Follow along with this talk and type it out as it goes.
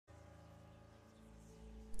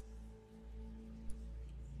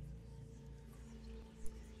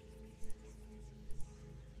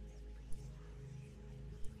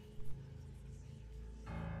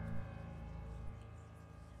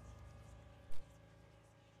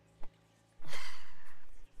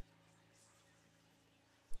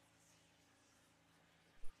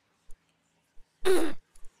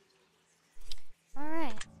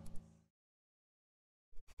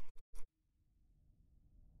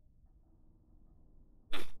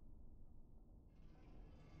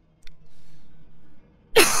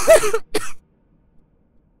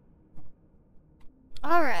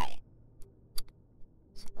Alright.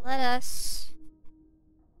 So let us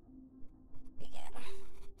begin.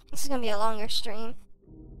 This is gonna be a longer stream.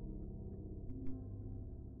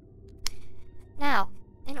 Now,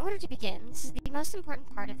 in order to begin, this is the most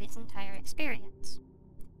important part of this entire experience.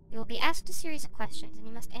 You will be asked a series of questions, and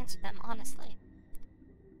you must answer them honestly.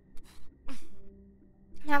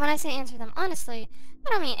 Now, when I say answer them honestly, I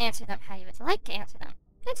don't mean answer them how you would like to answer them.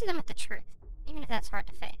 Answer them with the truth, even if that's hard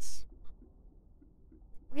to face.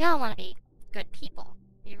 We all want to be good people.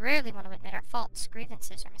 We rarely want to admit our faults,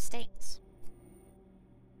 grievances, or mistakes.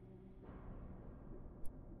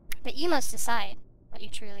 But you must decide what you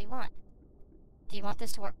truly want. Do you want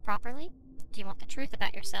this to work properly? Do you want the truth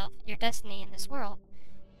about yourself, your destiny in this world?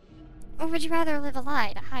 Or would you rather live a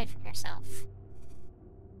lie to hide from yourself?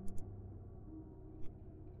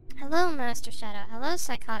 Hello, Master Shadow. Hello,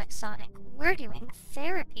 Psychotic Sonic. We're doing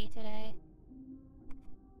therapy today.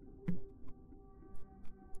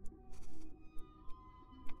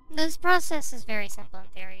 This process is very simple in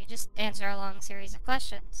theory. You just answer a long series of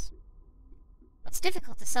questions. What's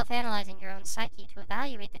difficult is self-analyzing your own psyche to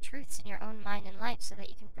evaluate the truths in your own mind and life so that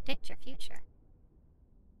you can predict your future.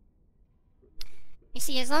 You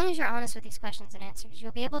see, as long as you're honest with these questions and answers,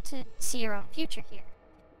 you'll be able to see your own future here.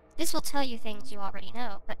 This will tell you things you already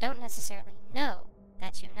know, but don't necessarily know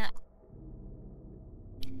that you know.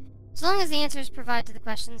 As long as the answers provided to the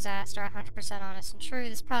questions asked are 100% honest and true,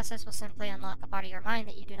 this process will simply unlock a part of your mind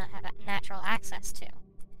that you do not have natural access to.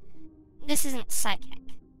 This isn't psychic.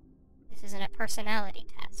 This isn't a personality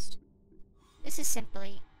test. This is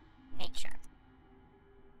simply nature.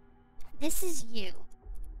 This is you.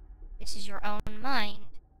 This is your own mind.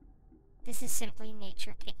 This is simply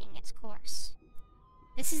nature taking its course.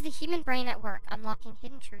 This is the human brain at work, unlocking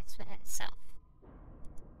hidden truths within itself.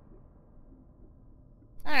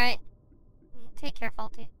 Alright. Take care,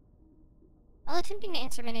 Faulty. While attempting to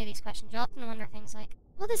answer many of these questions, you often wonder things like,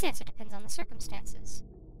 well, this answer depends on the circumstances.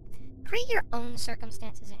 Create your own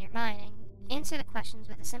circumstances in your mind and answer the questions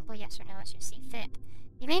with a simple yes or no as you see fit.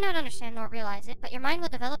 You may not understand nor realize it, but your mind will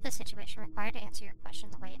develop the situation required to answer your question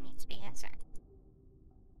the way it needs to be answered.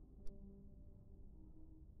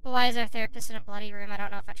 But why is our therapist in a bloody room? I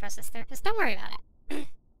don't know if I trust this therapist. Don't worry about it.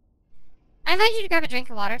 I invite you to grab a drink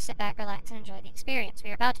of water, sit back, relax, and enjoy the experience. We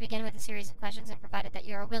are about to begin with a series of questions, and provided that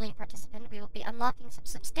you are a willing participant, we will be unlocking some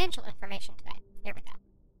substantial information today. Here we go.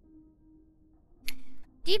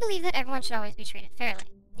 Do you believe that everyone should always be treated fairly?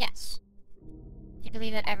 Yes. Do you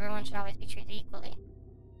believe that everyone should always be treated equally?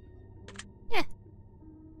 Yeah.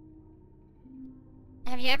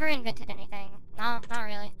 Have you ever invented anything? No, not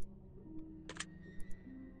really.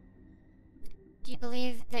 Do you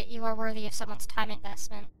believe that you are worthy of someone's time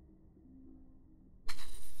investment?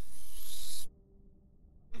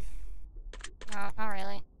 No, not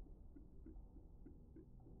really.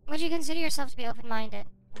 Would you consider yourself to be open-minded?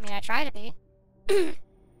 I mean, I try to be.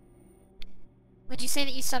 Would you say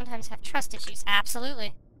that you sometimes have trust issues?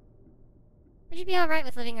 Absolutely. Would you be alright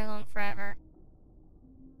with living alone forever?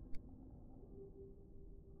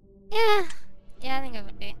 Yeah. Yeah, I think I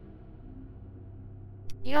would be.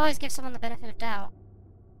 You always give someone the benefit of doubt.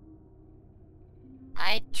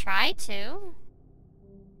 I try to.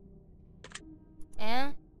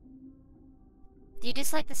 Yeah. Do you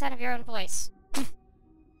dislike the sound of your own voice?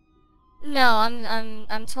 No,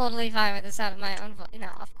 I'm totally fine with the sound of my own voice. No,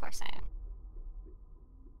 of course I am.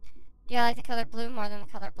 Do you like the color blue more than the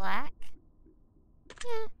color black?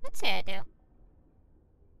 Yeah, I'd say I do.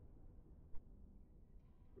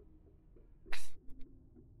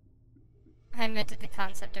 I invented the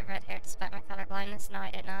concept of red hair despite my colorblindness. No,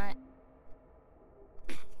 I did not.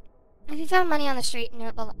 If you found money on the street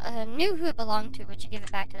and knew who it belonged to, would you give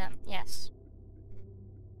it back to them? Yes.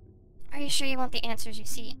 Are you sure you want the answers you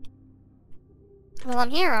seek? Well, I'm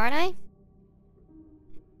here, aren't I?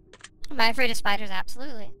 Am I afraid of spiders?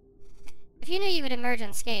 Absolutely. If you knew you would emerge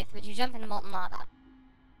unscathed, would you jump into molten lava?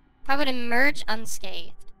 If I would emerge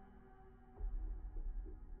unscathed.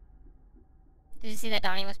 Did you see that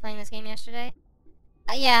Donnie was playing this game yesterday?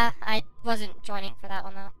 Yeah, I wasn't joining for that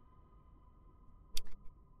one, though.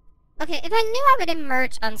 Okay, if I knew I would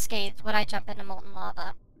emerge unscathed, would I jump into molten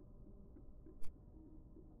lava?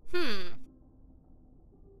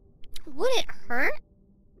 Would it hurt?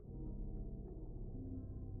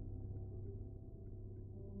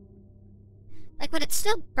 Like, would it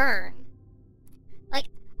still burn? Like,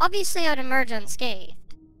 obviously I'd emerge unscathed.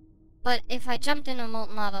 But if I jumped into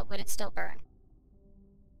molten lava, would it still burn?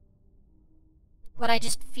 Would I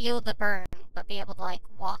just feel the burn, but be able to, like,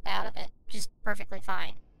 walk out of it just perfectly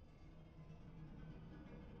fine?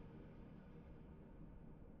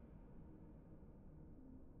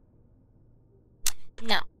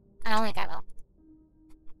 No. I don't think I will.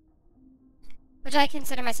 Which I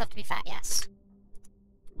consider myself to be fat, yes.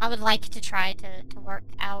 I would like to try to work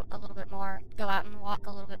out a little bit more, go out and walk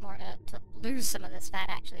a little bit more to lose some of this fat,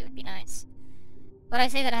 actually, would be nice. Would I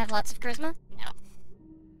say that I have lots of charisma? No.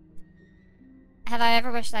 Have I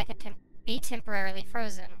ever wished that I could be temporarily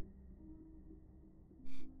frozen?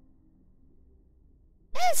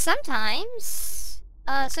 Sometimes.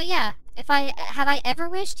 So yeah, have I ever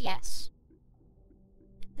wished? Yes.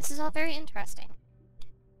 This is all very interesting.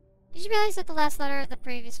 Did you realize that the last letter of the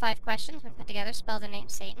previous 5 questions, when put together, spell the name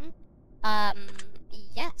Satan?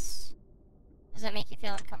 Yes. Does that make you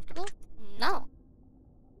feel uncomfortable? No.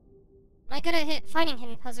 Am I good at finding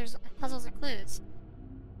hidden puzzles or clues?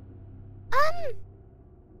 I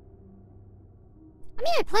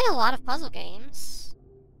mean, I play a lot of puzzle games.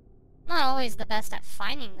 Not always the best at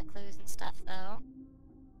finding the clues and stuff, though.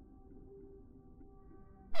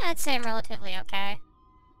 I'd say I'm relatively okay.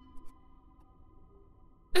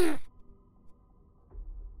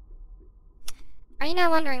 Are you now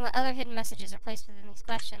wondering what other hidden messages are placed within these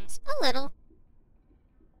questions? A little.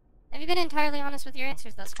 Have you been entirely honest with your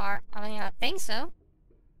answers thus far? I mean, I think so.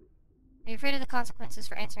 Are you afraid of the consequences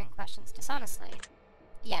for answering questions dishonestly?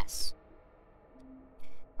 Yes.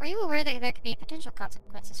 Are you aware that there could be potential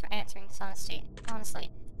consequences for answering honestly?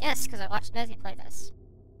 Yes, because I watched Nezzy play this.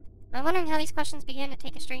 Am I wondering how these questions began to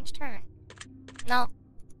take a strange turn? No.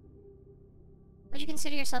 Would you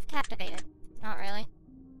consider yourself captivated? Not really.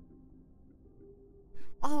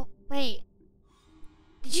 Oh, wait.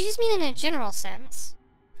 Did you just mean in a general sense?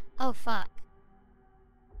 Oh, fuck.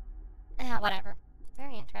 Whatever.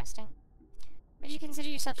 Very interesting. Would you consider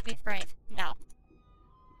yourself to be brave? No.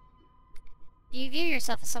 Do you view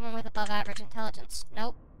yourself as someone with above average intelligence?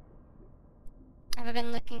 Nope. Have I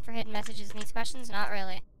been looking for hidden messages in these questions? Not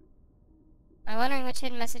really. Am I wondering which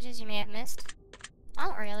hidden messages you may have missed?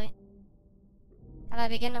 Not really. Have I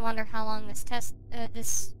begun to wonder how long this test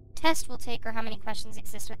will take or how many questions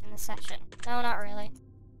exist within the session? No, not really.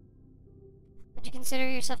 Would you consider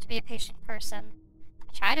yourself to be a patient person?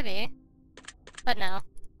 I try to be. But no.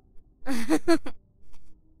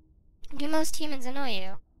 Do most humans annoy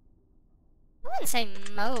you? I wouldn't say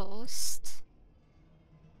most.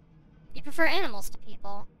 You prefer animals to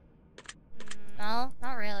people? No,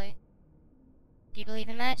 not really. Do you believe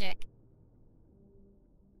in magic?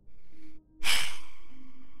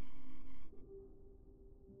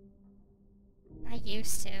 I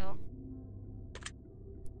used to.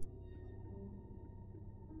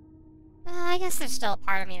 I guess there's still a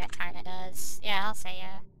part of me that kinda does. Yeah, I'll say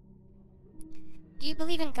yeah. Do you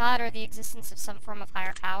believe in God or the existence of some form of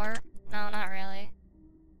higher power? No, not really.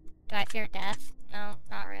 Do I fear death? No,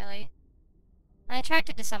 not really. I'm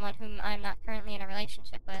attracted to someone whom I'm not currently in a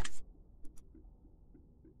relationship with.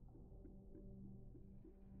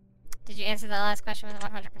 Did you answer that last question with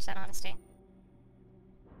 100% honesty?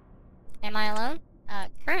 Am I alone?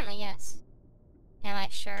 Currently, yes. Am I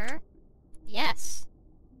sure? Yes.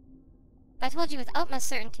 If I told you with utmost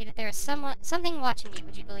certainty that there is something watching you,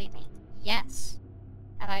 would you believe me? Yes.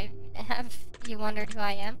 Have you wondered who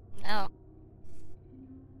I am? No.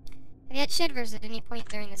 Have you had shivers at any point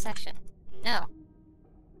during the session? No.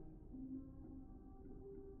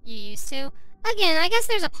 You used to? Again, I guess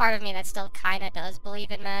there's a part of me that still kinda does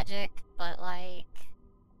believe in magic, but like...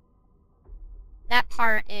 that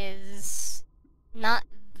part is not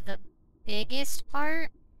the biggest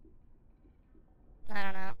part. I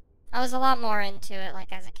don't know. I was a lot more into it,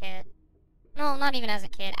 like, as a kid. No, not even as a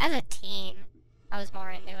kid. As a teen, I was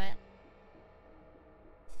more into it.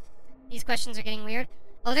 These questions are getting weird.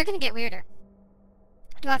 Oh, they're gonna get weirder.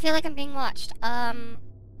 Do I feel like I'm being watched?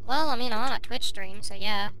 Well, I mean, I'm on a Twitch stream, so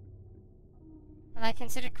yeah. Have I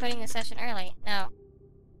considered quitting the session early? No.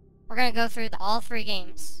 We're gonna go through all 3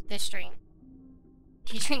 games this stream.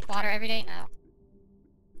 Do you drink water every day? No.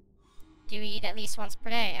 Do you eat at least once per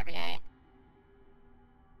day every day?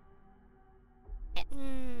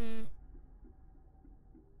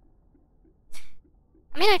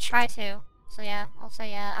 I mean, I try to. So yeah, I'll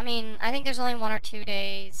say yeah. I mean, I think there's only 1 or 2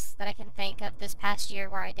 days that I can think of this past year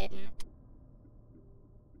where I didn't.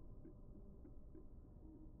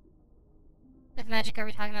 With magic, are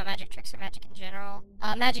we talking about magic tricks or magic in general?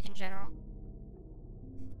 Magic in general.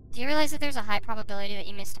 Do you realize that there's a high probability that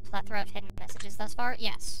you missed a plethora of hidden messages thus far?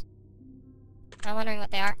 Yes. Am I wondering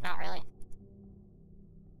what they are? Not really.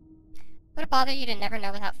 Would it bother you to never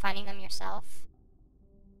know without finding them yourself?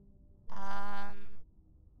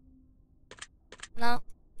 No.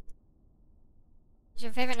 Is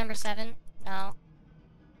your favorite number 7? No.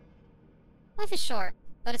 Life is short,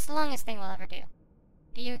 but it's the longest thing we'll ever do.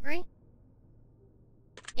 Do you agree?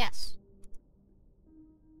 Yes.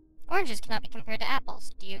 Oranges cannot be compared to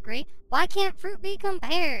apples. Do you agree? Why can't fruit be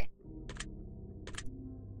compared?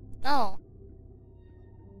 No.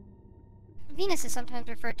 Venus is sometimes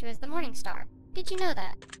referred to as the morning star. Did you know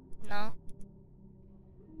that? No.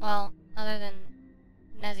 Well, other than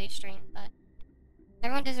Nezzy's stream, but...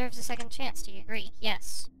 Everyone deserves a second chance. Do you agree?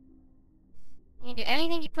 Yes. You can do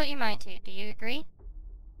anything you put your mind to. Do you agree?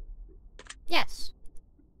 Yes.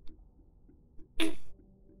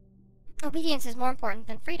 Obedience is more important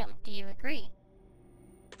than freedom. Do you agree?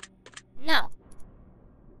 No.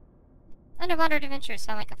 Underwater adventures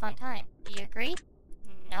sound like a fun time. Do you agree?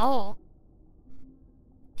 No.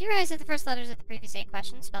 Do you realize that the first letters of the previous 8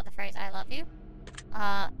 questions spelled the phrase I love you?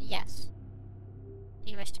 Yes.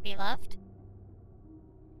 Do you wish to be loved?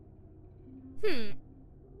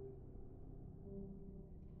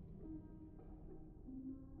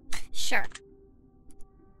 Sure.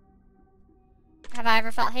 Have I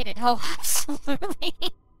ever felt hated? Oh, absolutely.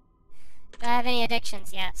 Do I have any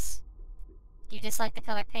addictions? Yes. Do you dislike the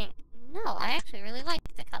color pink? No, I actually really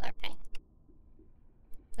like the color pink.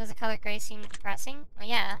 Does the color gray seem depressing? Well,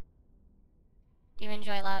 yeah. Do you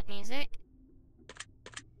enjoy loud music?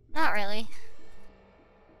 Not really.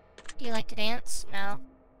 Do you like to dance? No.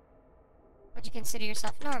 Would you consider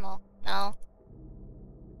yourself normal? No.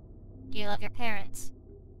 Do you love your parents?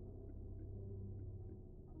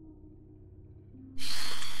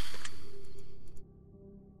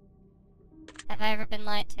 Have I ever been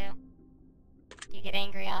lied to? Do you get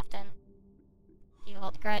angry often? Do you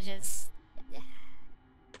hold grudges?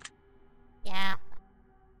 Yeah.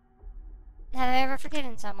 Have I ever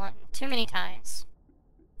forgiven someone? Too many times.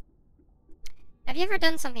 Have you ever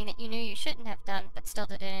done something that you knew you shouldn't have done, but still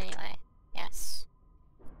did it anyway? Yes.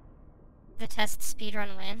 The test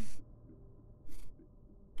speedrun win.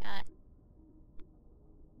 God.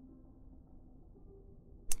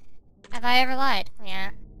 Have I ever lied?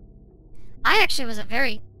 Yeah. I actually was a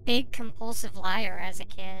very big compulsive liar as a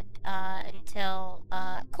kid, until,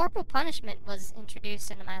 corporal punishment was introduced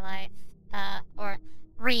into my life. Or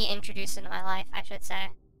reintroduced into my life, I should say.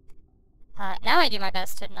 Now I do my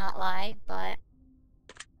best to not lie, but...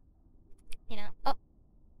 You know. Oh.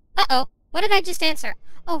 Uh-oh! What did I just answer?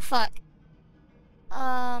 Oh, fuck.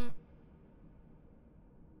 I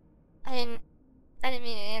didn't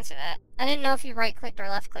mean to answer that. I didn't know if you right-clicked or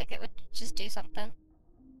left-click, it would just do something.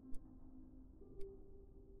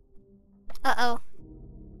 Uh-oh.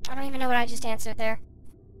 I don't even know what I just answered there.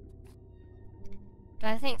 Do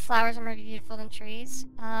I think flowers are more beautiful than trees?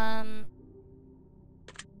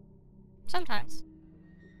 Sometimes.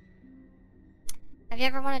 Have you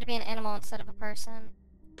ever wanted to be an animal instead of a person?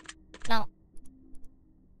 No.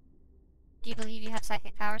 Do you believe you have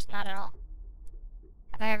psychic powers? Not at all.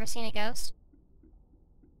 Have I ever seen a ghost?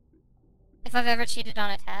 If I've ever cheated on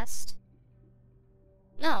a test?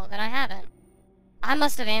 No, then I haven't. I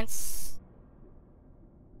must have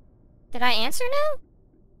Did I answer no?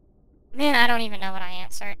 Man, I don't even know what I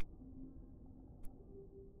answered.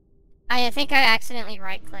 I think I accidentally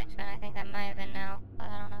right-clicked, and I think that might have been no, but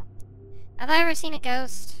I don't know. Have I ever seen a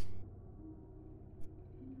ghost?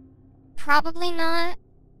 Probably not.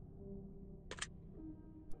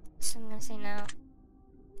 So I'm gonna say no.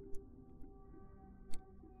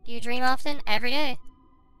 Do you dream often? Every day.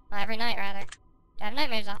 Well, every night, rather. Do I have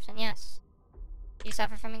nightmares often? Yes. Do you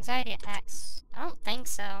suffer from anxiety attacks? I don't think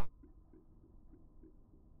so.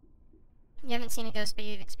 You haven't seen a ghost, but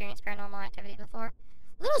you've experienced paranormal activity before?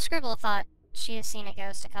 Little Scribble thought she has seen a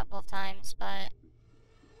ghost a couple of times, but...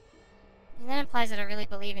 that implies that I really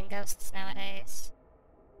believe in ghosts nowadays.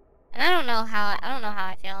 And I don't know how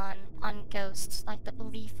I feel on ghosts, like the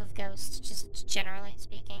belief of ghosts, just generally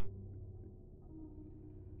speaking.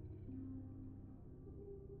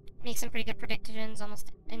 Make some pretty good predictions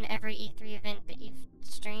almost in every E3 event that you've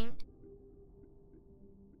streamed.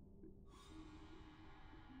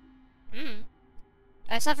 Do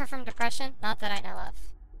I suffer from depression? Not that I know of.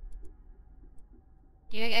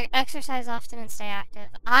 Do you exercise often and stay active?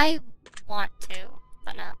 I want to,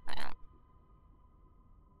 but no, I don't.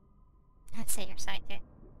 I'd say you're psychic.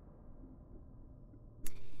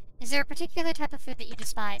 Is there a particular type of food that you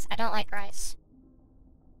despise? I don't like rice.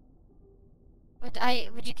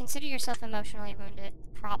 Would you consider yourself emotionally wounded?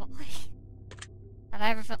 Probably. Have I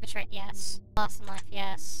ever felt betrayed? Yes. Lost in life?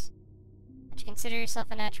 Yes. Would you consider yourself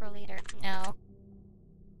a natural leader? No.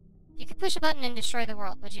 If you could push a button and destroy the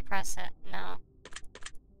world, would you press it? No.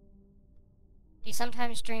 Do you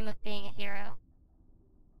sometimes dream of being a hero?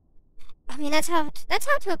 I mean, that's how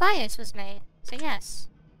Tobias was made, so yes.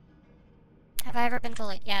 Have I ever been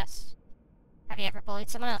bullied? Yes. Have you ever bullied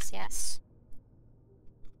someone else? Yes.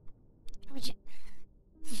 Would you...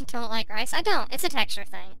 You don't like rice? I don't. It's a texture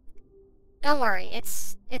thing. Don't worry,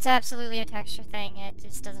 it's absolutely a texture thing, it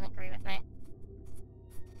just doesn't agree with me.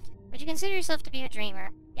 Would you consider yourself to be a dreamer?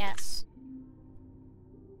 Yes.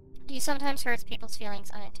 Do you sometimes hurt people's feelings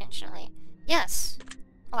unintentionally? Yes.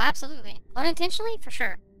 Oh, absolutely. Unintentionally? For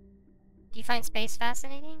sure. Do you find space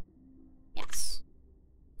fascinating? Yes.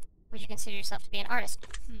 Would you consider yourself to be an artist?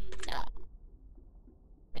 No.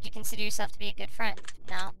 Would you consider yourself to be a good friend?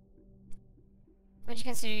 No. Would you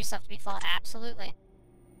consider yourself to be flawed? Absolutely.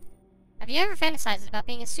 Have you ever fantasized about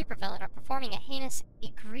being a supervillain or performing a heinous,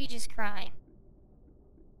 egregious crime?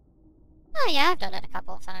 Oh yeah, I've done it a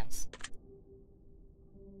couple of times.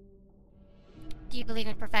 Do you believe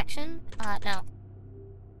in perfection? No.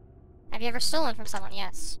 Have you ever stolen from someone?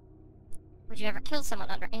 Yes. Would you ever kill someone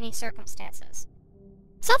under any circumstances?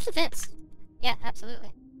 Self-defense. Yeah,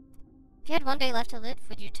 absolutely. If you had one day left to live,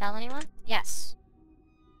 would you tell anyone? Yes.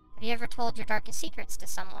 Have you ever told your darkest secrets to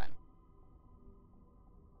someone?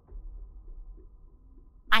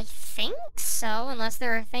 I think so, unless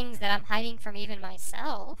there are things that I'm hiding from even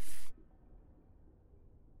myself.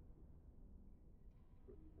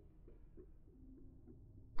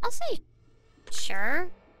 I'll say sure.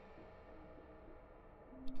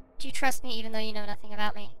 Do you trust me even though you know nothing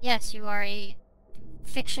about me? Yes, you are a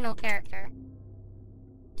fictional character.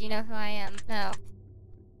 Do you know who I am? No.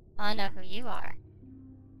 I know who you are.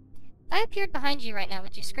 If I appeared behind you right now,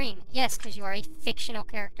 would you scream? Yes, because you are a fictional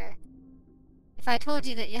character. If I told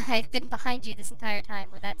you that I've been behind you this entire time,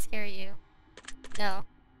 would that scare you? No.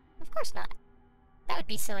 Of course not. That would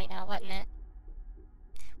be silly now, wouldn't it?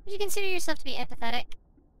 Would you consider yourself to be empathetic?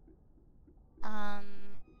 Ah,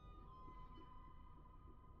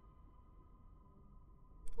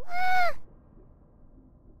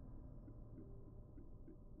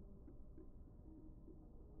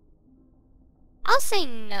 I'll say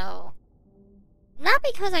no. Not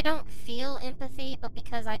because I don't feel empathy, but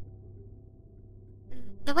because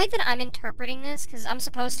the way that I'm interpreting this, because I'm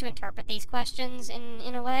supposed to interpret these questions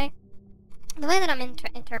in a way, the way that I'm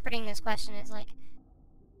interpreting this question is like,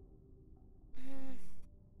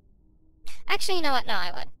 actually, you know what? No,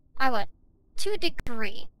 I would. I would. To a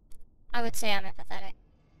degree, I would say I'm empathetic.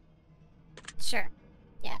 Sure.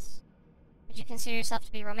 Yes. Would you consider yourself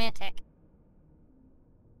to be romantic?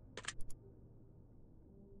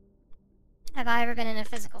 Have I ever been in a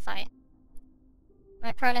physical fight? Am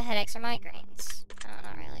I prone to headaches or migraines? Oh,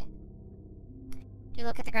 not really. Do you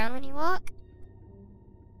look at the ground when you walk?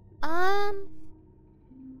 I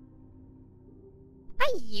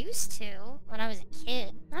used to, when I was a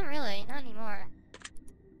kid. Not really, not anymore.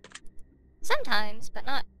 Sometimes, but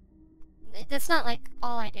not... That's not, like,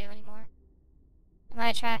 all I do anymore. Am I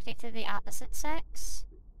attracted to the opposite sex?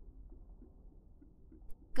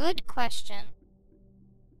 Good question.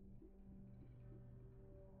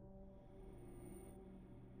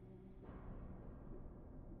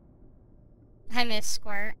 I miss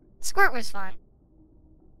Squirt. Squirt was fun.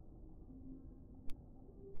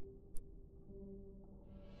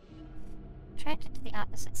 Attracted to the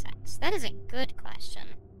opposite sex. That is a good question.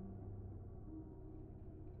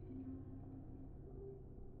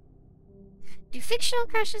 Do fictional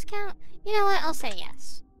crushes count? You know what? I'll say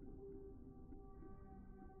yes.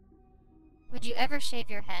 Would you ever shave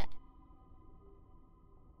your head?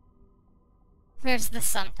 There's the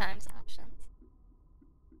sometimes options.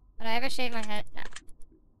 Would I ever shave my head? No.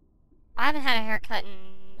 I haven't had a haircut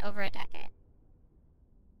in over a decade.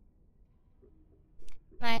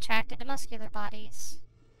 Am I attracted to muscular bodies?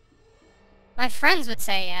 My friends would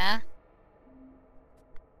say yeah.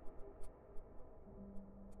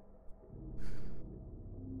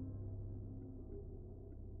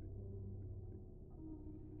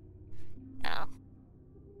 No.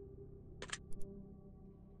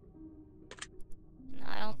 No,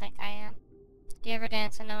 I don't think I am. Do you ever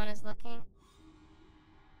dance when no one is looking?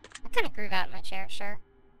 I kind of groove out in my chair, sure.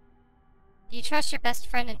 Do you trust your best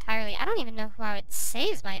friend entirely? I don't even know who I would say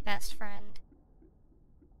is my best friend.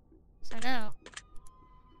 So no.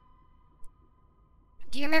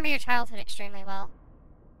 Do you remember your childhood extremely well?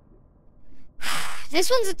 This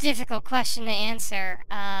one's a difficult question to answer,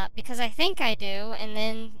 because I think I do, and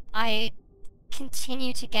then I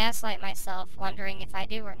continue to gaslight myself, wondering if I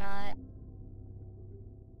do or not.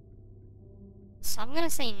 So I'm gonna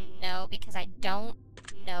say no, because I don't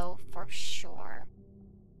know for sure.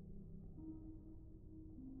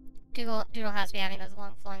 Doodle has me having those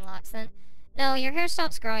long flowing locks then. No, your hair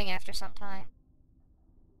stops growing after some time.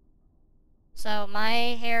 So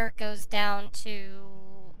my hair goes down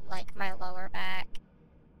to, like, my lower back.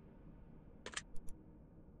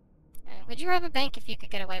 Would you rob a bank if you could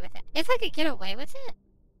get away with it? If I could get away with it?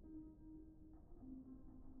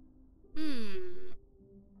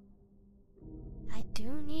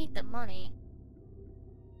 need the money.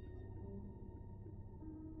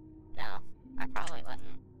 No, I probably wouldn't.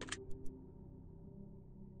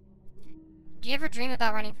 Do you ever dream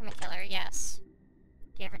about running from a killer? Yes.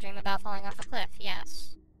 Do you ever dream about falling off a cliff?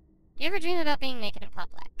 Yes. Do you ever dream about being naked in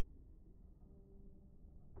public?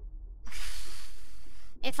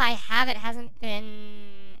 If I have, it hasn't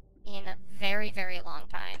been in a very, very long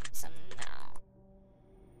time, so no.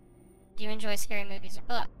 Do you enjoy scary movies or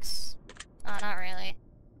books? Oh, not really.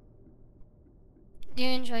 Do you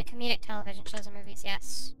enjoy comedic television shows or movies?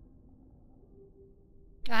 Yes.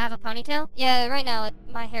 Do I have a ponytail? Yeah, right now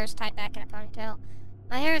my hair is tied back in a ponytail.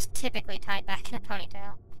 My hair is typically tied back in a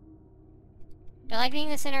ponytail. Do I like being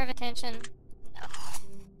the center of attention? No.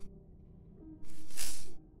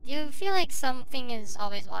 You feel like something is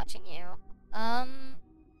always watching you. No.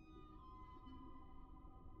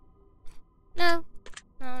 No,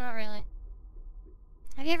 not really.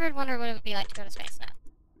 Have you ever wondered what it would be like to go to space? No.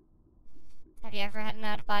 Have you ever had an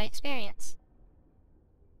out-of-body experience?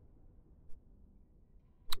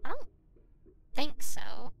 I don't think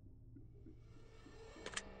so.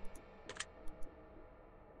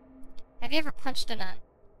 Have you ever punched a nut?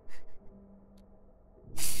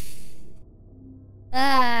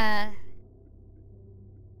 Have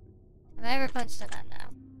I ever punched a nut? No.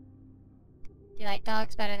 Do you like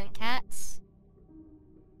dogs better than cats?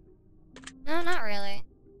 No, not really.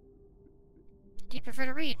 Do you prefer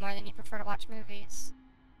to read more than you prefer to watch movies?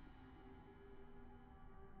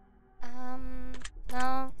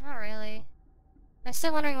 No, not really. I'm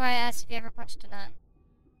still wondering why I asked if you ever punched a nut.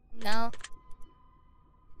 No.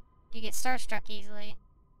 Do you get starstruck easily?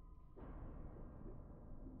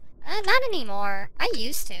 Not anymore. I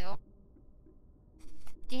used to.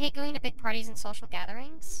 Do you hate going to big parties and social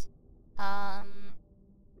gatherings? Yeah.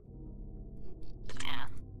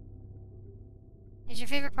 Is your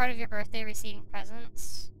favorite part of your birthday receiving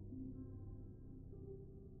presents?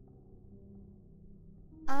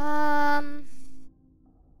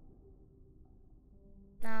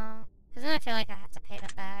 No. Because then I feel like I have to pay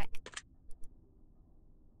them back.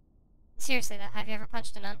 Seriously though, have you ever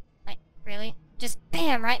punched a nun? Like, really? Just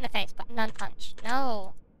BAM! Right in the face, but nun punch.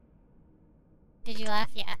 No. Did you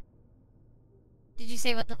laugh? Yeah. Did you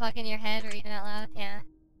say what the fuck in your head or even out loud? Yeah.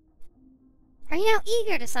 Are you now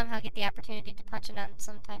eager to somehow get the opportunity to punch a nun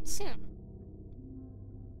sometime soon?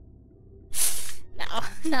 No,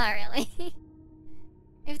 not really.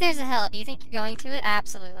 If there's a hell, do you think you're going to it?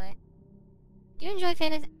 Absolutely. Do you enjoy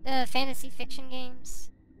fantasy fiction games?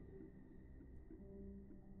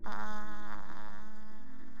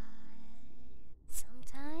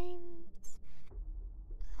 Sometimes?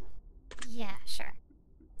 Yeah, sure.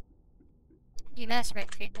 Do you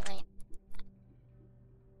masturbate frequently?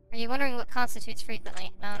 Are you wondering what constitutes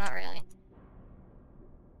frequently? No, not really.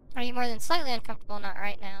 Are you more than slightly uncomfortable? Not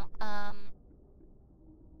right now.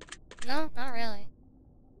 No, not really.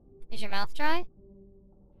 Is your mouth dry?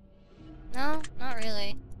 No, not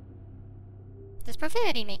really. Does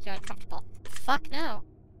profanity make you uncomfortable? Fuck no.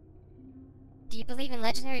 Do you believe in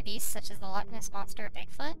legendary beasts such as the Loch Ness Monster or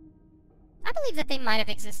Bigfoot? I believe that they might have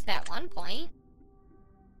existed at one point.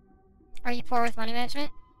 Are you poor with money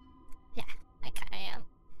management? Yeah, I kinda am.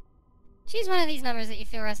 Choose one of these numbers that you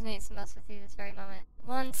feel resonates the most with you this very moment.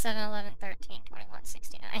 1, 7, 11, 13, 21,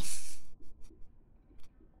 69.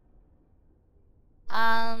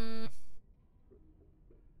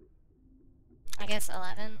 I guess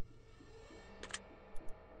 11.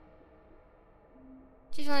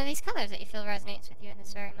 Choose one of these colors that you feel resonates with you in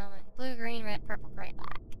this very moment. Blue, green, red, purple, gray,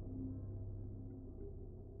 black.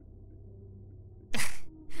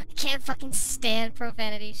 I can't fucking stand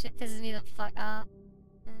profanity. Shit pisses me the fuck off.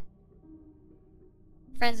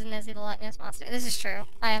 Friends with Nezzy the Loch Ness Monster. This is true.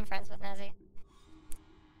 I am friends with Nezzy.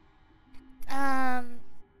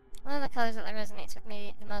 One of the colors that resonates with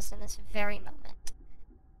me the most in this very moment.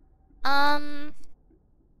 I'll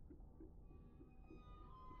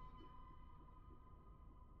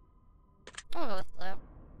go with blue.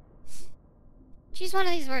 Choose one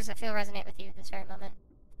of these words that feel resonate with you at this very moment.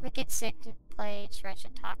 Wicked, sick, plague,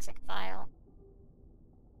 wretched, toxic, vile.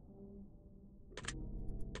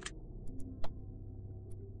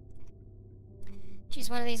 Choose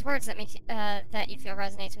one of these words that makes that you feel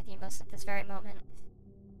resonates with you most at this very moment.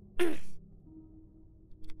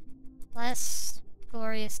 Blessed,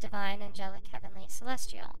 glorious, divine, angelic, heavenly,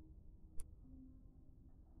 celestial.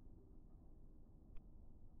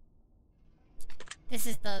 This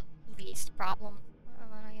is the least problem.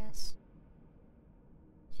 I guess.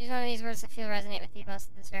 Choose one of these words that feel resonate with you most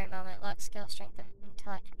at this very moment. Luck, skill, strength,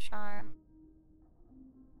 intellect, charm.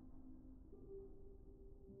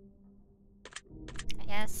 I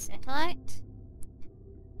guess intellect?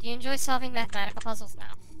 Do you enjoy solving mathematical puzzles? No.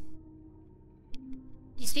 Do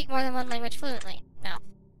you speak more than one language fluently? No.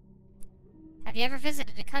 Have you ever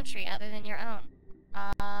visited a country other than your own?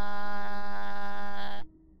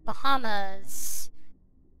 Bahamas.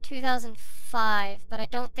 2005, but I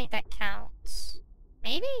don't think that counts.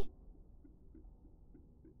 Maybe?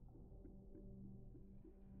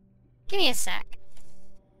 Give me a sec.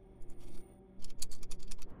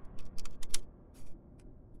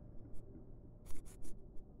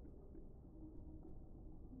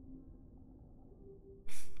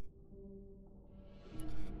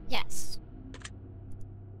 Yes.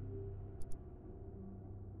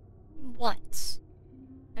 Once.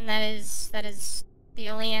 And that is the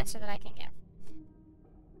only answer that I can give.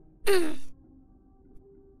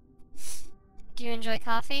 Do you enjoy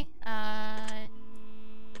coffee? No,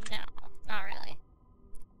 not really.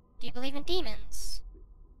 Do you believe in demons?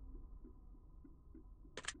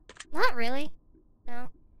 Not really. No.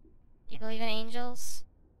 Do you believe in angels?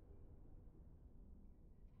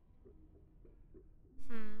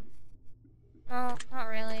 No, not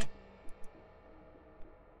really.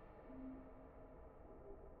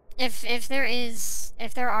 If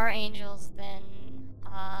there are angels, then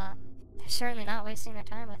they're certainly not wasting their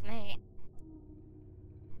time with me.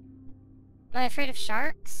 Am I afraid of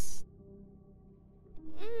sharks?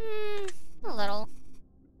 A little.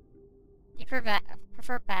 Do you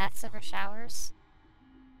prefer baths over showers?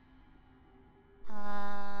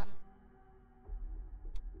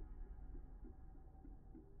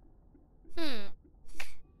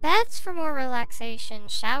 Baths for more relaxation,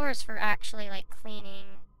 showers for actually, like, cleaning.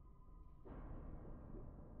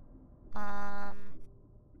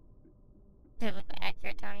 Biblically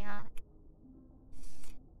accurate, Tony Hawk.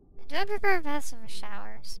 Do I prefer baths over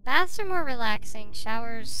showers? Baths are more relaxing,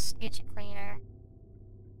 showers get you cleaner.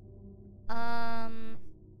 I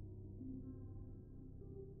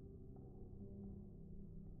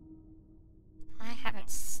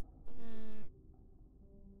haven't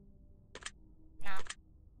no.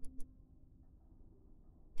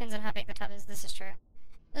 Depends on how big the tub is, this is true.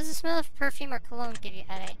 Does the smell of perfume or cologne give you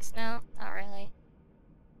headaches? No, not really.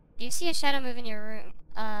 Do you see a shadow move in your room?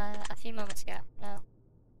 A few moments ago. No.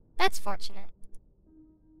 That's fortunate.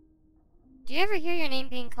 Do you ever hear your name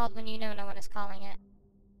being called when you know no one is calling it?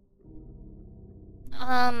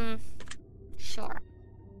 Sure.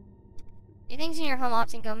 Do things in your home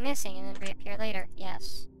often go missing and then reappear later?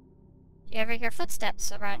 Yes. Do you ever hear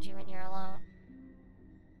footsteps around you when you're alone?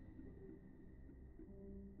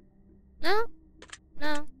 No?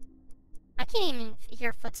 No. I can't even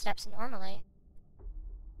hear footsteps normally.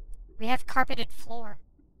 We have carpeted floor.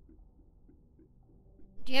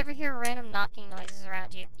 Do you ever hear random knocking noises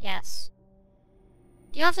around you? Yes.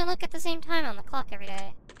 Do you often look at the same time on the clock every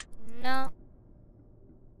day? No.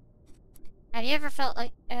 Have you ever felt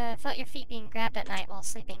your feet being grabbed at night while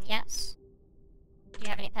sleeping? Yes. Do you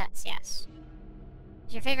have any pets? Yes.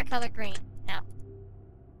 Is your favorite color green? No.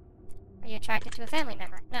 Are you attracted to a family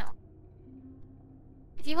member? No.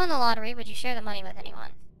 If you won the lottery, would you share the money with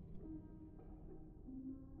anyone?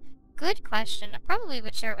 Good question. I probably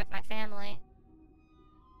would share it with my family.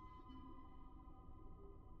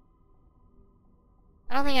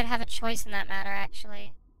 I don't think I'd have a choice in that matter,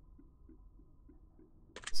 actually.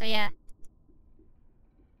 So yeah.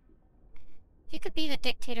 If you could be the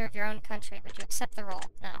dictator of your own country, would you accept the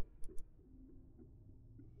role? No.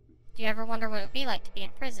 Do you ever wonder what it would be like to be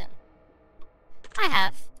in prison? I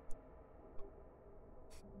have.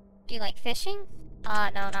 Do you like fishing? No,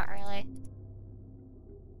 not really.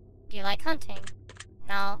 Do you like hunting?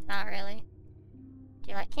 No, not really. Do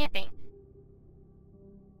you like camping?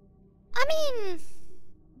 I mean,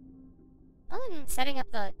 other than setting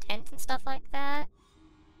up the tent and stuff like that,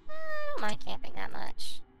 I don't mind camping that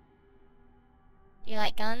much. Do you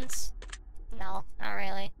like guns? No, not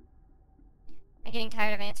really. Am I getting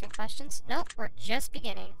tired of answering questions? Nope, we're just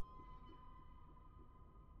beginning.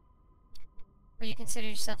 Would you consider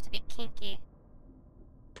yourself to be kinky?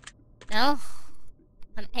 No?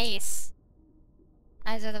 I'm ace.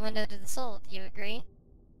 Eyes are the window to the soul, do you agree?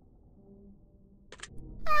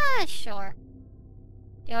 Sure.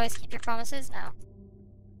 Do you always keep your promises? No.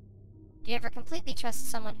 Do you ever completely trust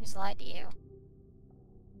someone who's lied to you?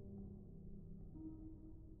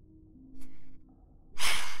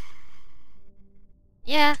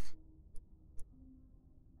 Yeah.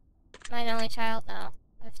 Am I an only child? No.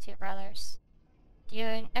 I have 2 brothers. Do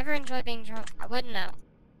you ever enjoy being drunk? I wouldn't know.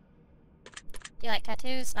 Do you like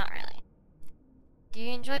tattoos? Not really. Do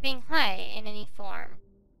you enjoy being high in any form?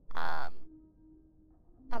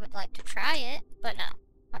 I would like to try it, but no.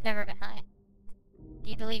 I've never been high. Do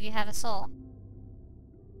you believe you have a soul?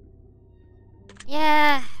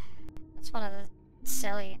 Yeah, that's one of the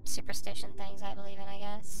silly superstition things I believe in, I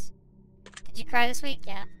guess. Did you cry this week?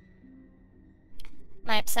 Yeah. Am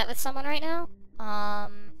I upset with someone right now?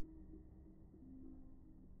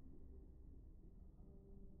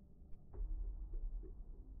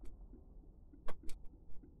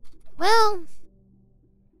 Well...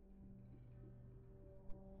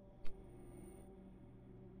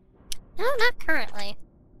 No, not currently.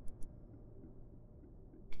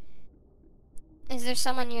 Is there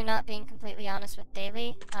someone you're not being completely honest with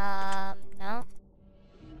daily? No.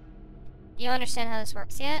 You don't understand how this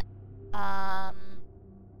works yet?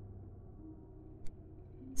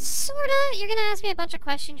 Sorta. You're gonna ask me a bunch of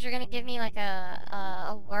questions, you're gonna give me, like,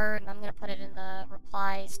 a word, and I'm gonna put it in the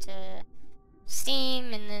replies to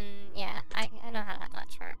Steam, and then, yeah, I know how that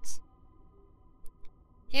much works.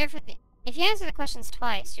 If you answer the questions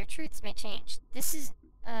twice, your truths may change. This is,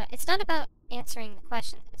 it's not about answering the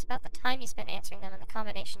questions, it's about the time you spend answering them and the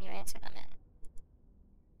combination you answer them in.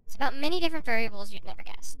 It's about many different variables you'd never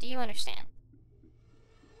guess. Do you understand?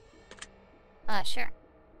 Sure.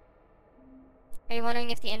 Are you wondering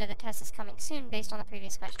if the end of the test is coming soon based on the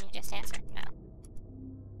previous question you just answered? No.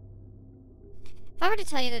 If I were to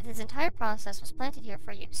tell you that this entire process was planted here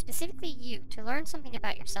for you, specifically you, to learn something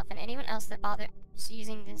about yourself and anyone else that bothers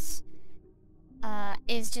using this,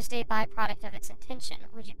 is just a byproduct of its intention,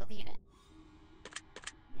 would you believe it?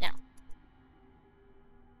 No.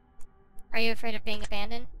 Are you afraid of being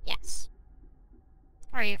abandoned? Yes.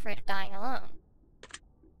 Are you afraid of dying alone?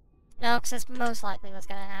 No, because that's most likely what's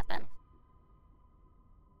gonna happen.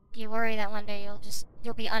 Do you worry that one day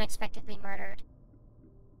you'll be unexpectedly murdered?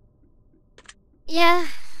 Yeah.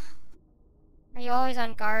 Are you always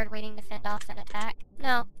on guard, waiting to fend off an attack?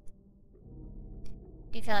 No.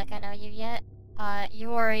 Do you feel like I know you yet?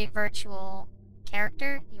 You are a virtual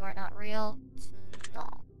character. You are not real. No.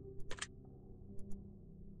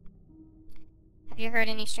 Have you heard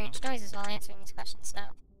any strange noises while answering these questions? No.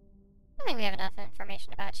 I think we have enough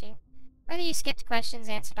information about you. Whether you skipped questions,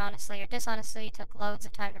 answered honestly or dishonestly, took loads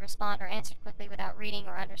of time to respond, or answered quickly without reading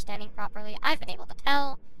or understanding properly, I've been able to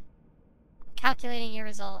tell. I'm calculating your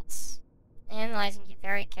results, analyzing you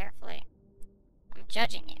very carefully. I'm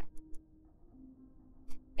judging you.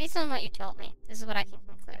 Based on what you told me, this is what I can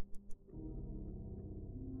conclude.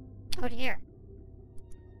 Oh dear.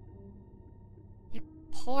 You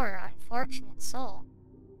poor, unfortunate soul.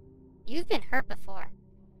 You've been hurt before.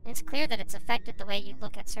 It's clear that it's affected the way you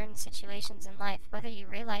look at certain situations in life, whether you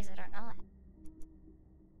realize it or not.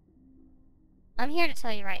 I'm here to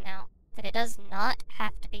tell you right now that it does not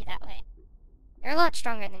have to be that way. You're a lot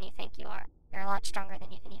stronger than you think you are. You're a lot stronger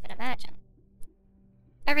than you can even imagine.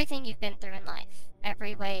 Everything you've been through in life,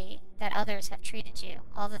 every way that others have treated you,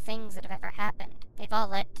 all the things that have ever happened, they've all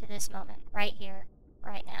led to this moment, right here,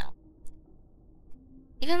 right now.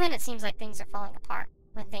 Even when it seems like things are falling apart,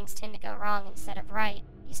 when things tend to go wrong instead of right,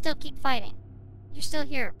 you still keep fighting. You're still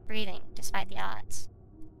here, breathing, despite the odds.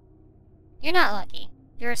 You're not lucky.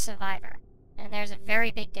 You're a survivor. And there's a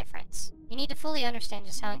very big difference. You need to fully understand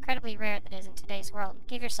just how incredibly rare that is in today's world, and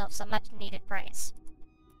give yourself some much-needed praise.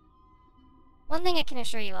 One thing I can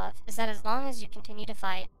assure you of is that as long as you continue to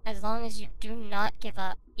fight, as long as you do not give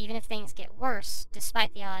up, even if things get worse,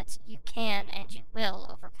 despite the odds, you can and you will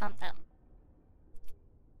overcome them.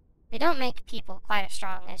 They don't make people quite as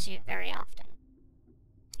strong as you very often.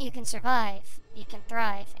 You can survive, you can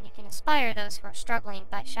thrive, and you can inspire those who are struggling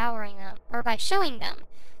by showering them, or by showing them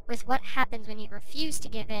with what happens when you refuse to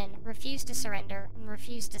give in, refuse to surrender, and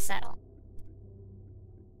refuse to settle.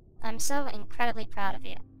 I'm so incredibly proud of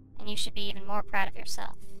you, and you should be even more proud of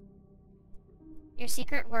yourself. Your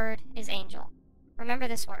secret word is angel. Remember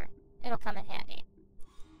this word. It'll come in handy.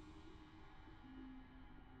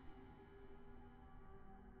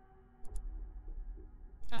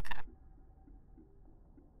 Okay.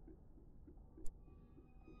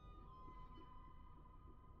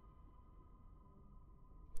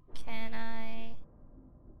 Can I...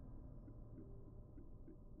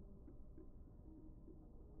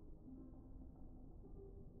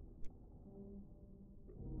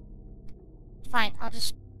 Fine, I'll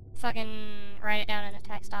just fucking write it down in a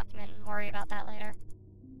text document and worry about that later.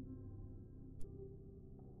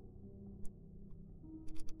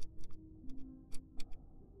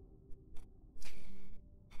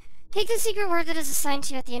 Take the secret word that is assigned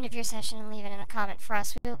to you at the end of your session and leave it in a comment for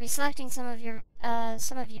us. We will be selecting some of you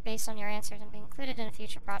based on your answers and be included in a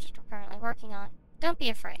future project we're currently working on. Don't be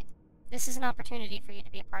afraid. This is an opportunity for you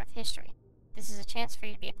to be a part of history. This is a chance for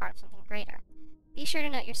you to be a part of something greater. Be sure to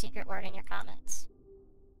note your secret word in your comments.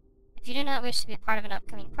 If you do not wish to be a part of an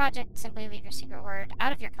upcoming project, simply leave your secret word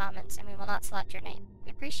out of your comments and we will not select your name.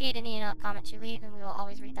 We appreciate any and all comments you leave and we will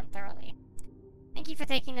always read them thoroughly. Thank you for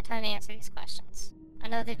taking the time to answer these questions. I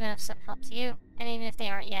know they've been of some help to you, and even if they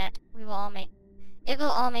aren't yet, it will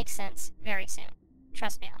all make sense very soon.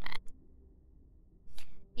 Trust me on that.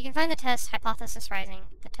 You can find the test Hypothesis Rising,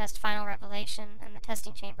 the test Final Revelation, and the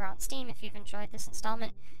testing chamber on Steam if you've enjoyed this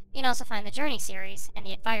installment. You can also find the Journey series and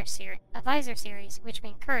the Advisor series, which we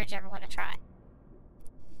encourage everyone to try.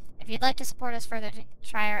 If you'd like to support us further to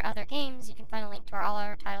try our other games, you can find a link to all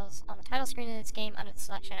our titles on the title screen of this game under the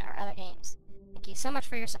selection of our other games. Thank you so much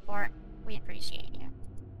for your support. We appreciate you.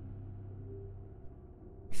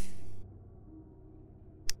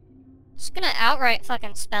 Just gonna outright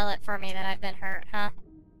fucking spell it for me that I've been hurt, huh?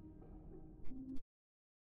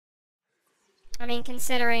 I mean,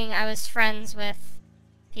 considering I was friends with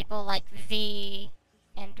people like V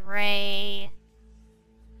and Ray,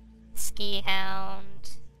 Ski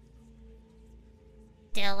Hound,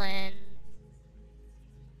 Dylan.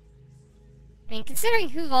 I mean, considering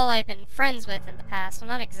who all I've been friends with in the past, I'm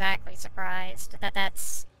not exactly surprised that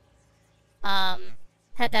that's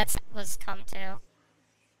was come to.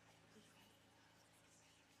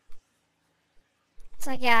 It's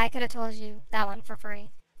like, yeah, I could have told you that one for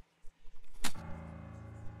free.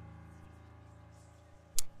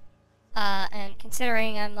 And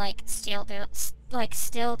considering I'm still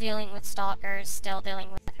dealing with stalkers, still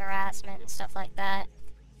dealing with harassment and stuff like that.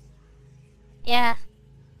 Yeah,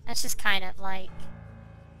 that's just kind of like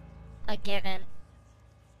a given.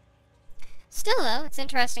 Still though, it's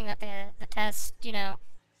interesting that the test, you know,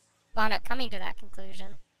 wound up coming to that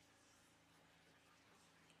conclusion.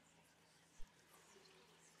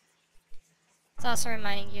 It's also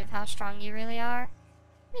reminding you of how strong you really are.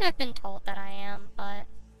 I mean, I've been told that I am, but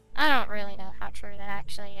I don't really know how true that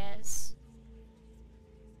actually is.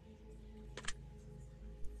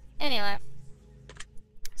 Anyway,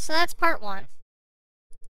 so that's part 1.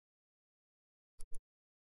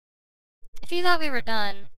 If you thought we were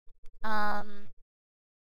done, don't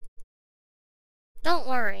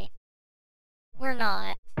worry. We're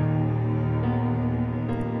not.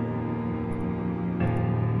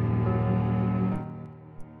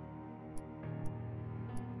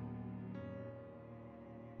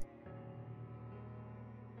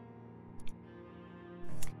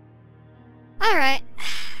 Alright.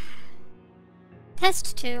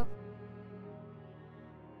 Test 2.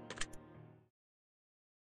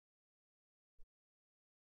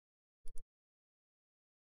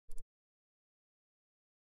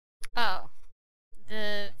 Oh.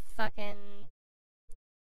 The fucking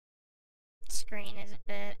screen is a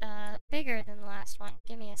bit, bigger than the last one.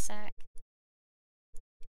 Give me a sec.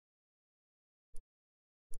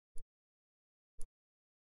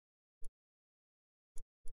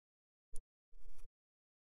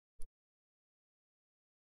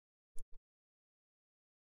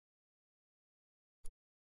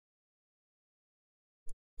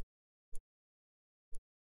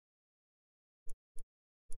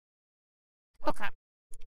 Okay.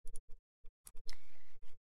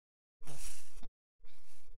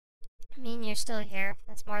 I mean, you're still here.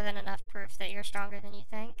 That's more than enough proof that you're stronger than you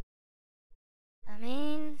think. I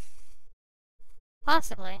mean,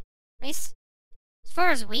 possibly. At least, as far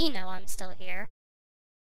as we know, I'm still here.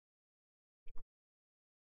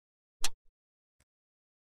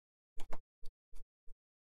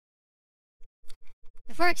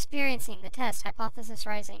 Before experiencing the test, Hypothesis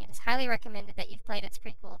Rising, it is highly recommended that you've played its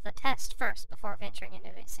prequel, The Test, first, before venturing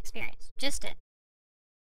into this experience. Just did.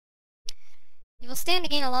 You will stand to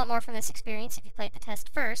gain a lot more from this experience if you played the test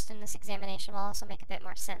first, and this examination will also make a bit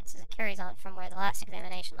more sense, as it carries on from where the last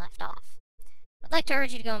examination left off. I'd like to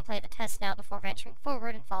urge you to go and play the test now before venturing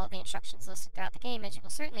forward and follow the instructions listed throughout the game, as you will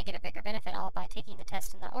certainly get a bigger benefit all by taking the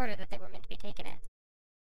test in the order that they were meant to be taken in.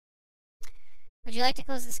 Would you like to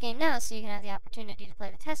close this game now so you can have the opportunity to play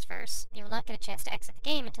the test first? You will not get a chance to exit the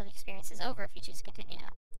game until the experience is over if you choose to continue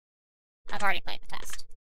now. I've already played the test.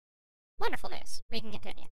 Wonderful news. We can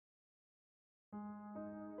continue.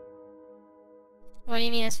 What do you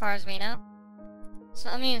mean as far as we know? So,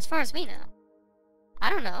 I mean, as far as we know. I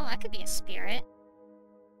don't know. I could be a spirit.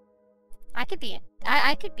 I could be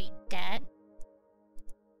dead.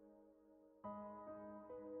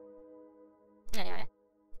 Anyway.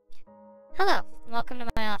 Hello, and welcome to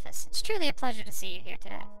my office. It's truly a pleasure to see you here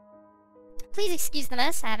today. Please excuse the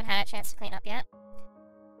mess, I haven't had a chance to clean up yet.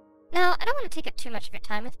 Now, I don't want to take up too much of your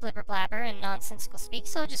time with blibber blabber and nonsensical speak,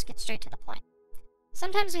 so I'll just get straight to the point.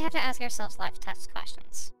 Sometimes we have to ask ourselves life test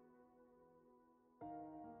questions.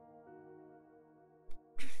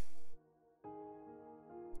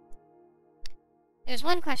 There's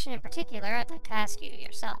one question in particular I'd like to ask you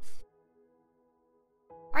yourself.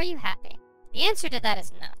 Are you happy? The answer to that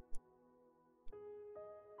is no.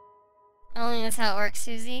 Only that's how it works,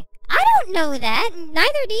 Susie. I don't know that!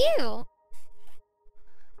 Neither do you!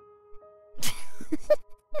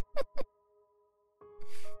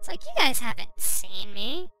 It's like, you guys haven't seen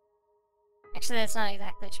me. Actually, that's not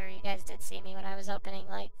exactly true. You guys did see me when I was opening,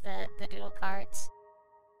 like, the doodle cards.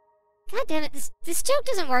 God damn it, this joke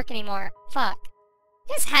doesn't work anymore. Fuck.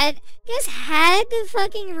 You guys had to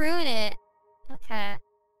fucking ruin it. Okay.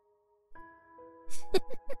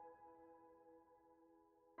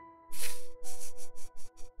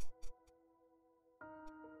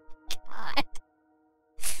 God.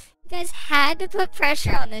 You guys had to put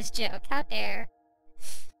pressure on this joke. How dare.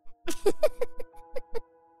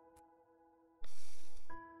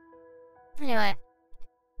 Anyway,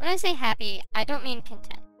 when I say happy, I don't mean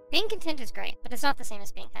content. Being content is great, but it's not the same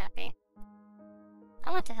as being happy. I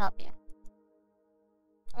want to help you.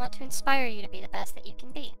 I want to inspire you to be the best that you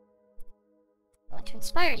can be. I want to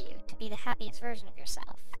inspire you to be the happiest version of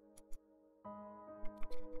yourself. I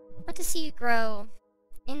want to see you grow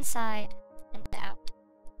inside and out.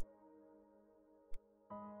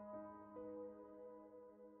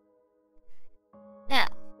 Now,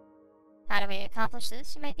 how do we accomplish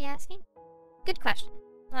this, you might be asking? Good question.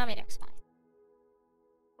 Allow me to explain.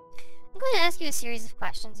 I'm going to ask you a series of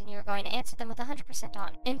questions, and you're going to answer them with 100%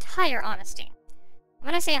 entire honesty.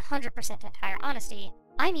 When I say 100% entire honesty,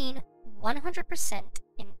 I mean 100%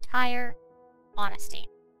 entire honesty.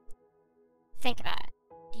 Think about it.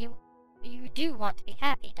 You do want to be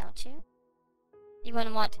happy, don't you? You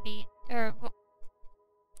wouldn't want to be,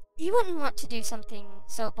 you wouldn't want to do something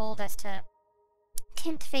so bold as to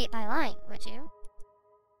tempt fate by lying, would you?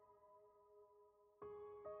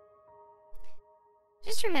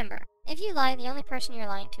 Just remember, if you lie, the only person you're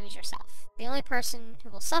lying to is yourself. The only person who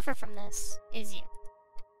will suffer from this is you.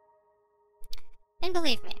 And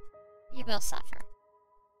believe me, you will suffer.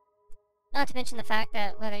 Not to mention the fact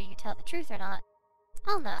that whether you tell the truth or not,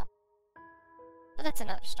 I'll know. But that's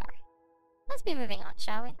another story. Let's be moving on,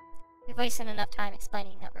 shall we? We've wasted enough time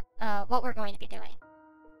explaining that what we're going to be doing.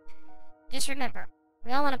 Just remember,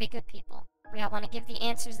 we all want to be good people. We all want to give the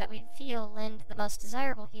answers that we feel lend the most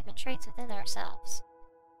desirable human traits within ourselves.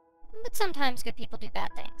 But sometimes good people do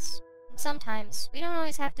bad things. And sometimes we don't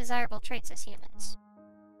always have desirable traits as humans.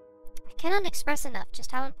 I cannot express enough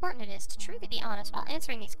just how important it is to truly be honest while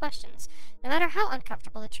answering these questions, no matter how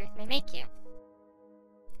uncomfortable the truth may make you.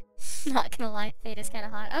 Not gonna lie, fate is kinda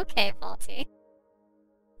hot. Okay, Faulty.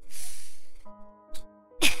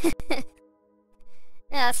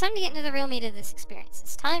 Now, it's time to get into the real meat of this experience.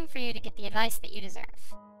 It's time for you to get the advice that you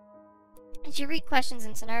deserve. As you read questions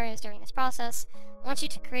and scenarios during this process, I want you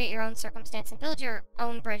to create your own circumstance and build your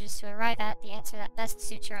own bridges to arrive at the answer that best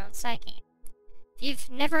suits your own psyche. If you've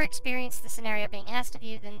never experienced the scenario being asked of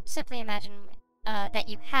you, then simply imagine that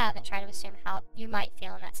you have and try to assume how you might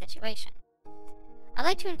feel in that situation. I'd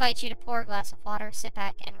like to invite you to pour a glass of water, sit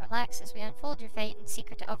back, and relax as we unfold your fate and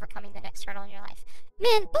secret to overcoming the next hurdle in your life.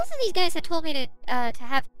 Man, both of these guys have told me to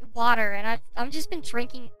have water, and I've just been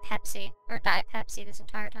drinking Pepsi, or Diet Pepsi this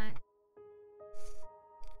entire time.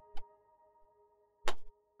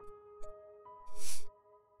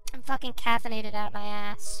 I'm fucking caffeinated out of my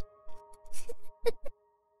ass.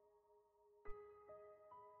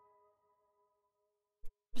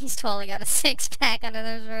 He's totally got a six-pack under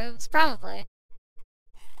those robes, probably.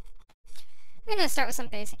 We're gonna start with some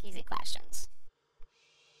basic, easy questions.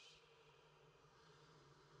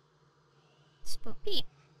 Spoopy.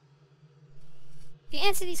 If you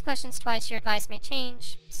answer these questions twice, your advice may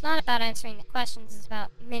change. It's not about answering the questions, it's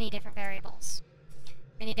about many different variables.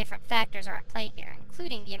 Many different factors are at play here,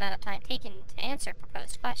 including the amount of time taken to answer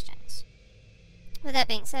proposed questions. With that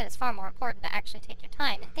being said, it's far more important to actually take your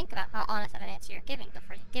time and think about how honest of an answer you're giving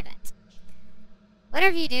before you give it.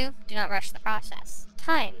 Whatever you do, do not rush the process.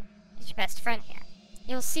 Time is your best friend here.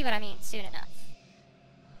 You'll see what I mean soon enough.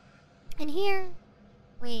 And here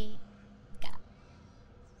we go.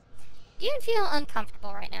 Do you feel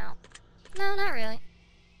uncomfortable right now? No, not really.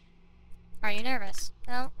 Are you nervous?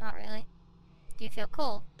 No, not really. Do you feel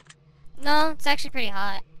cold? No, it's actually pretty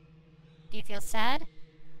hot. Do you feel sad?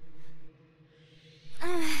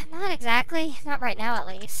 Not exactly. Not right now, at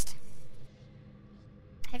least.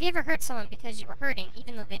 Have you ever hurt someone because you were hurting,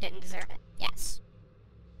 even though they didn't deserve it? Yes.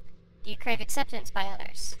 Do you crave acceptance by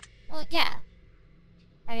others? Well, yeah.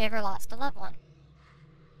 Have you ever lost a loved one?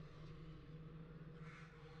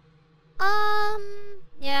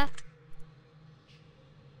 Yeah.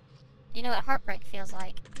 Do you know what heartbreak feels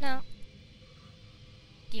like? No.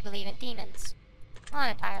 Do you believe in demons? Not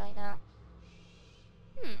entirely, no.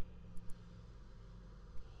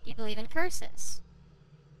 Do you believe in curses?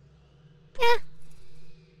 Yeah.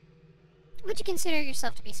 Would you consider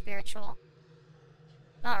yourself to be spiritual?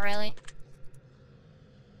 Not really.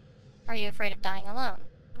 Are you afraid of dying alone?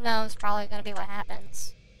 No, it's probably gonna be what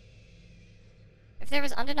happens. If there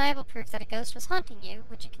was undeniable proof that a ghost was haunting you,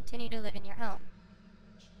 would you continue to live in your home?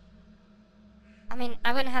 I mean,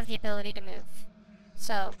 I wouldn't have the ability to move.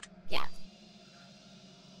 So, yeah.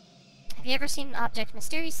 Have you ever seen an object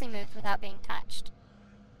mysteriously moved without being touched?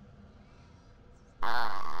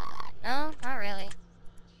 No, not really.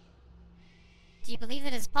 Do you believe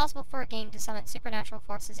that it is possible for a game to summon supernatural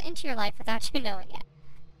forces into your life without you knowing it?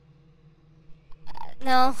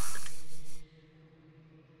 No.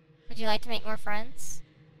 Would you like to make more friends?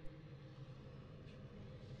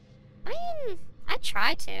 I mean, I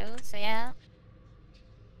try to, so yeah.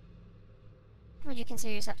 Would you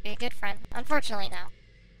consider yourself to be a good friend? Unfortunately, no.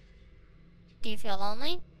 Do you feel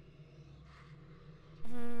lonely?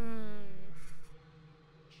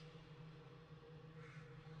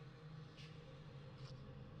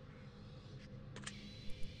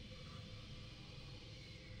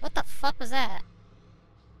 What the fuck was that?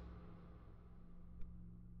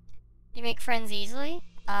 Do you make friends easily?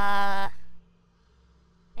 Yeah,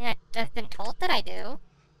 I've been told that I do.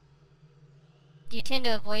 Do you tend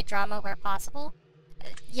to avoid drama where possible?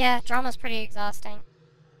 Yeah, drama's pretty exhausting.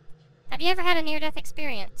 Have you ever had a near-death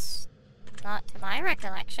experience? Not to my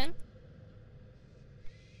recollection.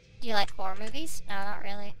 Do you like horror movies? No, not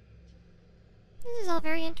really. This is all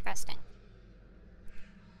very interesting.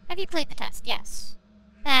 Have you played the test? Yes.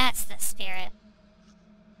 That's the spirit.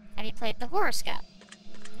 Have you played the horoscope?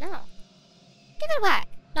 No. Give it a whack.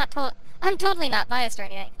 I'm totally not biased or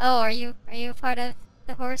anything. Oh, are you a part of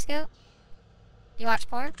the horoscope? Do you watch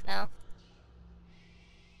porn? No.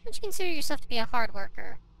 Would you consider yourself to be a hard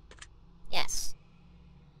worker? Yes.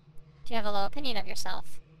 Do you have a low opinion of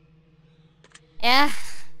yourself? Yeah.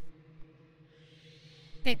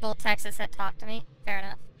 Big bold Texas said talk to me. Fair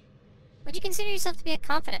enough. Would you consider yourself to be a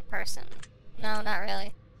confident person? No, not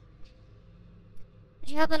really. Would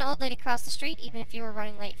you help an old lady cross the street even if you were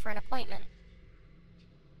running late for an appointment?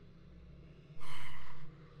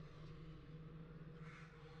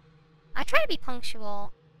 I try to be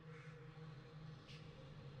punctual.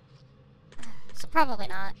 So probably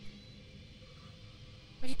not.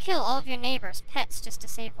 Would you kill all of your neighbors' pets just to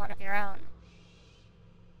save one of your own?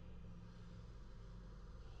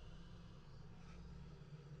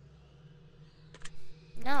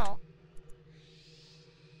 No.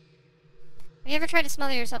 Have you ever tried to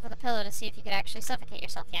smother yourself with a pillow to see if you could actually suffocate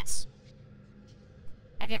yourself? Yes.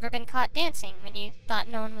 Have you ever been caught dancing when you thought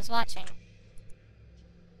no one was watching?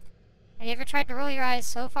 Have you ever tried to roll your eyes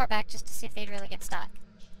so far back just to see if they'd really get stuck?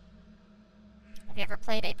 Have you ever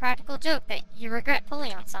played a practical joke that you regret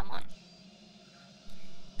pulling on someone?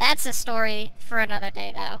 That's a story for another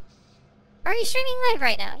day, though. Are you streaming live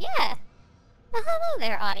right now? Yeah. Well, hello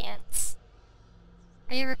there, audience.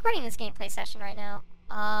 Are you recording this gameplay session right now?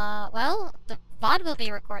 Well, the VOD will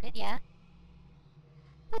be recorded, yeah.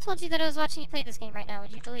 If I told you that I was watching you play this game right now,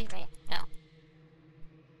 would you believe me? No.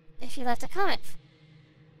 If you left a comment...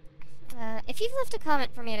 if you've left a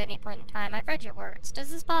comment for me at any point in time, I've read your words.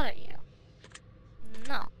 Does this bother you?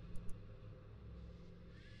 No.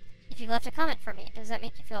 If you left a comment for me, does that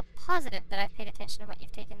make you feel positive that I've paid attention to what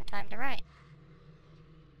you've taken the time to write?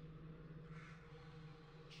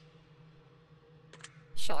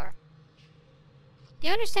 Sure. Do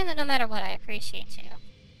you understand that no matter what, I appreciate you?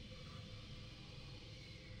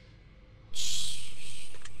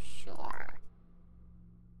 Sure.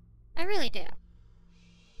 I really do.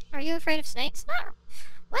 Are you afraid of snakes? No.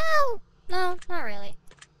 Well, no, not really.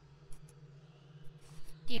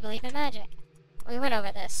 Do you believe in magic? We went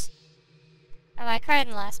over this. Have I cried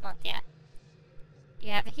in the last month yet? Do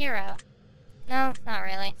you have a hero? No, not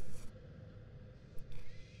really.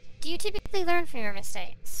 Do you typically learn from your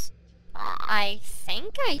mistakes? I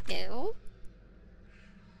think I do.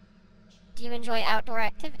 Do you enjoy outdoor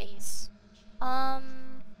activities? Not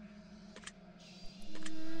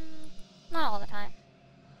all the time.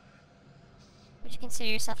 Would you consider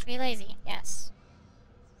yourself to be lazy? Yes.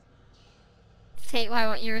 Fate, why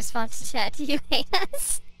won't you respond to chat? Do you hate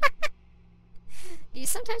us? Do you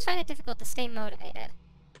sometimes find it difficult to stay motivated?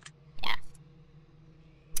 Yeah.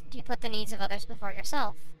 Do you put the needs of others before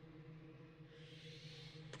yourself?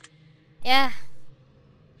 Yeah.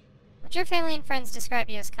 Would your family and friends describe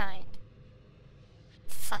you as kind?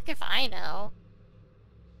 Fuck if I know.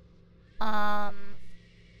 I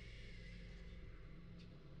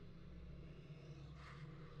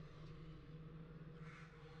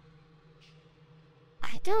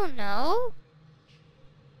don't know.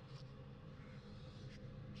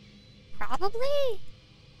 Probably?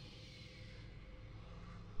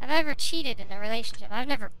 Have I ever cheated in a relationship? I've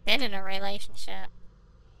never been in a relationship.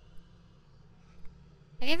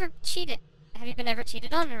 Have you ever cheated? Have you been ever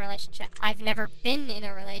cheated on in a relationship? I've never been in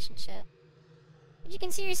a relationship. Would you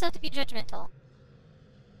consider yourself to be judgmental?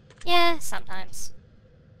 Yeah, sometimes.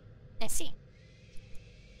 I see.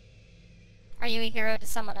 Are you a hero to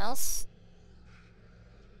someone else?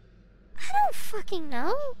 I don't fucking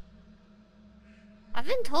know. I've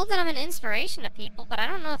been told that I'm an inspiration to people, but I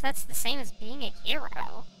don't know if that's the same as being a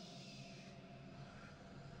hero.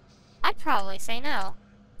 I'd probably say no.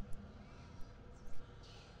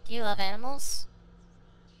 Do you love animals?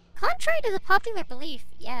 Contrary to the popular belief,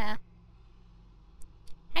 yeah.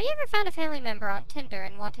 Have you ever found a family member on Tinder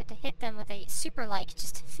and wanted to hit them with a super like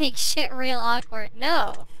just to make shit real awkward?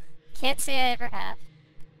 No. Can't say I ever have.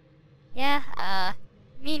 Yeah,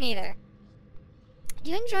 me neither. Do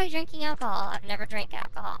you enjoy drinking alcohol? I've never drank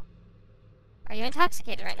alcohol. Are you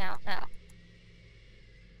intoxicated right now? No.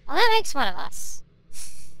 Well, that makes one of us.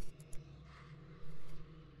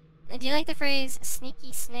 Do you like the phrase,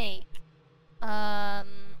 sneaky snake? Yeah,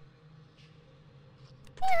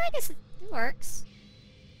 I guess it works.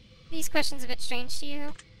 These questions a bit strange to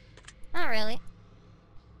you? Not really.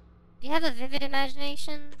 Do you have a vivid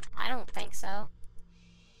imagination? I don't think so.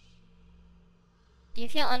 Do you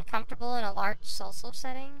feel uncomfortable in a large social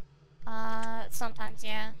setting? Sometimes,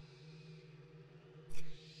 yeah.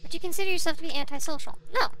 Would you consider yourself to be antisocial?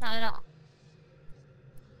 No, not at all.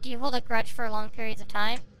 Do you hold a grudge for long periods of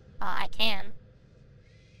time? I can.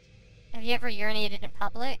 Have you ever urinated in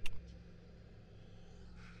public?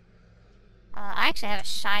 I actually have a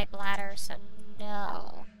shy bladder, so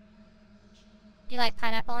no. Do you like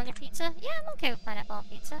pineapple on your pizza? Yeah, I'm okay with pineapple on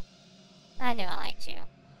pizza. I knew I liked you.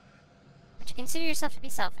 Would you consider yourself to be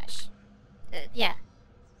selfish? Yeah.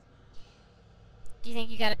 Do you think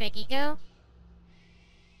you got a big ego?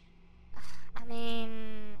 I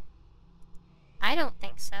mean... I don't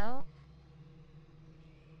think so.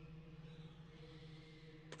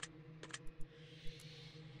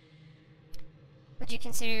 Would you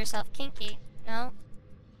consider yourself kinky? No.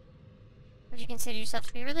 Would you consider yourself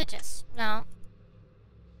to be religious? No.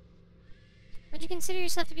 Would you consider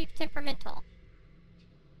yourself to be temperamental?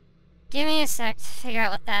 Give me a sec to figure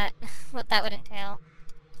out what that would entail.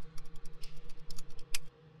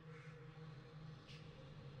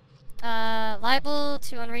 Liable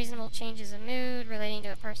to unreasonable changes of mood relating to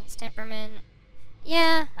a person's temperament.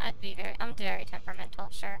 Yeah, I'm very temperamental,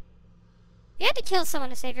 sure. If you had to kill someone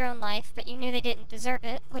to save your own life, but you knew they didn't deserve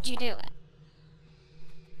it, would you do it?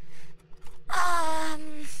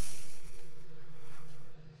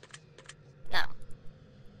 No.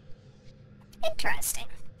 Interesting.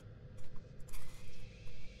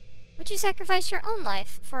 Would you sacrifice your own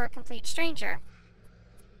life for a complete stranger?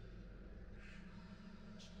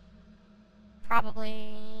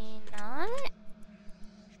 Probably not.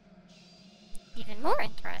 Even more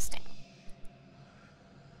interesting.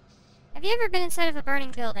 Have you ever been inside of a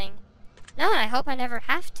burning building? No, and I hope I never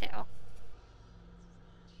have to.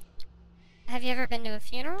 Have you ever been to a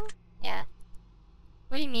funeral? Yeah.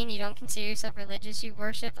 What do you mean you don't consider yourself religious? You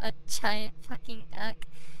worship a giant fucking duck.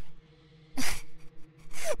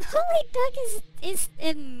 Holy duck is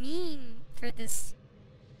a meme for this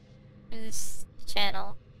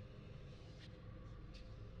channel.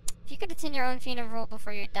 If you could attend your own funeral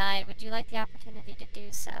before you died, would you like the opportunity to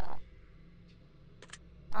do so?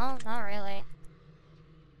 Oh, not really.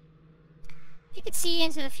 If you could see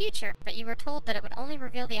into the future, but you were told that it would only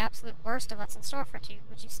reveal the absolute worst of what's in store for you,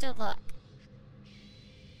 would you still look?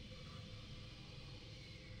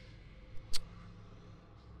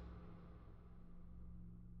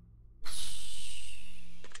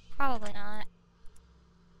 Probably not.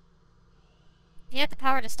 If you had the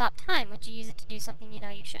power to stop time, would you use it to do something you know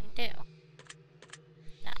you shouldn't do?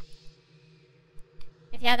 No.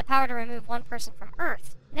 If you had the power to remove one person from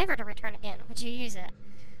Earth, never to return again, would you use it?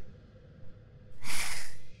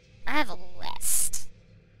 I have a list.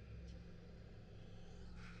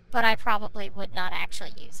 But I probably would not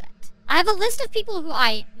actually use it. I have a list of people who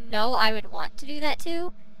I know I would want to do that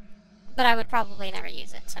to, but I would probably never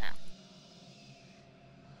use it, so no.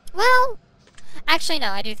 Well, actually no,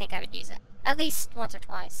 I do think I would use it. At least once or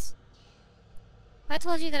twice. If I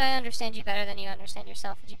told you that I understand you better than you understand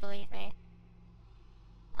yourself, would you believe me?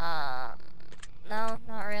 No,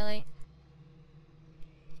 not really.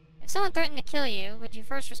 If someone threatened to kill you, would your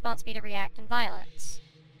first response be to react in violence?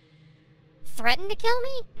 Threaten to kill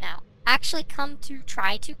me? No. Actually come to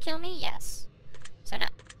try to kill me? Yes. So no.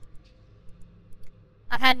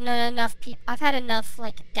 I've had enough,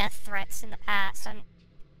 like, death threats in the past, and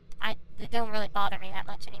they don't really bother me that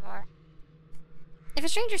much anymore. If a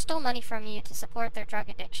stranger stole money from you to support their drug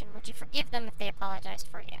addiction, would you forgive them if they apologized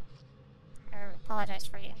for you? Or apologized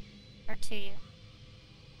for you? Or to you?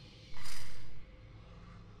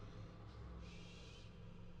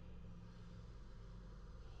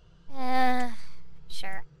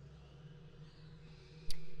 Sure.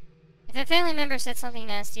 If a family member said something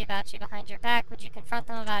nasty about you behind your back, would you confront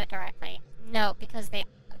them about it directly? No, because they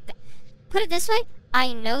put it this way,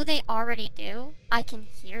 I know they already do. I can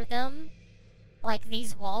hear them. Like,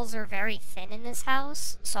 these walls are very thin in this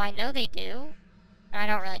house, so I know they do. And I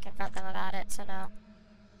don't really confront them about it, so no.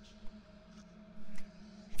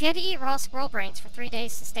 If you had to eat raw squirrel brains for 3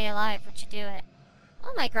 days to stay alive, would you do it?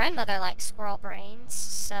 Well, my grandmother likes squirrel brains,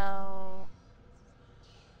 so...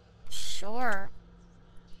 Sure.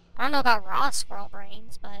 I don't know about raw squirrel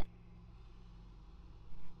brains, but...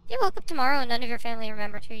 If you woke up tomorrow and none of your family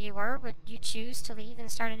remembered who you were, would you choose to leave and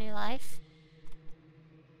start a new life?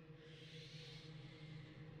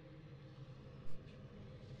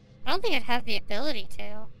 I don't think I'd have the ability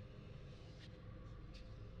to.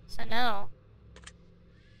 So no.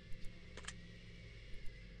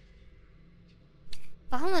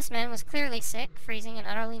 If a homeless man was clearly sick, freezing, and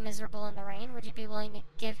utterly miserable in the rain, would you be willing to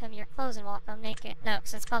give him your clothes and walk home naked? No,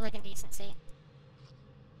 because it's public indecency.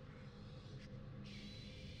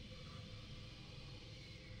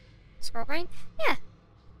 Squirrel brain? Yeah.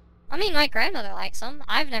 I mean, my grandmother likes them.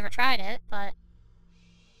 I've never tried it, but...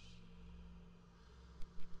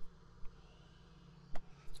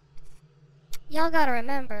 Y'all gotta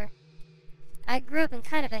remember, I grew up in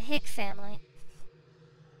kind of a hick family.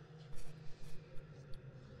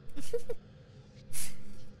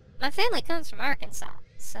 My family comes from Arkansas,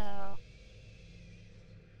 so...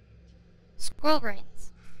 Squirrel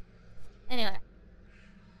brains. Anyway.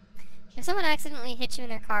 If someone accidentally hit you in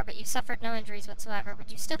their car, but you suffered no injuries whatsoever,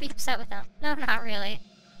 would you still be upset with them? No, not really.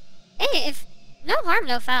 Hey, if... No harm,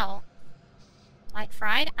 no foul. Like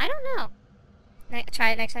fried? I don't know.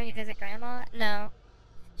 Try it next time you visit Grandma? No.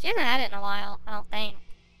 She hasn't had it in a while, I don't think.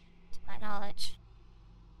 To my knowledge.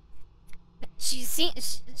 But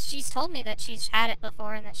she's told me that she's had it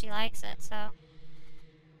before and that she likes it, so...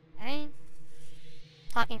 I mean...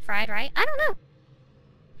 Talking fried, right? I don't know.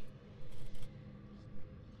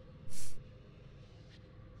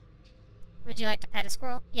 Would you like to pet a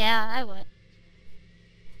squirrel? Yeah, I would.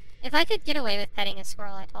 If I could get away with petting a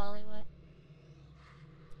squirrel, I totally would.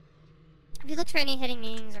 Have you looked for any hidden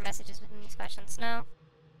meanings or messages within these questions? No.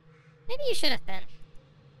 Maybe you should have been.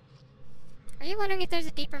 Are you wondering if there's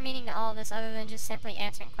a deeper meaning to all of this other than just simply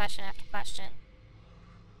answering question after question?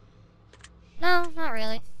 No, not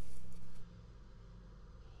really.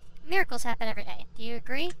 Miracles happen every day. Do you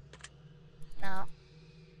agree? No.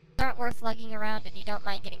 They aren't worth lugging around and you don't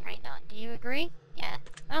mind getting rained on. Do you agree? Yeah,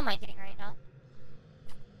 I don't mind getting rained on.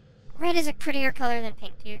 Red is a prettier color than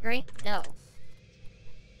pink. Do you agree? No.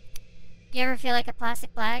 Do you ever feel like a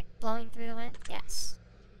plastic bag blowing through the wind? Yes.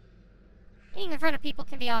 Being in front of people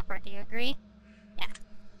can be awkward. Do you agree? Yeah.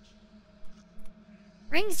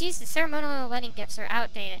 Rings used as ceremonial wedding gifts are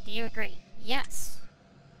outdated. Do you agree? Yes.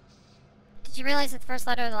 Did you realize that the first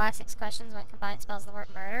letter of the last 6 questions when combined spells the word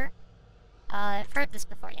murder? I've heard this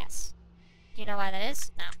before, yes. Do you know why that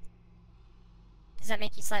is? No. Does that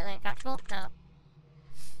make you slightly uncomfortable? No.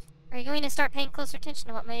 Are you going to start paying closer attention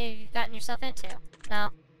to what maybe you've gotten yourself into? No.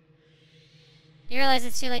 Do you realize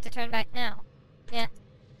it's too late to turn back now? Yeah.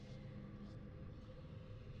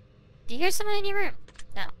 Do you hear someone in your room?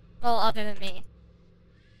 No. Well, other than me.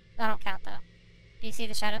 I don't count, though. Do you see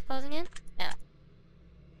the shadow closing in? No.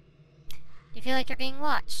 Do you feel like you're being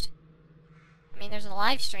watched? I mean, there's a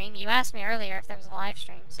live stream. You asked me earlier if there was a live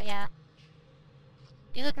stream, so yeah.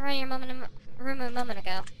 Do you look around your room a moment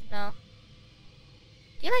ago? No.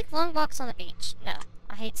 Do you like long walks on the beach? No.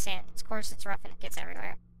 I hate sand. Of course, it's rough and it gets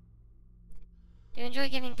everywhere. Do you enjoy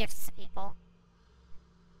giving gifts to people?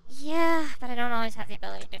 Yeah, but I don't always have the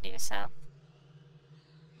ability to do so.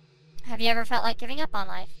 Have you ever felt like giving up on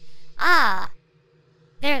life? Ah!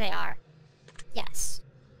 There they are. Yes.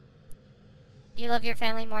 Do you love your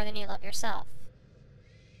family more than you love yourself?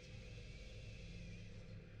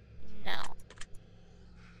 No.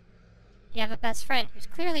 You have a best friend who's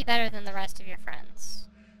clearly better than the rest of your friends.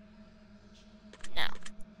 No.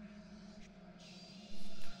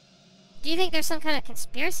 Do you think there's some kind of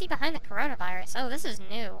conspiracy behind the coronavirus? Oh, this is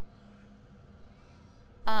new.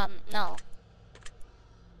 No.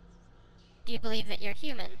 Do you believe that you're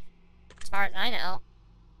human? As far as I know.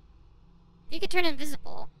 You could turn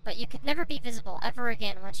invisible, but you could never be visible ever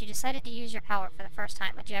again once you decided to use your power for the first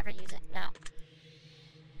time. Would you ever use it? No.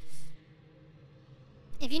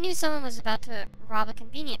 If you knew someone was about to rob a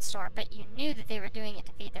convenience store, but you knew that they were doing it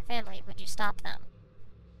to feed their family, would you stop them?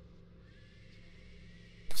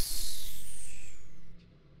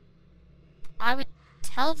 I would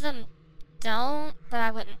tell them don't, but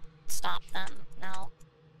I wouldn't stop them, no.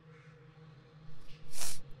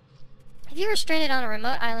 If you were stranded on a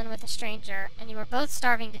remote island with a stranger, and you were both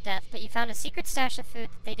starving to death, but you found a secret stash of food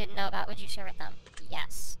that they didn't know about, would you share with them?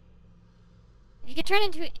 Yes. If you could turn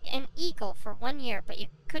into an eagle for 1 year, but you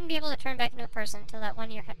couldn't be able to turn back into a person until that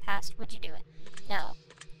 1 year had passed, would you do it? No.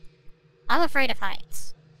 I'm afraid of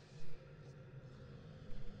heights.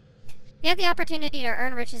 If you had the opportunity to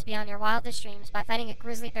earn riches beyond your wildest dreams by fighting a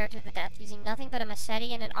grizzly bear to the death using nothing but a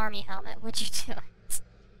machete and an army helmet, would you do it?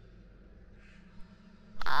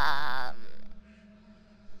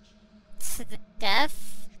 To the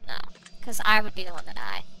death? No. Because I would be the one to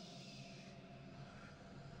die.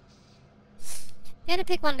 If you had to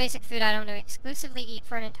pick one basic food item to exclusively eat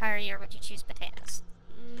for an entire year, would you choose potatoes?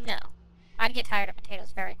 No. I'd get tired of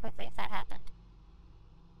potatoes very quickly if that happened.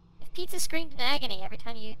 If pizza screamed in agony every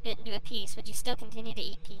time you bit into a piece, would you still continue to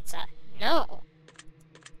eat pizza? No.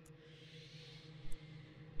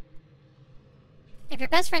 If your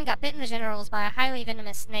best friend got bitten in the genitals by a highly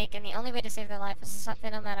venomous snake and the only way to save their life was to suck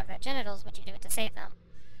venom out of their genitals, would you do it to save them?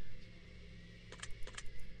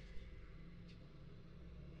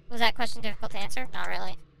 Was that question difficult to answer? Not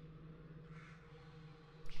really.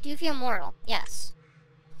 Do you feel mortal? Yes.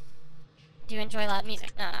 Do you enjoy loud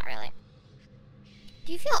music? No, not really.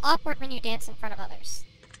 Do you feel awkward when you dance in front of others?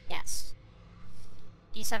 Yes.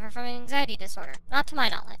 Do you suffer from an anxiety disorder? Not to my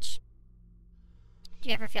knowledge. Do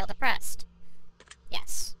you ever feel depressed?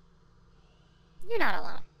 Yes. You're not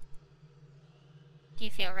alone. Do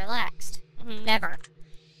you feel relaxed? Never.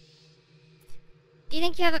 Do you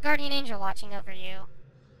think you have a guardian angel watching over you?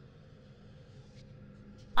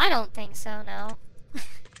 I don't think so, no. Do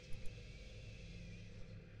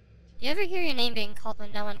you ever hear your name being called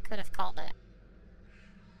when no one could have called it?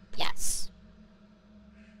 Yes.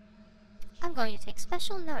 I'm going to take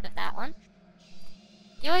special note of that one.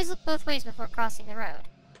 Do you always look both ways before crossing the road?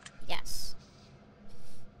 Yes.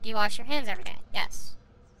 Do you wash your hands every day? Yes.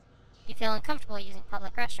 Do you feel uncomfortable using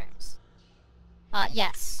public restrooms?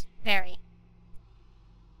 Yes. Very.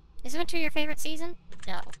 Is winter your favorite season?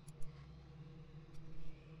 No.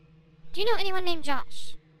 Do you know anyone named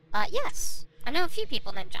Josh? Yes. I know a few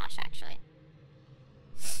people named Josh, actually.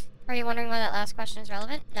 Are you wondering why that last question is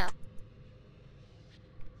relevant? No.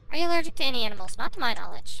 Are you allergic to any animals? Not to my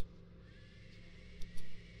knowledge.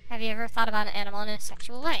 Have you ever thought about an animal in a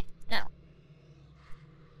sexual way? No.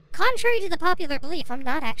 Contrary to the popular belief, I'm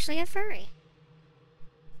not actually a furry.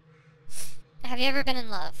 Have you ever been in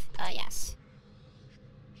love? Yes.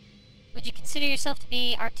 Would you consider yourself to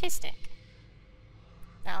be artistic?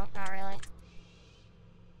 No, not really.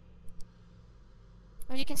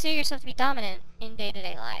 Would you consider yourself to be dominant in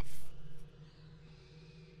day-to-day life?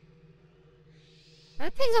 Well,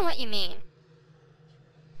 it depends on what you mean.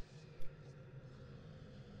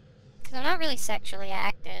 Because I'm not really sexually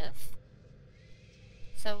active.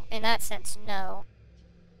 So, in that sense, no.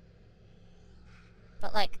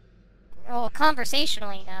 But, like, well,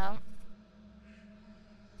 conversationally, no.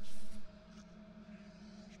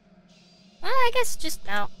 Well, I guess just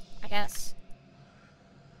no. I guess.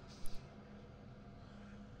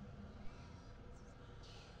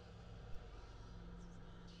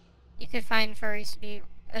 You could find furries to be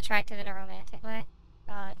attractive in a romantic way.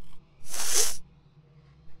 God.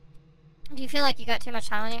 Do you feel like you got too much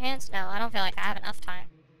time on your hands? No, I don't feel like I have enough time.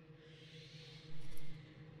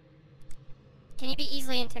 Can you be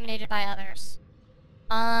easily intimidated by others?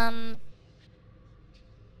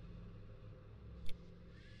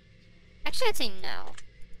 Actually, I'd say no.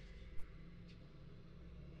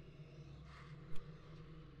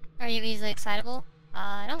 Are you easily excitable?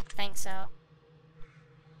 I don't think so.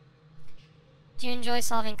 Do you enjoy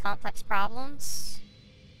solving complex problems?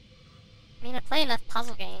 I mean, I play enough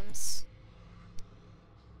puzzle games.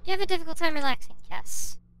 Do you have a difficult time relaxing?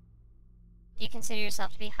 Yes. Do you consider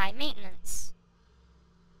yourself to be high maintenance?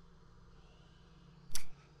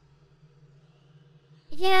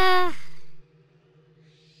 Yeah.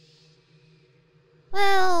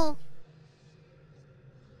 Well...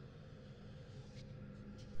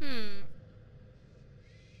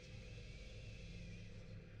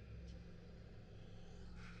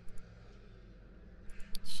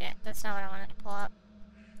 Shit, that's not what I wanted to pull up.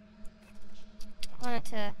 I wanted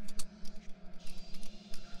to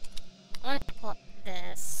pull up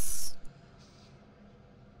this.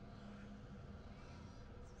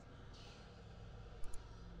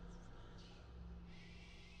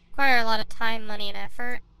 Require a lot of time, money, and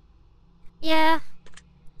effort. Yeah.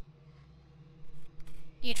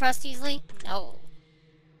 Do you trust easily? No.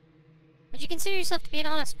 Would you consider yourself to be an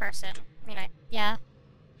honest person? I mean, yeah.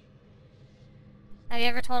 Have you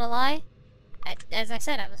ever told a lie? As I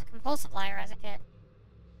said, I was a compulsive liar as a kid.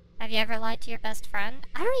 Have you ever lied to your best friend?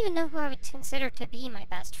 I don't even know who I would consider to be my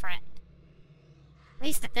best friend. At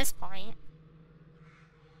least at this point.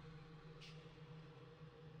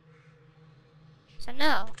 So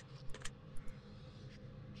no.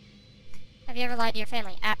 Have you ever lied to your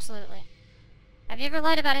family? Absolutely. Have you ever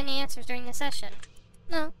lied about any answers during the session?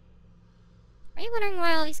 No. Are you wondering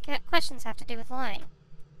why all these questions have to do with lying?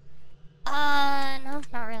 No,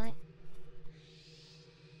 not really.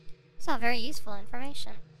 It's all very useful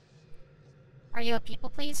information. Are you a people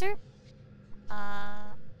pleaser?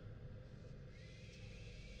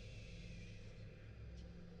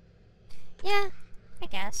 Yeah, I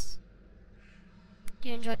guess. Do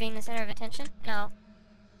you enjoy being the center of attention? No.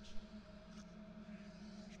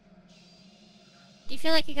 Do you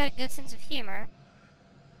feel like you got a good sense of humor?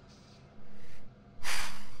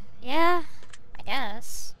 Yeah, I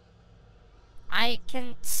guess. I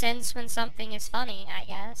can sense when something is funny, I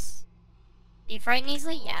guess. Do you frighten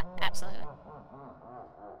easily? Yeah, absolutely.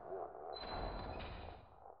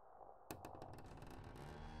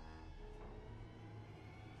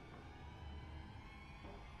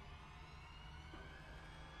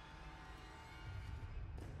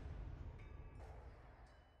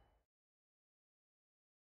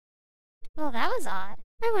 Well, that was odd.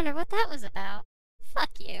 I wonder what that was about.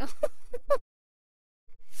 Fuck you.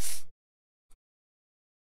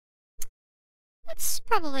 That's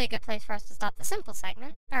probably a good place for us to stop the simple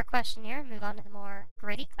segment, our questionnaire, and move on to the more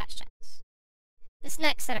gritty questions. This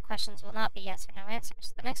next set of questions will not be yes or no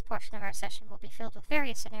answers. The next portion of our session will be filled with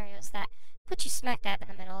various scenarios that put you smack dab in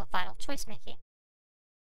the middle of vital choice making.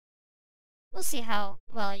 We'll see how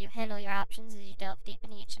well you handle your options as you delve deep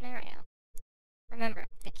into each scenario. Remember,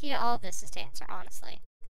 the key to all of this is to answer honestly.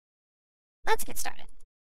 Let's get started.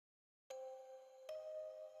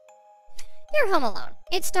 You're home alone.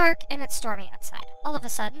 It's dark and it's stormy outside. All of a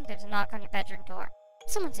sudden, there's a knock on your bedroom door.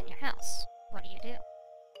 Someone's in your house. What do?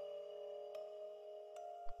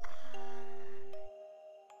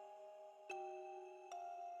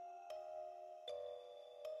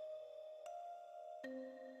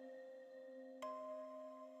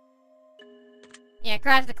 Yeah,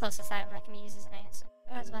 grab the closest item that can be used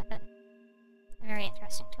as a weapon. A very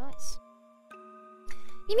interesting choice.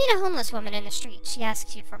 You meet a homeless woman in the street. She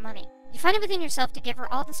asks you for money. You find it within yourself to give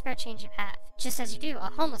her all the spare change you have. Just as you do,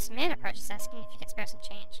 a homeless man approaches asking if you can spare some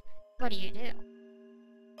change. What do?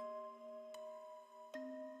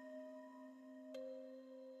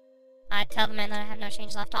 I tell the man that I have no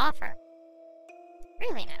change left to offer.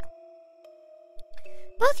 Really now?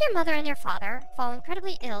 Both your mother and your father fall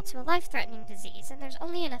incredibly ill to a life-threatening disease, and there's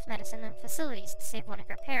only enough medicine and facilities to save one of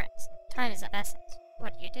your parents. Time is of essence.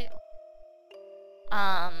 What do?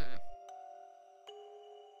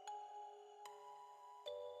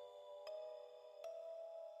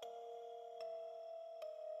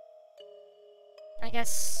 I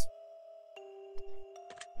guess...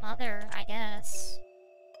 Mother, I guess.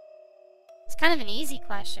 It's kind of an easy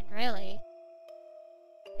question, really.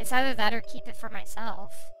 It's either that or keep it for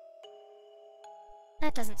myself.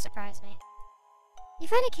 That doesn't surprise me. You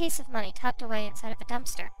find a case of money tucked away inside of a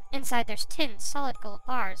dumpster. Inside there's tin, solid gold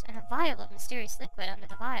bars, and a vial of mysterious liquid under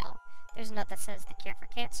the vial. There's a note that says the cure for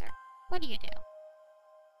cancer. What do?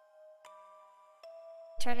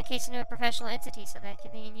 Turn the case into a professional entity so that they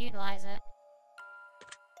can utilize it.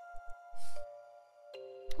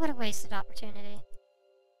 What a wasted opportunity.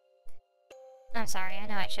 I'm sorry, I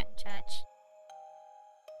know I shouldn't judge.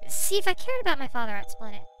 See, if I cared about my father, I'd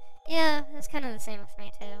split it. Yeah, it's kind of the same with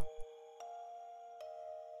me, too.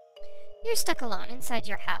 You're stuck alone inside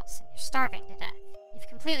your house, and you're starving to death. You've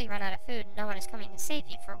completely run out of food, and no one is coming to save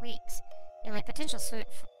you for weeks. The only potential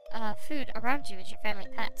food around you is your family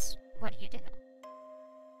pets. What do?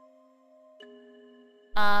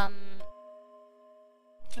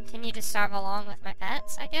 Continue to starve along with my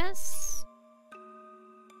pets, I guess?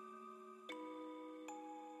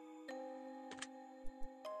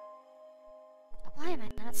 Why am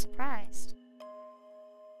I not surprised?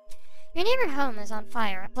 Your neighbor's home is on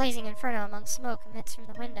fire, a blazing inferno among smoke emits from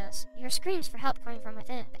the windows. You hear screams for help coming from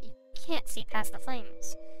within, but you can't see past the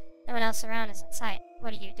flames. No one else around is in sight.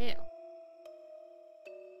 What do?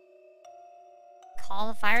 Call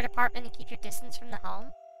the fire department and keep your distance from the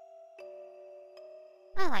home?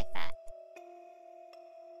 I like that.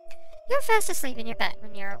 You're fast asleep in your bed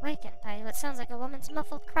when you're awakened by what sounds like a woman's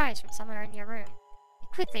muffled cries from somewhere in your room. You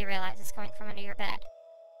quickly realize it's coming from under your bed.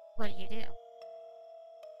 What do?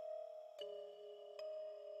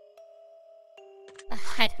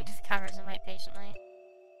 Hide under the covers and wait patiently.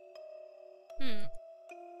 A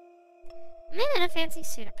man in a fancy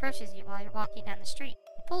suit approaches you while you're walking down the street.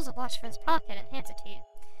 He pulls a watch from his pocket and hands it to you.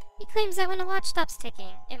 He claims that when a watch stops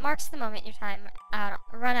ticking, it marks the moment your time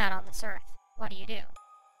run out on this earth. What do you do?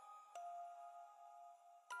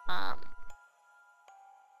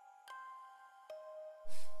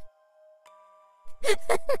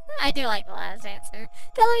 I do like the last answer.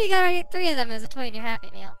 Tell him you gotta get 3 of them as a toy in your Happy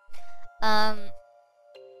Meal.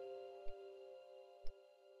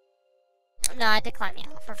 No, I decline the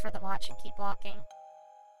offer for the watch and keep walking.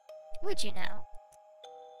 Would you know?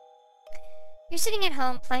 You're sitting at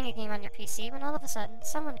home playing a game on your PC when all of a sudden,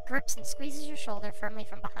 someone grips and squeezes your shoulder firmly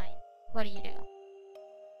from behind. What do you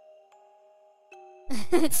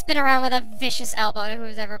do? Spin around with a vicious elbow to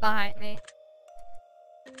who's ever behind me.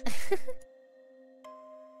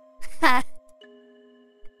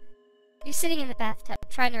 You're sitting in the bathtub,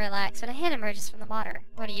 trying to relax, when a hand emerges from the water.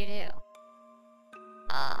 What do you do?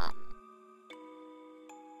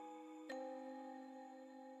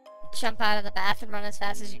 Jump out of the bath and run as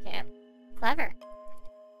fast as you can. Clever.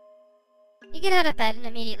 You get out of bed and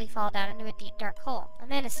immediately fall down into a deep, dark hole. A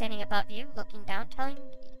man is standing above you, looking down, telling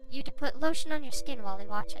you to put lotion on your skin while he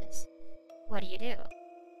watches. What do you do?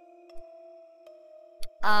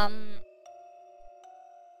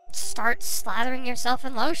 Start slathering yourself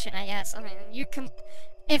in lotion, I guess. I mean, you can...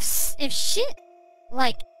 If shit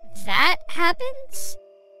like that happens,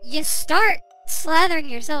 you start slathering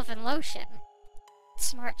yourself in lotion.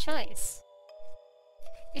 Smart choice.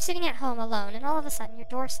 You're sitting at home alone, and all of a sudden your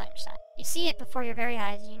door slams shut. You see it before your very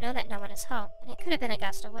eyes, and you know that no one is home. And it could have been a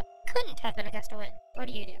gust of wind. Couldn't have been a gust of wind. What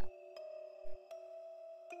do you do?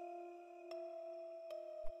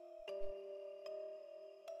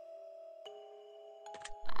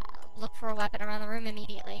 Look for a weapon around the room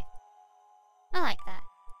immediately. I like that.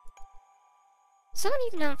 Someone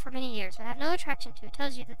you've known for many years but have no attraction to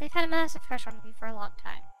tells you that they've had a massive crush on you for a long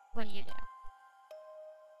time. What do you do?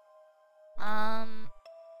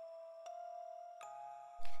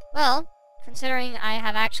 Well, considering I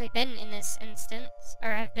have actually been in this instance, or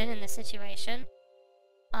have been in this situation,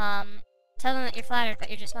 tell them that you're flattered but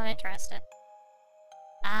you're just not interested.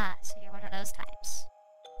 Ah, so you're one of those types.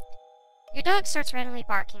 Your dog starts randomly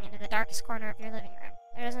barking into the darkest corner of your living room.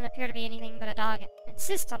 There doesn't appear to be anything but a dog. It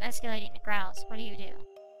insists on escalating to growls. What do you do?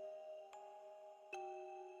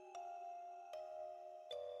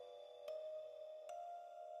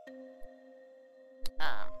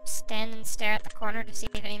 Stand and stare at the corner to see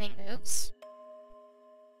if anything moves.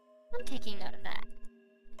 I'm taking note of that.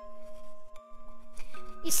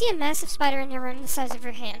 You see a massive spider in your room the size of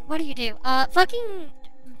your hand. What do you do? Fucking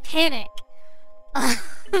panic. I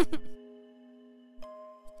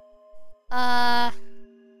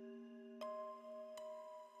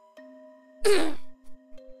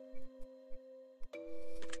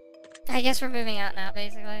guess we're moving out now,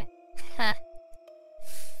 basically.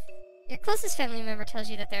 Your closest family member tells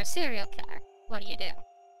you that they're a serial killer. What do you do?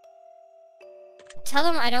 Tell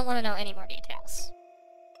them I don't want to know any more details.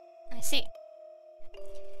 I see.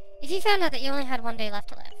 If you found out that you only had 1 day left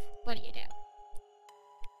to live, what do you do?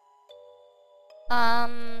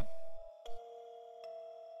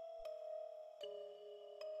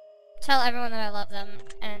 Tell everyone that I love them,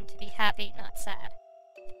 and to be happy, not sad.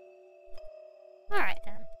 Alright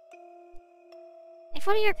then. If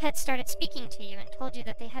one of your pets started speaking to you and told you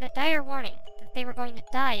that they had a dire warning, that they were going to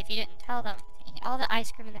die if you didn't tell them, eat all the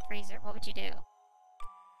ice cream in the freezer, what would you do?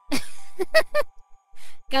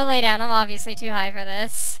 Go lay down, I'm obviously too high for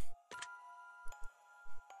this.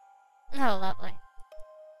 Oh, lovely.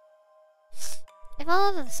 If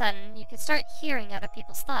all of a sudden you could start hearing other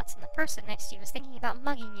people's thoughts and the person next to you was thinking about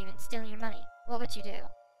mugging you and stealing your money, what would you do?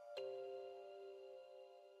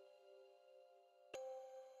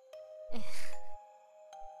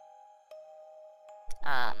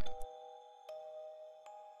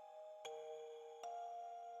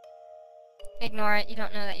 Ignore it, you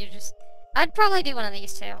don't know that you're just... I'd probably do one of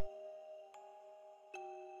these two.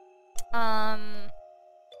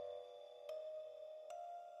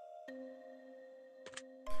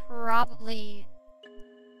 Probably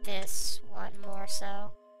this one more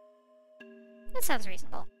so. That sounds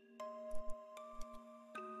reasonable.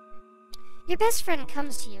 Your best friend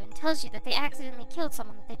comes to you and tells you that they accidentally killed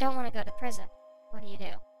someone that they don't want to go to prison. What do you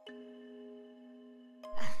do?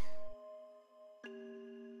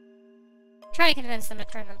 Try to convince them to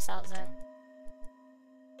turn themselves in.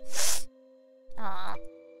 Aww.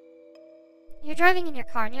 You're driving in your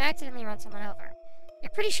car and you accidentally run someone over.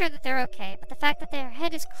 You're pretty sure that they're okay, but the fact that their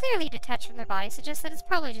head is clearly detached from their body suggests that it's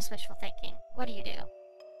probably just wishful thinking. What do you do?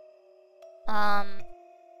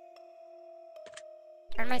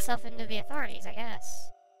 Turn myself into the authorities, I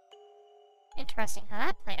guess. Interesting how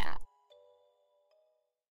that played out.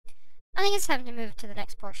 I think it's time to move to the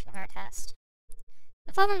next portion of our test.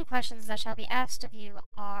 The following questions that shall be asked of you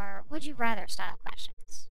are would you rather style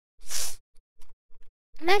questions.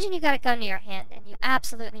 Imagine you got a gun to your hand and you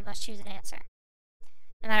absolutely must choose an answer,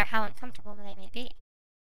 no matter how uncomfortable they may be.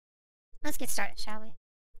 Let's get started, shall we?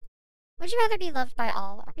 Would you rather be loved by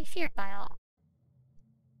all or be feared by all?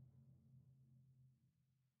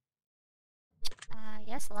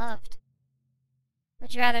 Yes, loved.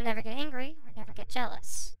 Would you rather never get angry or never get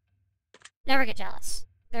jealous? Never get jealous.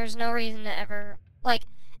 There's no reason to ever, like,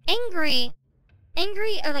 anger is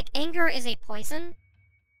a poison.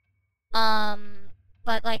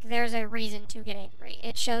 But, like, there's a reason to get angry.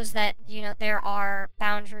 It shows that, you know, there are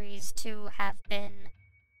boundaries to have been,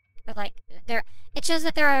 it shows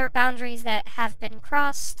that there are boundaries that have been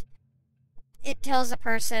crossed. It tells a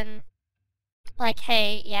person, like,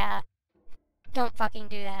 hey, yeah, don't fucking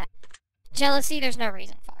do that. Jealousy, there's no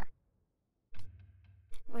reason for.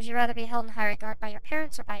 Would you rather be held in high regard by your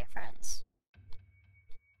parents or by your friends?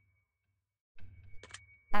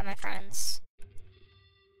 By my friends.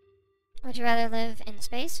 Would you rather live in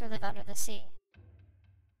space or live under the sea?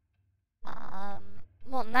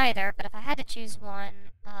 Well, neither, but if I had to choose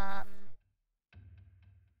one,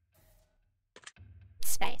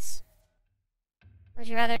 space. Would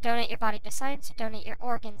you rather donate your body to science or donate your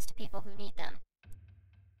organs to people who need them?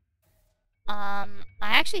 I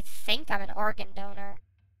actually think I'm an organ donor.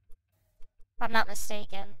 If I'm not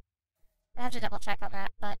mistaken. I have to double check on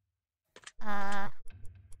that, but, yeah.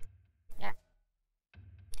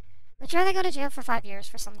 Would you rather go to jail for 5 years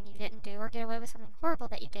for something you didn't do, or get away with something horrible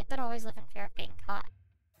that you did, but always live in fear of being caught?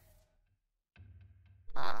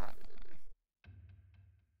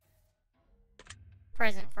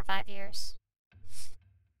 Prison for 5 years.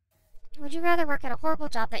 Would you rather work at a horrible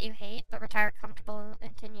job that you hate, but retire comfortable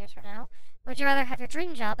in 10 years from now? Would you rather have your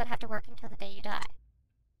dream job, but have to work until the day you die?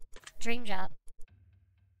 Dream job.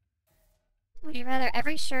 Would you rather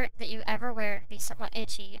every shirt that you ever wear be somewhat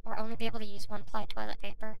itchy, or only be able to use one-ply toilet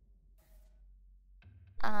paper?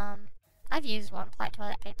 I've used one-ply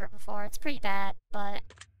toilet paper before. It's pretty bad, but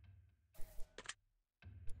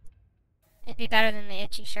it'd be better than the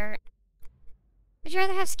itchy shirt. Would you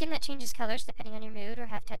rather have skin that changes colors depending on your mood, or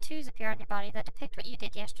have tattoos appear on your body that depict what you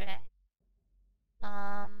did yesterday?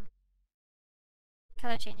 Color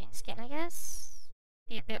changing skin, I guess?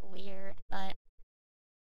 Be a bit weird, but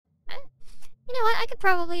you know what? I could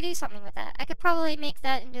probably do something with that. I could probably make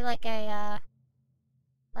that into like a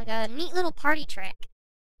neat little party trick.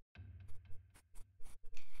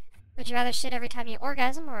 Would you rather shit every time you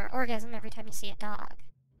orgasm, or orgasm every time you see a dog?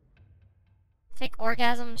 Fake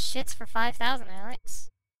orgasm shits for 5,000, Alex.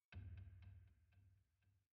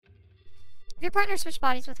 If your partner switched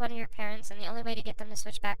bodies with one of your parents, and the only way to get them to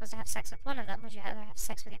switch back was to have sex with one of them, would you rather have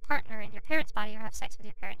sex with your partner in your parent's body, or have sex with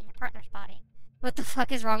your parent in your partner's body? What the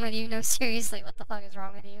fuck is wrong with you? No, seriously, what the fuck is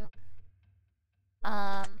wrong with you?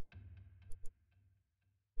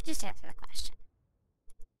 Just answer the question.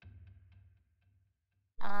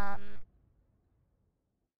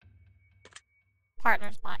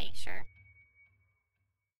 Partner's body, sure.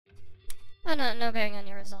 Oh, no bearing on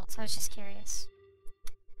your results. I was just curious.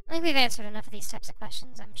 I think we've answered enough of these types of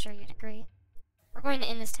questions. I'm sure you'd agree. We're going to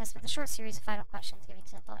end this test with a short series of final questions giving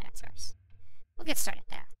simple answers. We'll get started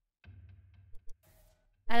now.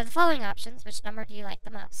 Out of the following options, which number do you like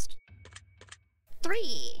the most?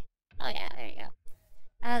 3! Oh yeah, there you go.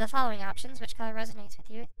 Out of the following options, which color resonates with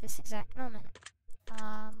you at this exact moment?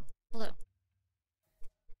 Blue.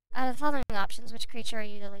 Out of the following options, which creature are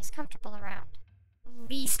you the least comfortable around?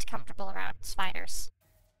 Least comfortable around. Spiders.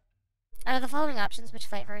 Out of the following options, which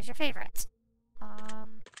flavor is your favorite? Oh,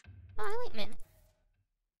 I like mint.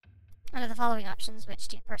 Out of the following options, which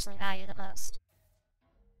do you personally value the most?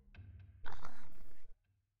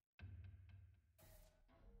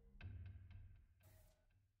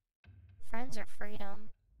 Friends or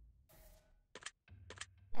freedom?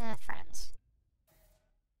 Friends.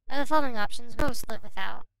 Out of the following options, most live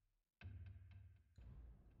without.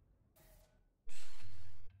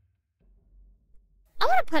 I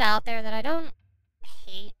want to put out there that I don't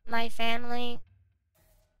hate my family.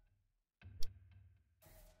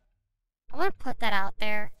 I want to put that out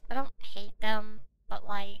there. I don't hate them, but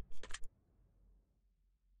like...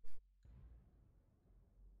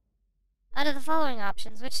 Out of the following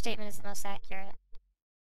options, which statement is the most accurate?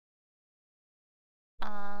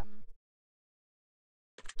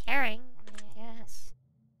 Caring? I mean, I guess.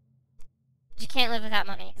 You can't live without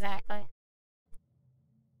money, exactly.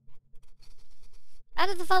 Out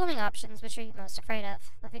of the following options, which are you most afraid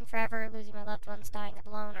of? Living forever, losing my loved ones, dying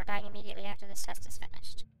alone, or dying immediately after this test is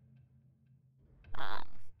finished?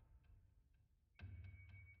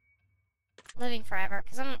 living forever,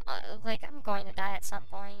 because I'm going to die at some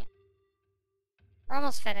point. We're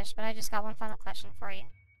almost finished, but I just got one final question for you.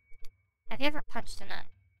 Have you ever punched a nut?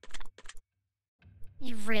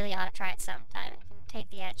 You really ought to try it sometime. It can take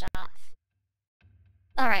the edge off.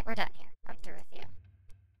 Alright, we're done here. I'm through with you.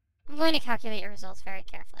 I'm going to calculate your results very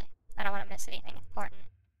carefully. I don't want to miss anything important.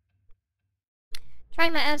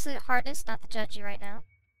 Trying my absolute hardest not to judge you right now.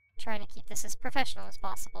 Trying to keep this as professional as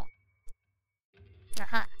possible.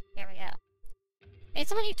 Aha, here we go.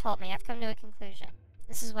 Based on what you told me, I've come to a conclusion.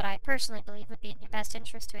 This is what I personally believe would be in your best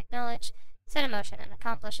interest to acknowledge, set in motion, and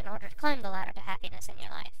accomplish in order to climb the ladder to happiness in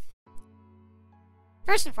your life.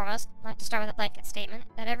 First and foremost, I'd like to start with a blanket statement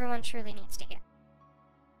that everyone truly needs to hear.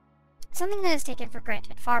 Something that is taken for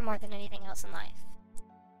granted far more than anything else in life.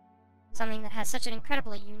 Something that has such an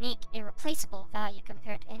incredibly unique, irreplaceable value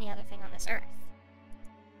compared to any other thing on this earth.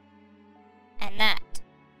 And that,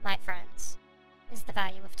 my friends, is the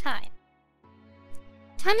value of time.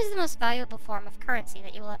 Time is the most valuable form of currency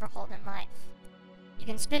that you will ever hold in life. You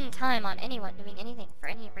can spend time on anyone doing anything for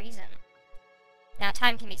any reason. Now,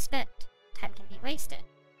 time can be spent, time can be wasted,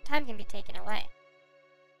 time can be taken away.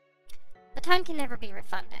 But time can never be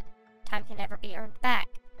refunded, time can never be earned back,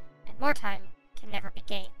 and more time can never be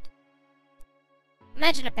gained.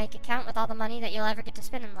 Imagine a bank account with all the money that you'll ever get to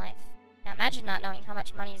spend in life. Now imagine not knowing how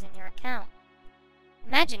much money is in your account.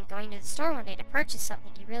 Imagine going to the store one day to purchase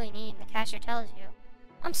something you really need and the cashier tells you,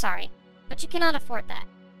 "I'm sorry, but you cannot afford that."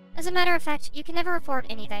 As a matter of fact, you can never afford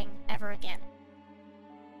anything ever again.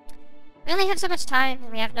 We only have so much time,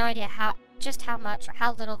 and we have no idea just how much or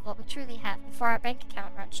how little of what we truly have before our bank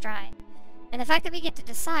account runs dry. And the fact that we get to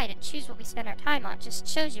decide and choose what we spend our time on just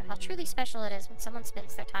shows you how truly special it is when someone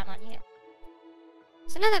spends their time on you.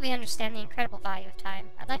 So now that we understand the incredible value of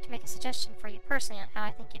time, I'd like to make a suggestion for you personally on how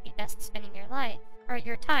I think you'd be best spending your life, or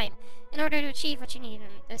your time, in order to achieve what you need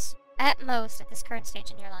at this current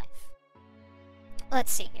stage in your life.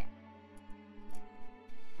 Let's see here.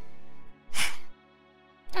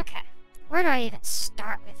 Okay, where do I even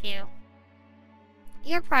start with you?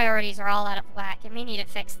 Your priorities are all out of whack, and we need to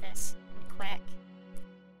fix this, and quick.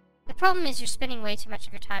 The problem is you're spending way too much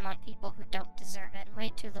of your time on people who don't deserve it, and way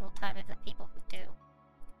too little time with the people who do.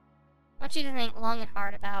 I want you to think long and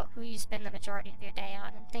hard about who you spend the majority of your day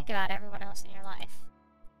on, and think about everyone else in your life.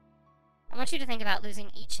 I want you to think about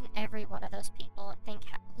losing each and every one of those people, and think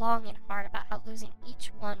long and hard about how losing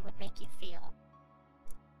each one would make you feel.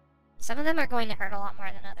 Some of them are going to hurt a lot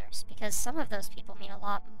more than others, because some of those people mean a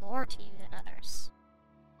lot more to you than others.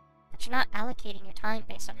 But you're not allocating your time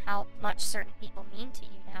based on how much certain people mean to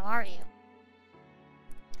you now, are you?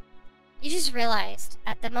 You just realized,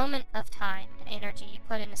 at the moment of time and energy you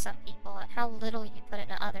put into some people and how little you put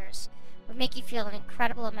into others, would make you feel an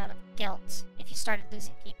incredible amount of guilt if you started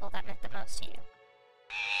losing people that meant the most to you.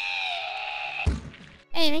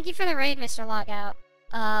 Hey, thank you for the raid, Mr. Logout.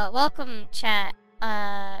 Welcome, chat,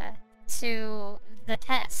 to the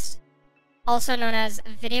test, also known as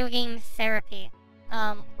video game therapy.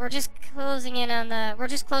 We're just closing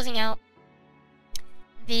out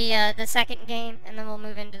the second game, and then we'll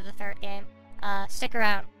move into the third game. Stick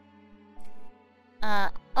around.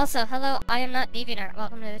 Also, hello, I am not DeviantArt.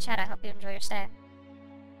 Welcome to the chat. I hope you enjoy your stay.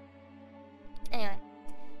 Anyway,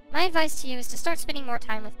 my advice to you is to start spending more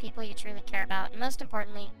time with people you truly care about, and most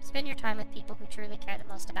importantly, spend your time with people who truly care the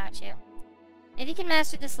most about you. If you can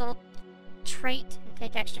master this little trait and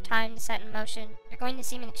take extra time to set in motion, you're going to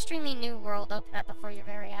see an extremely new world open up before your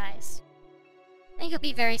very eyes. I think you'll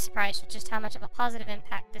be very surprised with just how much of a positive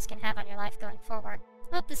impact this can have on your life going forward.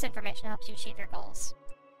 I hope this information helps you achieve your goals.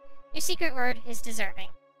 Your secret word is deserving.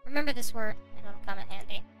 Remember this word, and it'll come in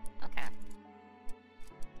handy. Okay.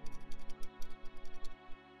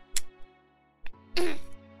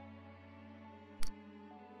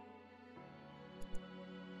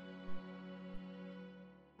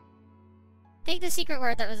 Take the secret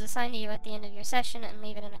word that was assigned to you at the end of your session and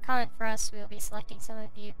leave it in a comment for us. We will be selecting some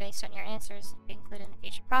of you based on your answers to be included in a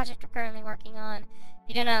future project we're currently working on. If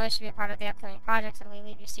you do not wish to be a part of the upcoming projects, and we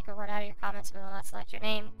leave your secret word out of your comments, we will not select your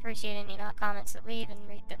name. Appreciate any comments that leave and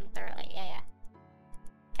read them thoroughly. Yeah.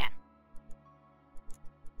 Okay.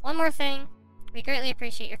 One more thing. We greatly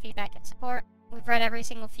appreciate your feedback and support. We've read every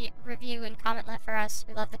single review and comment left for us.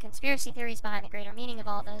 We love the conspiracy theories behind the greater meaning of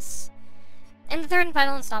all this. And the third and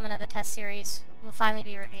final installment of the test series will finally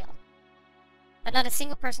be revealed. But not a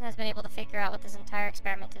single person has been able to figure out what this entire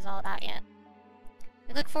experiment is all about yet.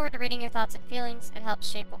 We look forward to reading your thoughts and feelings. It helps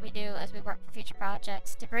shape what we do as we work for future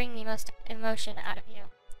projects to bring the most emotion out of you.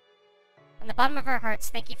 From the bottom of our hearts,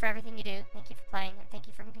 thank you for everything you do, thank you for playing, and thank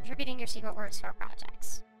you for contributing your secret words to our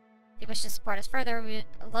projects. If you wish to support us further, we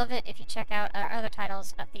would love it if you check out our other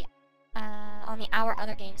titles of the on the Our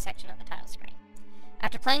Other Games section of the title screen.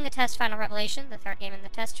 After playing the Test Final Revelation, the third game in the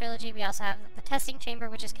Test Trilogy, we also have the Testing Chamber,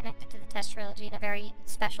 which is connected to the Test Trilogy in a very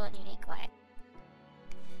special and unique way.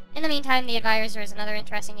 In the meantime, the Advisor is another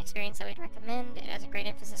interesting experience that we'd recommend. It has a great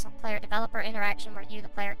emphasis on player-developer interaction, where you, the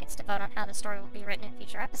player, gets to vote on how the story will be written in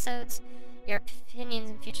future episodes. Your opinions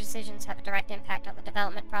and future decisions have a direct impact on the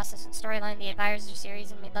development process and storyline of the Advisor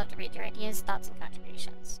series, and we'd love to read your ideas, thoughts, and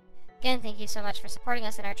contributions. Again, thank you so much for supporting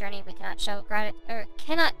us in our journey. We cannot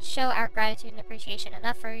show our gratitude and appreciation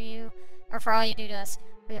enough for you, or for all you do to us.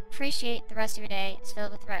 We appreciate the rest of your day. It's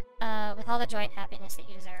filled with all the joy and happiness that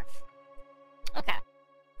you deserve. Okay.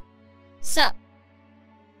 So,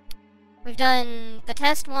 we've done the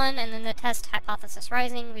test one, and then the test hypothesis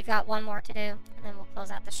rising. We've got one more to do, and then we'll close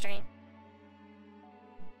out the stream.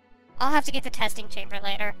 I'll have to get the testing chamber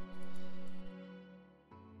later.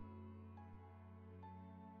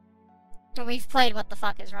 We've played What the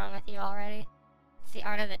Fuck Is Wrong With You already. The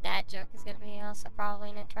Art of the Dad joke is going to be also probably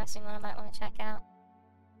an interesting one I might want to check out.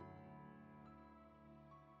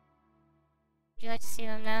 Would you like to see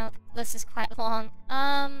them now? The list is quite long.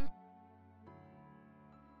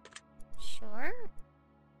 Sure.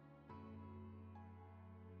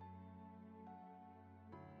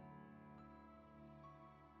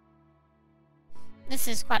 This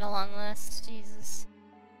is quite a long list, Jesus.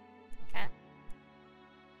 Okay.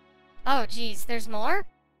 Oh, geez, there's more?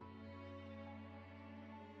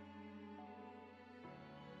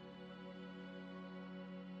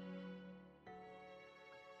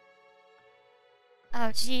 Oh,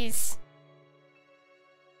 jeez.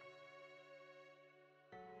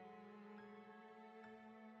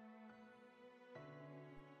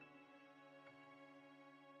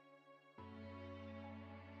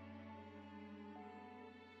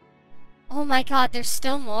 Oh my god, there's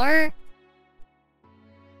still more?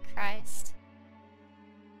 Christ.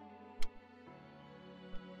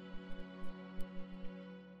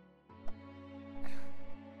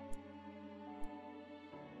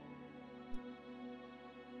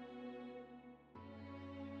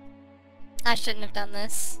 I shouldn't have done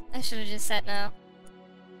this. I should have just said no.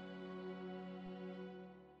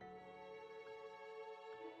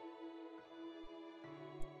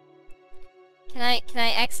 Can I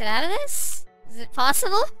exit out of this? Is it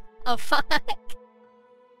possible? Oh fuck.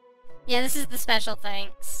 Yeah, this is the special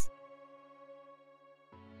thanks.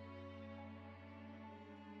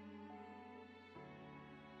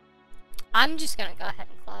 I'm just gonna go ahead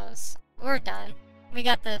and close. We're done. We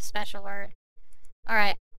got the special word.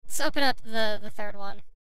 Alright, let's open up the third one.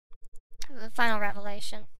 The Final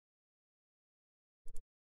Revelation.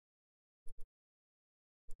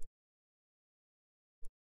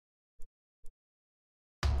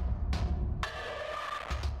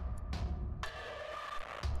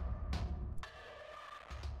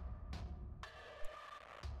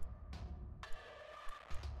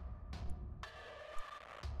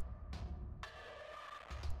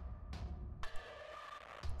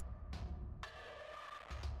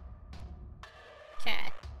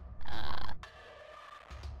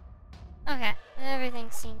 Okay, everything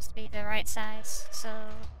seems to be the right size, so...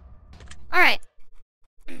 Alright.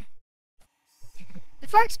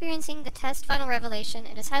 Before experiencing the Test Final Revelation,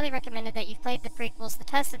 it is highly recommended that you've played the prequels, the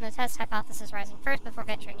Test and the Test Hypothesis Rising first before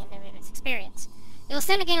venturing into this experience. You will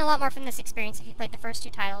stand to gain a lot more from this experience if you played the first two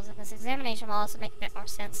titles, and this examination will also make a bit more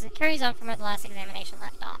sense as it carries on from where the last examination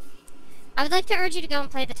left off. I would like to urge you to go and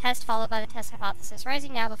play the Test followed by the Test Hypothesis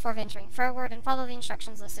Rising now before venturing forward, and follow the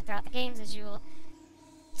instructions listed throughout the games, as you will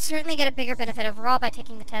certainly get a bigger benefit overall by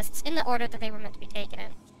taking the tests in the order that they were meant to be taken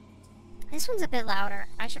in. This one's a bit louder.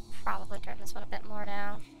 I should probably turn this one a bit more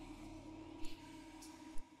down.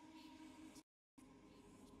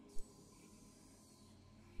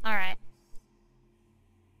 Alright.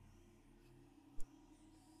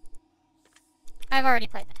 I've already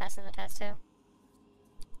played the test and the test too.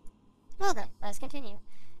 Well then, let's continue.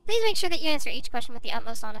 Please make sure that you answer each question with the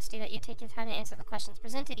utmost honesty, that you take your time to answer the questions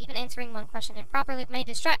presented. Even answering one question improperly may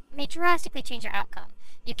drastically change your outcome.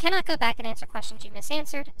 You cannot go back and answer questions you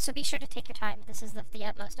misanswered, so be sure to take your time. This is of the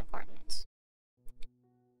utmost importance.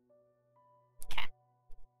 Okay.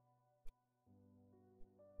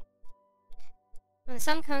 When the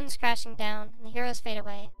sun comes crashing down, and the heroes fade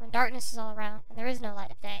away, when darkness is all around, and there is no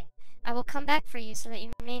light of day, I will come back for you so that you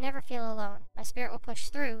may never feel alone. My spirit will push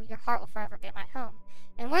through, your heart will forever be my home.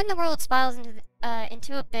 And when the world spirals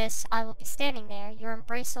into abyss, I will be standing there, your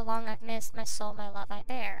embrace so long I've missed, my soul, my love I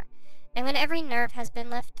bear. And when every nerve has been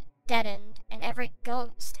left deadened, and every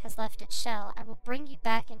ghost has left its shell, I will bring you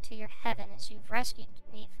back into your heaven as you've rescued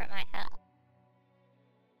me from my hell.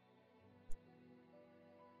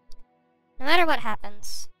 No matter what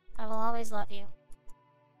happens, I will always love you.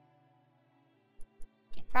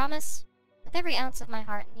 Do you promise? With every ounce of my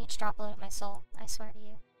heart and each droplet of my soul, I swear to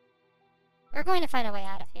you. We're going to find a way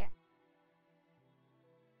out of here.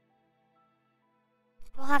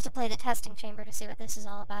 We'll have to play the testing chamber to see what this is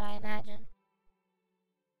all about, I imagine.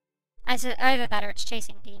 Either that or it's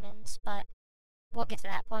chasing demons, but we'll get to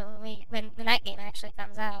that point when that game actually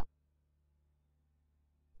comes out.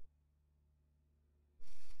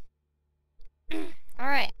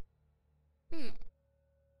 Alright.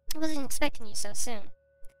 I wasn't expecting you so soon,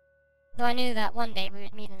 though I knew that one day we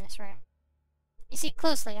would meet in this room. You see,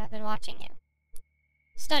 closely I've been watching you,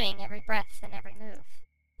 studying every breath and every move.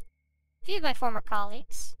 A few of my former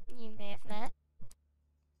colleagues you may have met,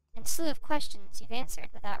 and a slew of questions you've answered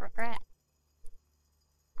without regret.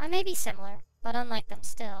 I may be similar, but unlike them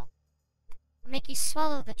still. I'll make you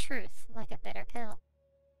swallow the truth like a bitter pill.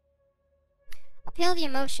 I'll peel the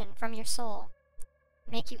emotion from your soul,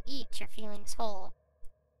 make you eat your feelings whole.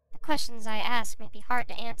 The questions I ask may be hard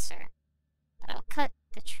to answer, but I'll cut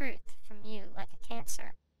the truth from you like a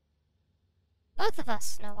cancer. Both of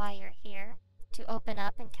us know why you're here, to open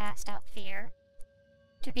up and cast out fear,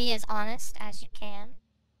 to be as honest as you can,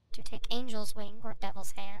 to take angel's wing or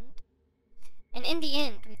devil's hand, and in the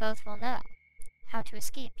end we both will know how to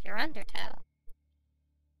escape your undertow.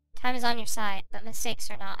 Time is on your side, but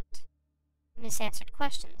mistakes are not. Misanswered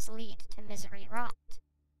questions lead to misery wrought.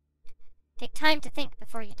 Take time to think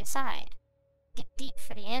before you decide. Dig deep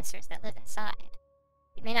for the answers that live inside.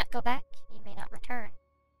 You may not go back, you may not return.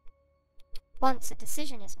 Once a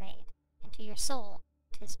decision is made, into your soul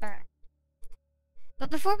 'tis burned. But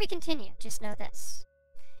before we continue, just know this.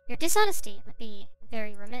 Your dishonesty would be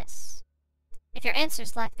very remiss. If your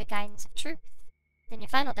answers lack the guidance of truth, then your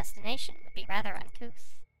final destination would be rather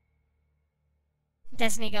uncouth.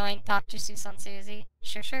 Destiny going Dr. Seuss on Susie.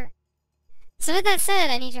 Sure. So with that said,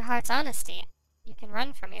 I need your heart's honesty. You can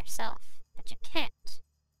run from yourself, but you can't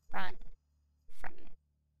run from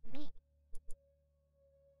me.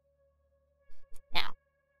 Now,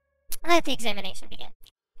 let the examination begin.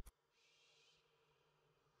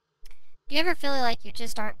 Do you ever feel like you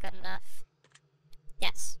just aren't good enough?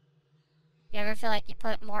 Yes. Do you ever feel like you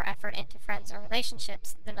put more effort into friends or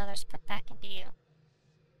relationships than others put back into you?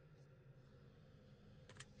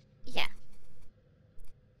 Yeah.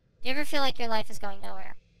 Do you ever feel like your life is going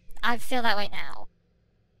nowhere? I feel that way now.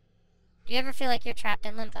 Do you ever feel like you're trapped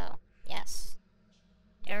in limbo? Yes.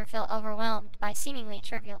 Do you ever feel overwhelmed by seemingly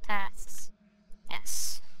trivial tasks?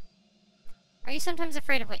 Yes. Are you sometimes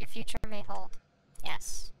afraid of what your future may hold?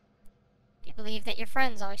 Yes. Do you believe that your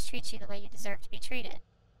friends always treat you the way you deserve to be treated?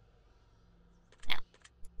 No.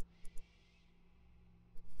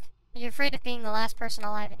 Are you afraid of being the last person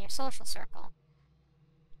alive in your social circle?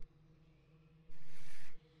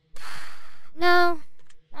 No,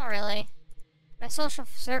 not really. My social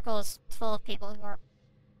circle is full of people who are,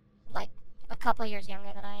 like, a couple years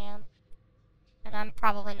younger than I am. And I'm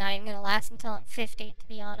probably not even gonna last until I'm 50, to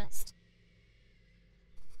be honest.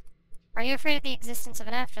 Are you afraid of the existence of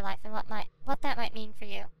an afterlife and what that might mean for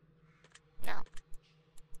you? No.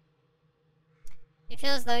 You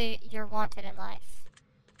feel as though you're wanted in life.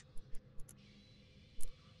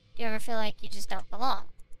 Do you ever feel like you just don't belong?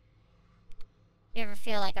 Do you ever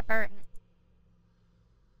feel like a burden?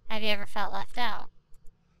 Have you ever felt left out?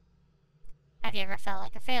 Have you ever felt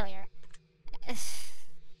like a failure?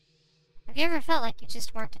 Have you ever felt like you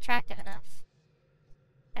just weren't attractive enough?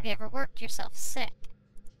 Have you ever worked yourself sick?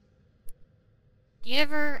 Do you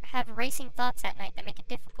ever have racing thoughts at night that make it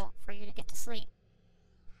difficult for you to get to sleep?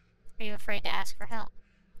 Are you afraid to ask for help?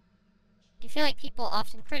 Do you feel like people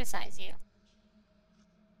often criticize you?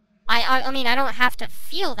 I mean, I don't have to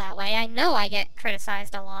feel that way. I know I get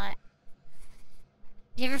criticized a lot.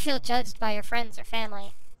 Do you ever feel judged by your friends or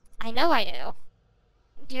family? I know I do.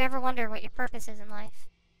 Do you ever wonder what your purpose is in life?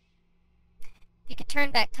 If you could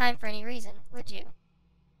turn back time for any reason, would you?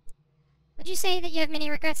 Would you say that you have many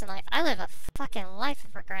regrets in life? I live a fucking life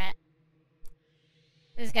of regret.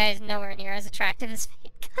 This guy is nowhere near as attractive as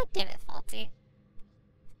me. God damn it, Faulty.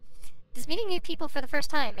 Does meeting new people for the first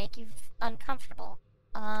time make you uncomfortable?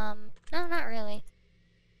 No, not really.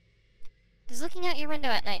 Does looking out your window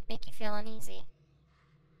at night make you feel uneasy?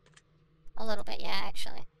 A little bit, yeah,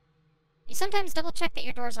 actually. You sometimes double check that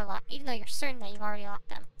your doors are locked, even though you're certain that you've already locked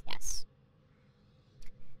them. Yes.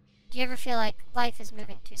 Do you ever feel like life is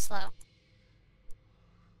moving too slow?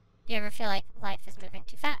 Do you ever feel like life is moving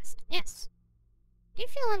too fast? Yes. Do you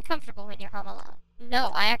feel uncomfortable when you're home alone?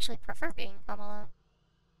 No, I actually prefer being home alone.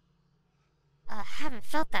 Haven't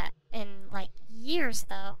felt that in, like, years,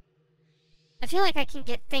 though. I feel like I can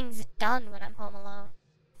get things done when I'm home alone.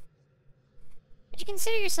 Would you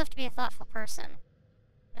consider yourself to be a thoughtful person?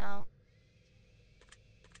 No.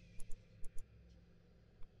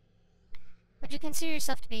 Would you consider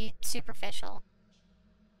yourself to be superficial?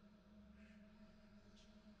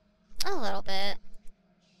 A little bit.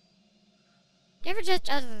 Do you ever judge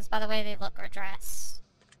others by the way they look or dress?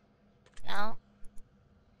 No.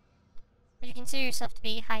 Would you consider yourself to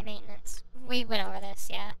be high maintenance? We went over this,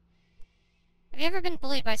 yeah. Have you ever been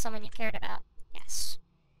bullied by someone you cared about? Yes.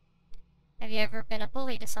 Have you ever been a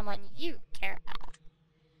bully to someone you care about?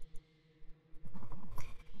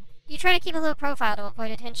 You try to keep a low profile to avoid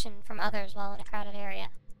attention from others while in a crowded area.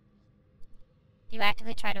 Do you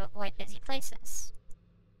actively try to avoid busy places?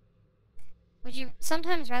 Would you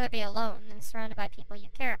sometimes rather be alone than surrounded by people you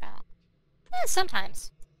care about?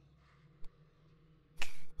 Sometimes.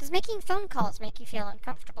 Does making phone calls make you feel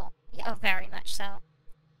uncomfortable? Yeah, oh, very much so.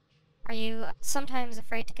 Are you sometimes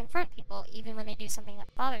afraid to confront people, even when they do something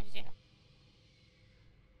that bothers you?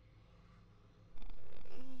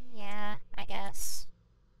 Yeah, I guess.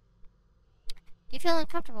 Do you feel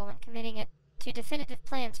uncomfortable when committing it to definitive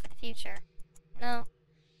plans for the future? No.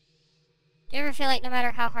 Do you ever feel like no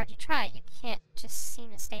matter how hard you try, you can't just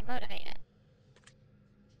seem to stay motivated?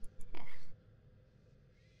 Yeah.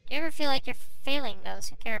 Do you ever feel like you're failing those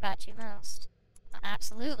who care about you most?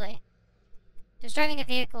 Absolutely. Does driving a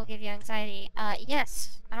vehicle give you anxiety?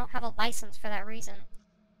 Yes. I don't have a license for that reason.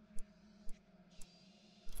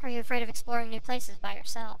 Are you afraid of exploring new places by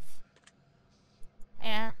yourself?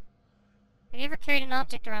 Yeah. Have you ever carried an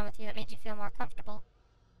object around with you that made you feel more comfortable?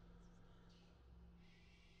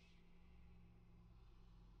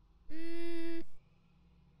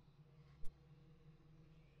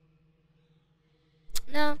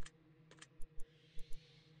 No.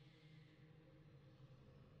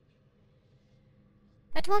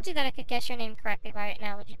 If I told you that I could guess your name correctly right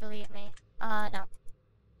now, would you believe me? No.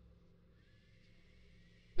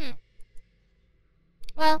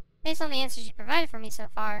 Well, based on the answers you provided for me so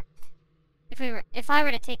far, if I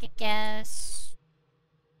were to take a guess,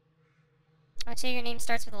 I'd say your name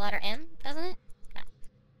starts with the letter M, doesn't it? No.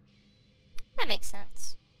 That makes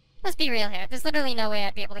sense. Let's be real here. There's literally no way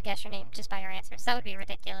I'd be able to guess your name just by your answers. That would be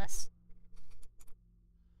ridiculous.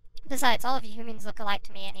 Besides, all of you humans look alike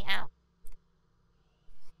to me anyhow.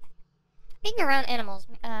 Being around animals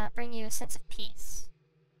bring you a sense of peace.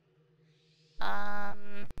 No,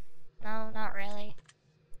 not really.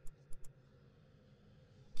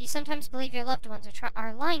 Do you sometimes believe your loved ones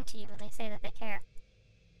are lying to you when they say that they care?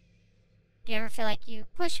 Do you ever feel like you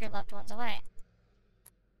push your loved ones away?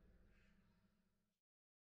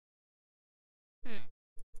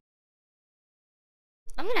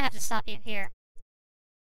 I'm gonna have to stop you here.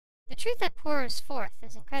 The truth that pours forth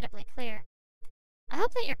is incredibly clear. I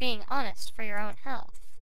hope that you're being honest for your own health.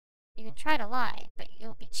 You can try to lie, but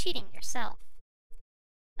you'll be cheating yourself.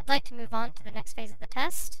 I'd like to move on to the next phase of the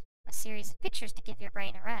test, a series of pictures to give your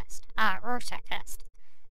brain a rest. Rorschach test.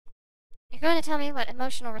 You're going to tell me what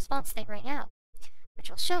emotional response they bring out, which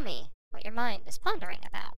will show me what your mind is pondering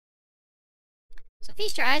about. So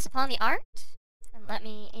feast your eyes upon the art, and let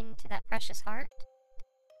me into that precious heart.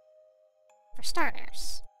 For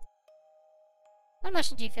starters, what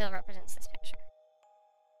emotion do you feel represents this picture?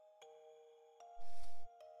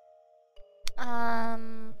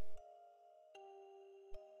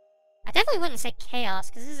 I definitely wouldn't say chaos,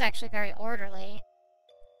 because this is actually very orderly.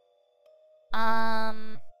 I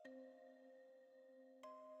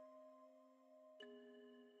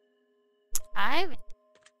would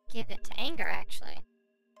give it to anger, actually.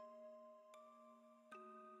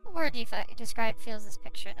 What word do you describe feels this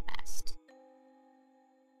picture the best?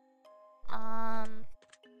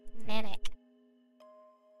 Manic.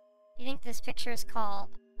 Do you think this picture is called,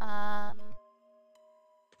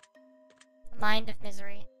 Mind of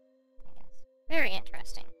Misery? Very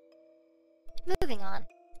interesting. Moving on.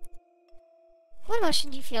 What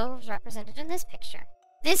emotion do you feel was represented in this picture?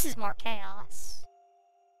 This is more chaos.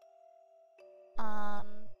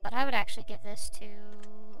 But I would actually give this to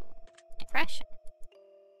depression.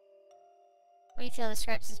 What do you feel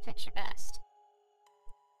describes this picture best?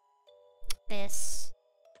 This.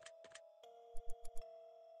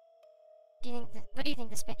 What do you think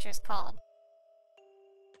this picture is called?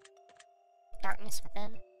 Darkness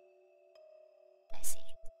Within. I see.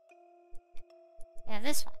 Yeah,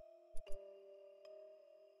 this one.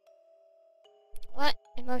 What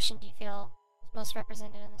emotion do you feel is most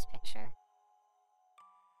represented in this picture?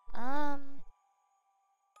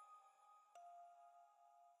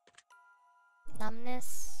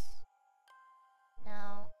 Numbness?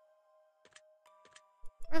 No.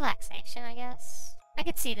 Relaxation, I guess. I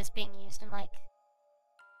could see this being used in, like,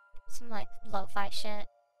 some, like, lo-fi shit.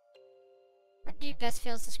 What do you best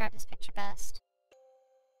feel is describe this picture best?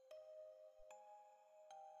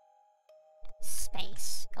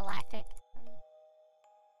 Space. Galactic. What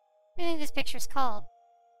do you think this picture's called?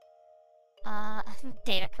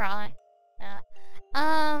 Data crawling.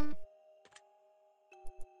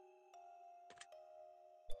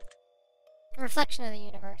 Reflection of the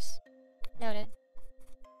universe. Noted.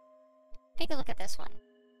 Take a look at this one.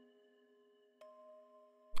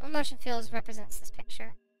 What motion fields represents this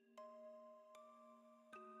picture?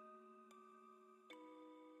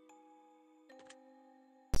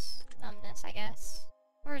 Numbness, I guess.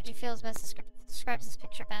 What would you feel is best describes this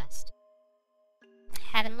picture best?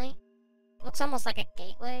 Heavenly. Looks almost like a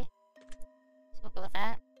gateway. So we'll go with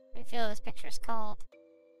that. What do you feel this picture is called?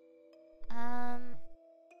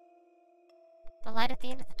 The light at the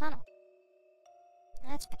end of the tunnel.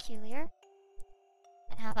 That's peculiar.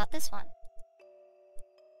 And how about this one?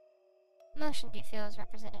 What motion do you feel is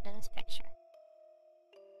represented in this picture?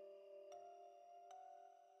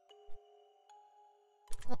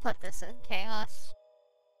 We'll put this in chaos.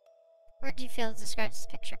 Where do you feel describes this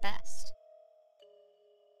picture best?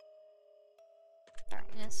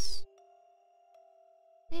 Darkness.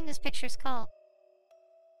 I think this picture's called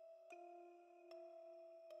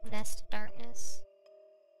Nest of Darkness.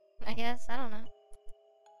 I guess, I don't know.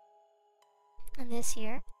 And this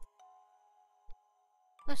here.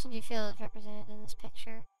 What motion do you feel is represented in this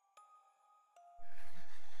picture?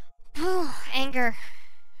 Oh, anger.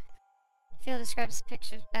 I feel describes this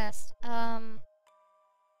picture best.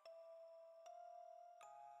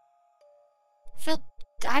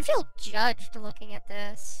 I feel judged looking at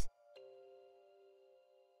this.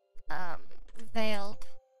 Veiled.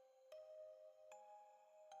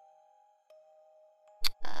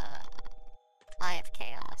 Eye of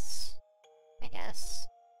Chaos, I guess.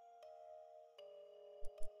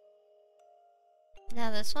 Now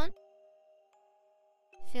this one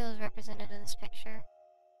feels represented in this picture.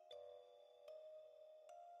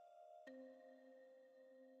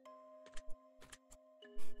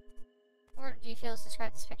 Or do you feel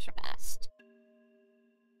describe this picture best?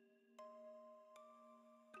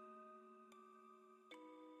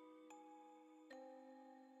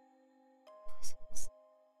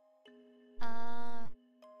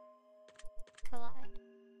 Collide.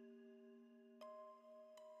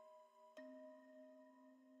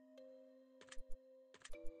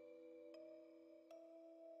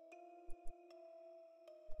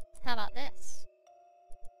 How about this?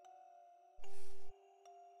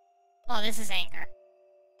 Oh, this is anger.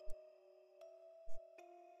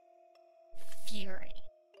 Fury.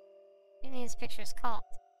 I think this picture is called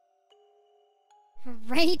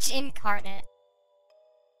Rage Incarnate.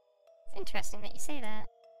 It's interesting that you say that.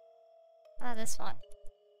 How about this one?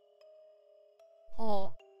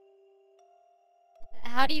 Oh.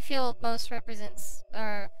 How do you feel most represents,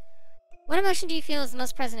 or what emotion do you feel is the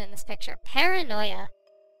most present in this picture? Paranoia.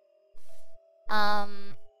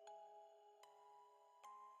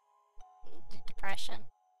 Depression.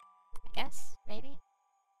 I guess, maybe.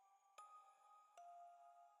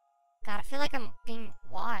 God, I feel like I'm being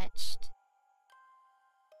watched.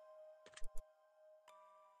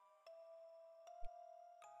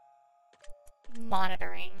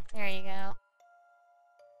 Monitoring. There you go.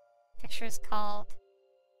 Picture is called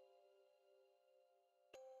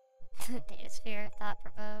Data Sphere, Thought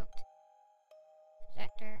Provoked.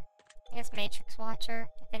 Projector. I guess Matrix Watcher,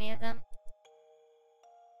 if any of them.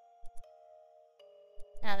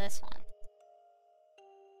 Now this one.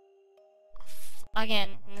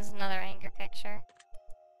 Again, this is another anger picture.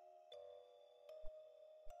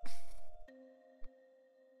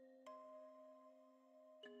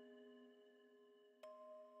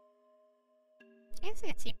 I guess I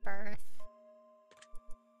could see birth.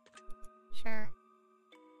 Sure.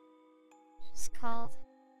 It's called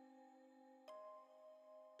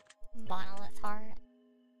Monolith Heart.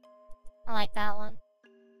 I like that one.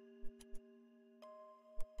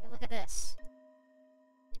 Okay, look at this.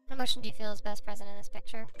 What emotion do you feel is best present in this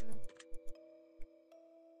picture?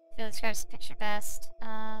 Feel describes the picture best.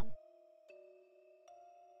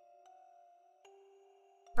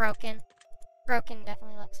 Broken. Broken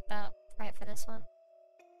definitely looks about right for this one.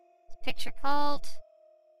 Picture called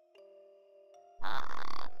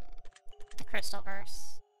the Crystal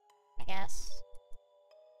Verse, I guess.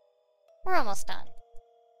 We're almost done.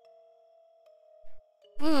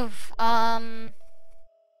 Oof,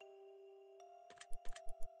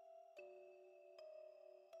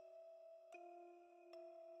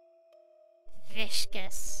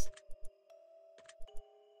 Viscous.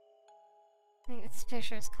 I think this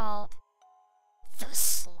picture is called The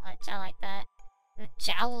Sludge. I like that. The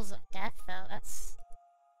Jowls of Death, though. That's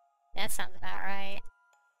That sounds about right.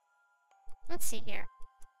 Let's see here.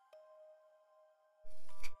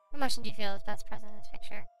 What emotion do you feel is best present in this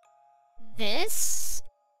picture? This?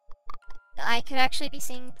 I could actually be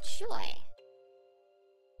seeing joy.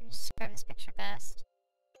 Describe this picture best.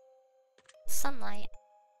 Sunlight.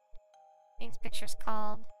 I think this picture's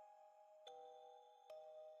called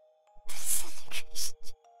disintegration.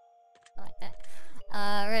 I like that.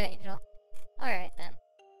 Red Angel. Alright then.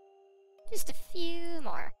 Just a few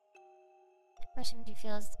more. What emotion do you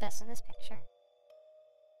feel is the best in this picture?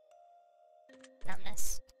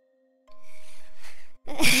 Numbness.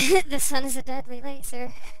 The sun is a deadly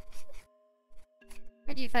laser.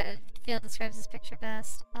 What do you feel describes this picture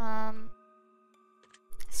best? Oh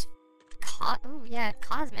yeah,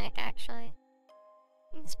 cosmic actually.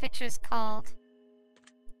 I think this picture is called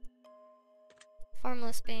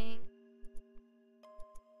Formless Being.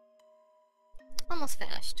 Almost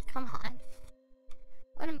finished. Come on.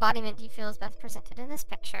 What embodiment do you feel is best presented in this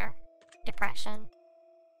picture? Depression.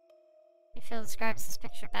 You feel describes this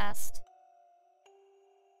picture best?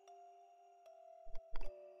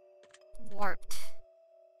 Warped.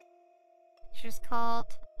 Picture's called,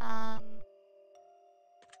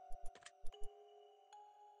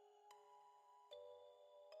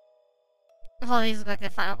 well, these look like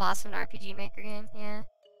the final boss of an RPG Maker game, yeah.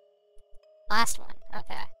 Last one,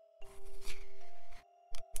 okay.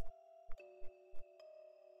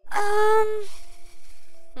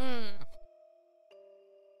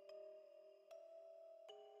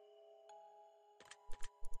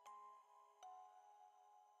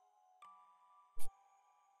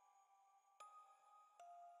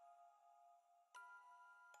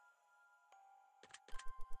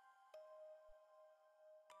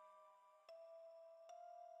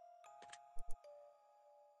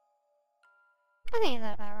 I think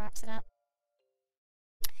that about wraps it up.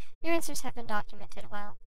 Your answers have been documented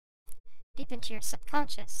well. Deep into your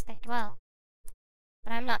subconscious they dwell.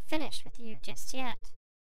 But I'm not finished with you just yet.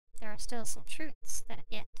 There are still some truths that have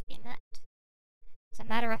yet to be met. As a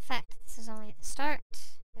matter of fact, this is only the start.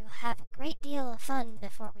 We will have a great deal of fun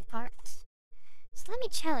before we part. So let me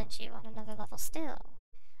challenge you on another level still.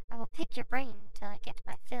 I will pick your brain till I get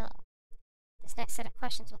my fill. This next set of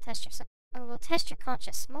questions will test your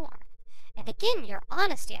conscience more. And again, your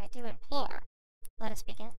honesty I do implore. Let us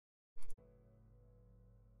begin.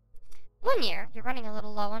 One year, you're running a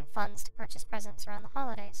little low on funds to purchase presents around the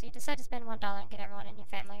holidays, so you decide to spend $1 and get everyone in your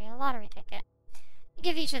family a lottery ticket. You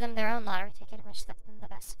give each of them their own lottery ticket and wish them the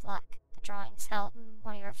best of luck. The drawing is held, and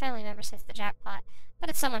one of your family members hits the jackpot, but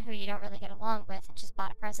it's someone who you don't really get along with and just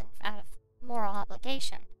bought a present out of moral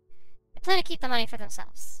obligation. They plan to keep the money for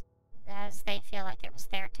themselves, as they feel like it was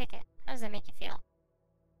their ticket. How does that make you feel?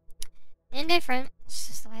 Indifferent. It's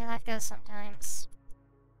just the way life goes sometimes.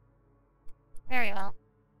 Very well.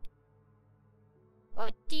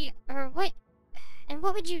 What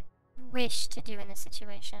would you wish to do in this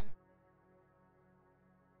situation?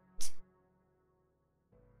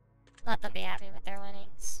 Let them be happy with their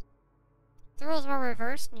winnings. If the roles were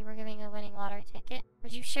reversed and you were giving a winning lottery ticket,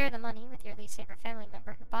 would you share the money with your least favorite family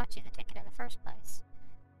member who bought you the ticket in the first place?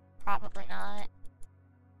 Probably not.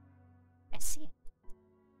 I see.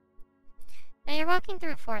 Now you're walking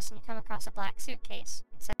through a forest and you come across a black suitcase.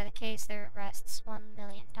 Inside the case there rests $1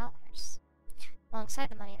 million. Alongside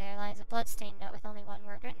the money there lies a blood-stained note with only one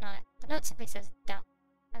word written on it. The note simply says, "Don't."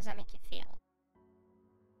 How does that make you feel?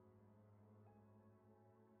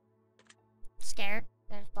 Scared?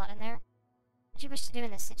 There's blood in there? What do you wish to do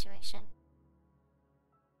in this situation?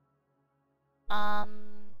 Call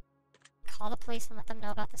the police and let them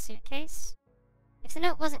know about the suitcase? If the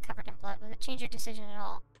note wasn't covered in blood, would it change your decision at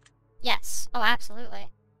all? Yes. Oh, absolutely.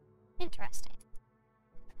 Interesting.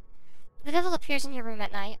 The devil appears in your room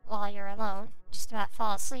at night while you're alone, just about to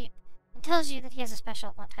fall asleep, and tells you that he has a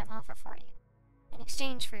special one-time offer for you. In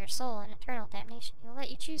exchange for your soul and eternal damnation, he will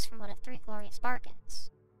let you choose from one of 3 glorious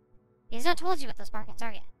bargains. He has not told you what those bargains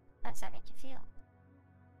are yet. How does that make you feel?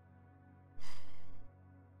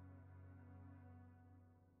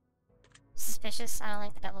 Suspicious? I don't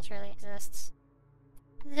think the devil truly exists.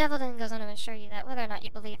 The devil then goes on to assure you that whether or not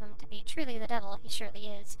you believe him to be truly the devil, he surely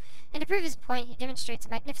is. And to prove his point, he demonstrates a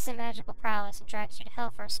magnificent magical prowess and drags you to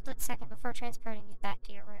hell for a split second before transporting you back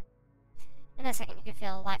to your room. In that second, you can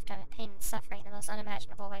feel a lifetime of pain and suffering in the most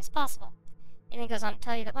unimaginable ways possible. He then goes on to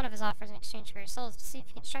tell you that one of his offers in exchange for your soul is to see if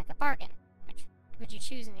you can strike a bargain. Which would you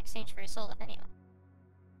choose in exchange for your soul, if anyone?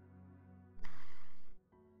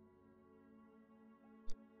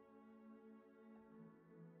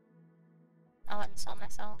 I wouldn't sell my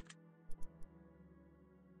soul.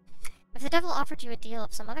 If the devil offered you a deal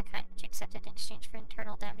of some other kind, would you accept it in exchange for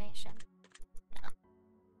eternal damnation? No.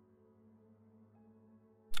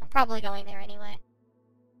 probably going there anyway.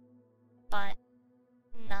 But,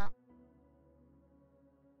 no.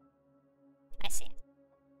 I see.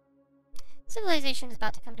 Civilization is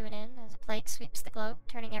about to come to an end as a plague sweeps the globe,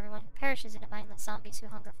 turning everyone who perishes into mindless zombies who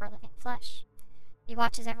hunger for living flesh. You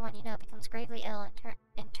watch as everyone you know becomes gravely ill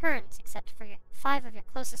and turns, except for 5 of your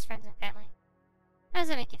closest friends and family. How does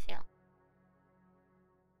that make you feel?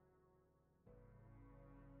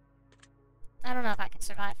 I don't know if I could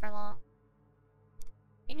survive for long.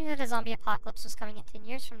 You knew that a zombie apocalypse was coming in 10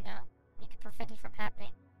 years from now, and you could prevent it from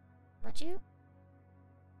happening. Would you?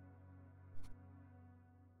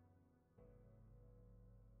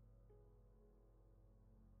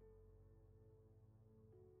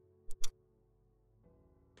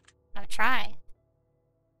 I would try.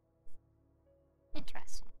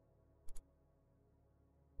 Interesting.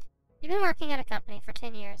 You've been working at a company for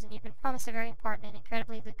 10 years, and you've been promised a very important and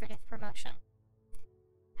incredibly lucrative promotion.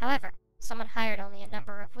 However, someone hired only a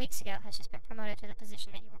number of weeks ago has just been promoted to the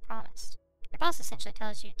position that you were promised. Your boss essentially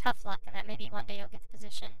tells you tough luck and that maybe one day you'll get the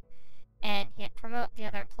position, and he'd promote the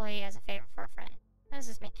other employee as a favor for a friend. How does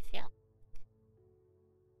this make you feel?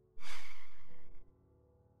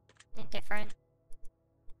 Indifferent.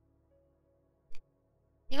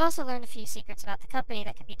 You've also learned a few secrets about the company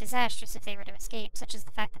that could be disastrous if they were to escape, such as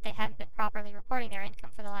the fact that they haven't been properly reporting their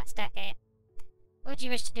income for the last decade. What would you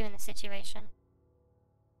wish to do in this situation?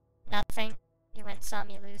 Nothing. You win some,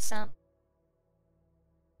 you lose some.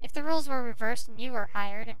 If the roles were reversed and you were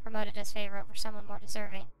hired and promoted as favor over someone more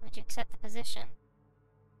deserving, would you accept the position?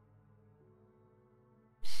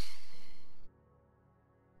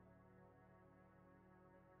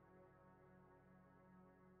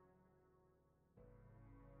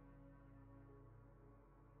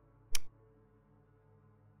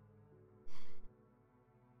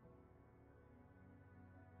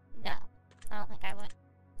 No, I don't think I would.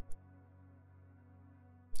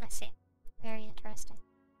 I see. Very interesting.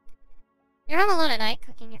 You're home alone at night,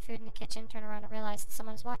 cooking your food in the kitchen, turn around and realize that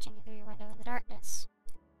someone is watching you through your window in the darkness.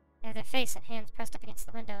 They have their face and hands pressed up against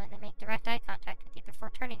the window, and they make direct eye contact with you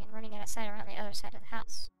before turning and running out of sight around the other side of the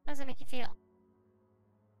house. How does that make you feel?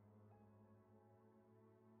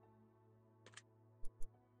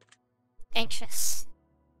 Anxious.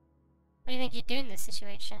 What do you think you'd do in this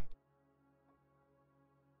situation?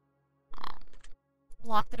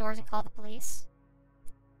 Lock the doors and call the police?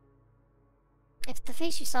 If the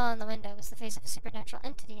face you saw in the window was the face of a supernatural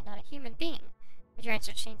entity and not a human being, would your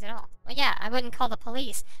answer change at all? Well, yeah, I wouldn't call the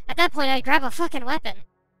police. At that point, I'd grab a fucking weapon.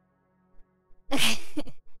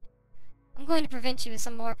 I'm going to prevent you with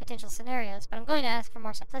some more potential scenarios, but I'm going to ask for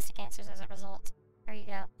more simplistic answers as a result. There you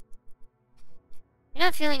go. You're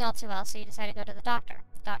not feeling all too well, so you decide to go to the doctor.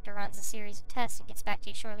 The doctor runs a series of tests and gets back to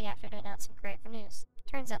you shortly after to announce some grateful news. It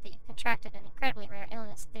turns out that you've contracted an incredibly rare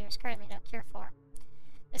illness that there is currently no cure for.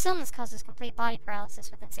 This illness causes complete body paralysis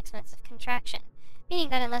within 6 months of contraction, meaning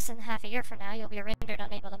that in less than half a year from now, you'll be rendered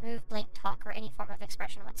unable to move, blink, talk, or any form of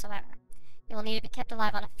expression whatsoever. You will need to be kept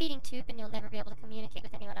alive on a feeding tube, and you'll never be able to communicate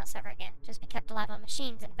with anyone else ever again. Just be kept alive on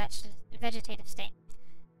machines in a vegetative state.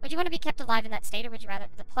 Would you want to be kept alive in that state, or would you rather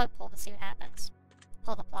the plug pull to see what happens?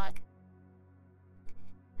 Pull the plug.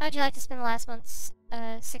 How would you like to spend the last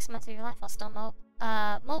 6 months of your life while still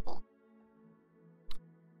mobile?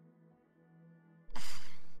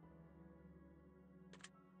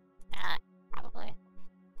 Probably.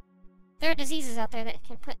 There are diseases out there that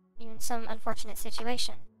can put you in some unfortunate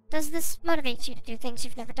situation. Does this motivate you to do things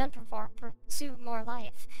you've never done before, pursue more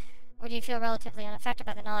life? Or do you feel relatively unaffected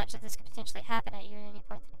by the knowledge that this could potentially happen at you at any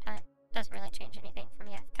point in time? Doesn't really change anything for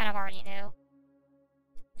me. I kind of already knew.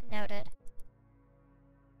 Noted.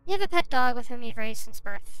 You have a pet dog with whom you've raised since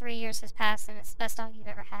birth. 3 years has passed, and it's the best dog you've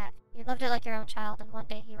ever had. You loved it like your own child, and one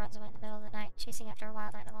day he runs away in the middle of the night, chasing after a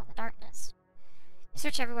wild animal in the darkness. You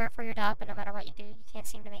search everywhere for your dog, but no matter what you do, you can't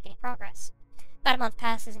seem to make any progress. About a month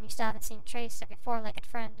passes, and you still haven't seen a trace of your four-legged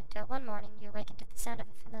friend until one morning you awaken to the sound of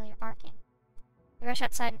a familiar barking. You rush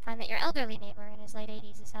outside and find that your elderly neighbor in his late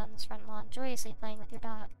 80s is out in his front lawn, joyously playing with your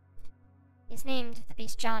dog. He's named the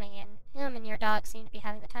beast Johnny, and him and your dog seem to be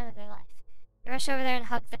having the time of their life. You rush over there and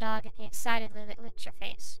hug the dog, and he excitedly licks your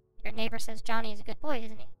face. Your neighbor says Johnny is a good boy,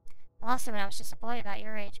 isn't he? I lost him when I was just a boy about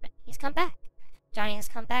your age, but he's come back. Johnny has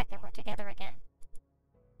come back, and we're together again.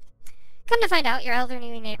 Come to find out, your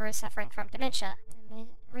elderly neighbor is suffering from dementia,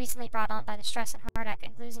 recently brought on by the stress and heartache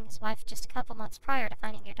of losing his wife just a couple months prior to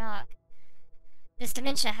finding your dog. This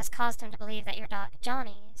dementia has caused him to believe that your dog,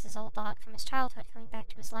 Johnny, is his old dog from his childhood coming back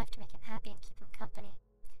to his life to make him happy and keep him company.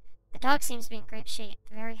 The dog seems to be in great shape,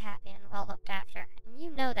 very happy and well looked after, and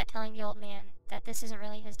you know that telling the old man that this isn't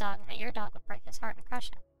really his dog and that your dog would break his heart and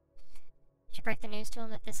crush him. Should you break the news to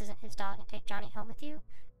him that this isn't his dog and take Johnny home with you,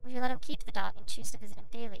 Would you let him keep the dog and choose to visit him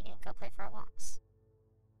daily and go play for walks?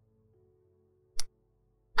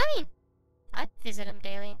 I mean, I'd visit him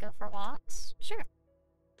daily and go for walks. Sure.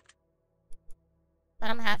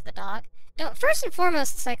 Let him have the dog. Don't, first and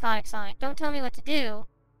foremost, Psychotic Sonic, don't tell me what to do.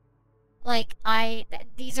 Like,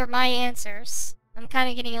 these are my answers. I'm kind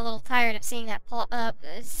of getting a little tired of seeing that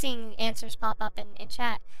seeing answers pop up in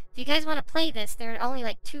chat. If you guys want to play this, they're only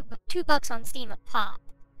like $2 on Steam a pop.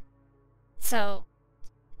 So,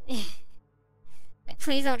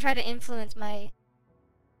 please don't try to influence my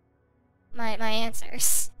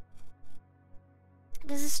answers.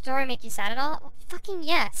 Does this story make you sad at all? Well, fucking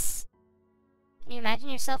yes. Can you imagine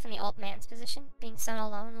yourself in the old man's position, being so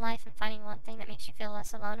alone in life and finding one thing that makes you feel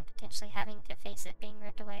less alone and potentially having to face it being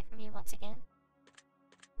ripped away from you once again?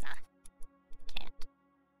 Nah. Can't.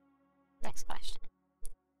 Next question.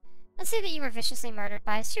 Let's say that you were viciously murdered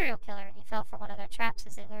by a serial killer and you fell for one of their traps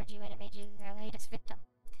as they lured you in and made you their latest victim.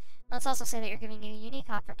 Let's also say that you're giving you a unique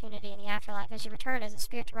opportunity in the afterlife as you return as a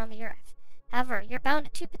spirit to roam the earth. However, you're bound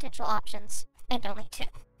to 2 potential options, and only 2.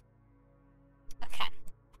 Okay.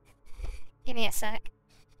 Give me a sec.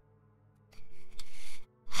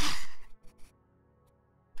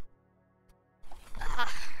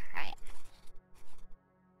 Right.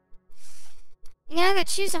 You can either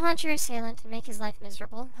choose to haunt your assailant and make his life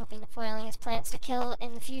miserable, hoping to foiling his plans to kill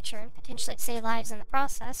in the future and potentially save lives in the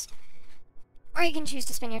process, or you can choose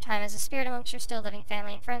to spend your time as a spirit amongst your still living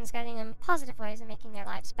family and friends, guiding them in positive ways and making their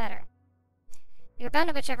lives better. You're bound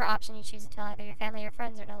to whichever option you choose until either your family or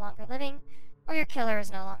friends are no longer living, or your killer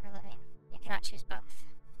is no longer living. You cannot choose both.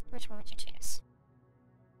 Which one would you choose?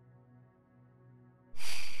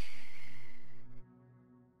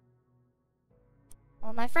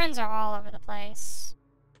 Well, my friends are all over the place.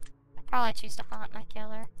 I'd probably choose to haunt my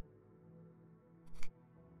killer.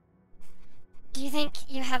 Do you think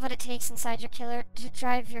you have what it takes inside your killer to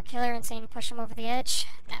drive your killer insane and push him over the edge?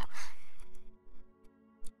 No.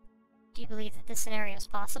 Do you believe that this scenario is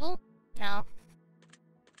possible? No.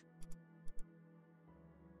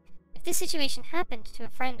 If this situation happened to a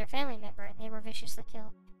friend or family member and they were viciously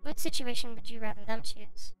killed, what situation would you rather them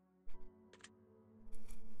choose?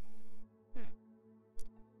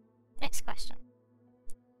 Next question.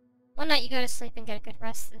 One night you go to sleep and get a good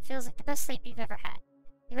rest, and it feels like the best sleep you've ever had.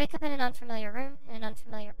 You wake up in an unfamiliar room, in an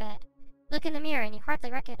unfamiliar bed. Look in the mirror and you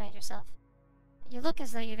hardly recognize yourself. You look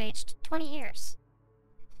as though you've aged 20 years.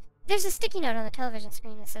 There's a sticky note on the television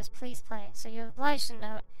screen that says, "Please play," so you oblige the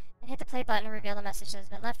note and hit the play button to reveal the message that has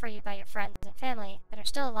been left for you by your friends and family that are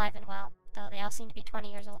still alive and well, though they all seem to be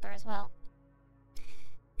 20 years older as well.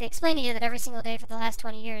 They explain to you that every single day for the last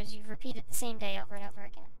 20 years you've repeated the same day over and over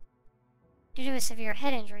again. Due to a severe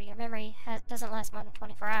head injury, your memory doesn't last more than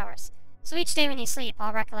 24 hours, so each day when you sleep,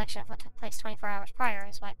 all recollection of what took place 24 hours prior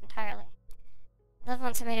is wiped entirely. Loved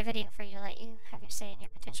ones have made a video for you to let you have your say in your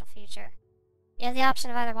potential future. You have the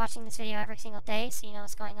option of either watching this video every single day so you know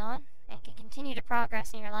what's going on, and can continue to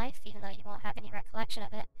progress in your life even though you won't have any recollection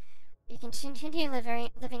of it. You can continue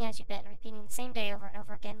living as you've been, repeating the same day over and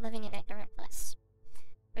over again, living in ignorant bliss.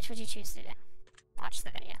 Which would you choose to do? Watch the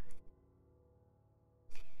video.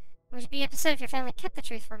 Would you be upset if your family kept the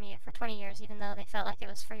truth from you for 20 years even though they felt like it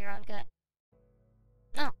was for your own good?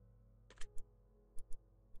 No.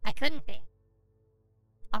 I couldn't be.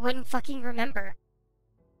 I wouldn't fucking remember.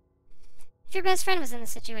 If your best friend was in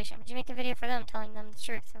this situation, would you make a video for them telling them the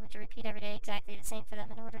truth, or would you repeat every day exactly the same for them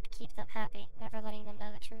in order to keep them happy, never letting them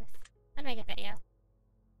know the truth? I'd make a video.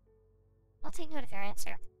 I'll take note of your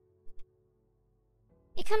answer.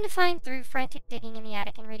 You come to find through frantic digging in the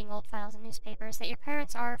attic and reading old files and newspapers that your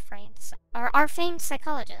parents are famed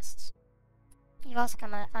psychologists. You've also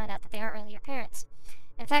come to find out that they aren't really your parents.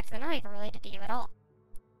 In fact, they're not even related to you at all.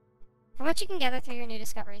 From what you can gather through your new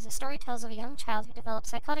discoveries, the story tells of a young child who developed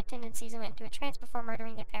psychotic tendencies and went into a trance before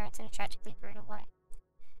murdering their parents in a tragically brutal way.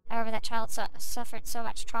 However, that child suffered so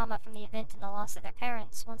much trauma from the event and the loss of their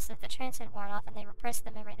parents, once that the trance had worn off and they repressed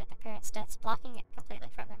the memory of their parents' deaths, blocking it completely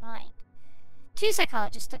from their mind. 2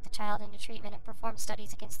 psychologists took the child into treatment and performed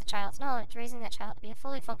studies against the child's knowledge, raising that child to be a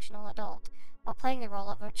fully functional adult, while playing the role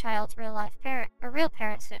of a child's real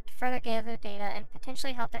parents to further gather data and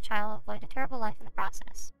potentially help that child avoid a terrible life in the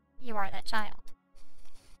process. You are that child.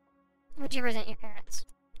 Would you resent your parents?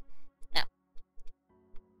 No.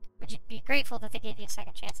 Would you be grateful that they gave you a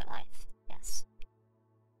second chance at life? Yes.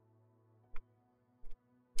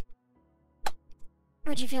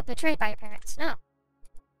 Would you feel betrayed by your parents? No.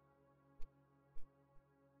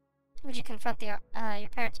 Would you confront your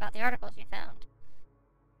parents about the articles you found?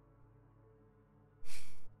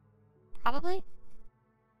 Probably.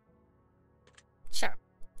 Sure.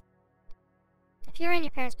 If you were in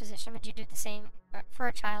your parents' position, would you do the same for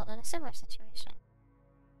a child in a similar situation?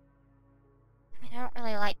 I mean, I don't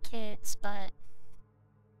really like kids, but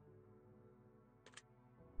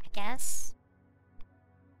I guess.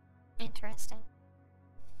 Interesting.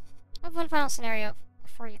 I have one final scenario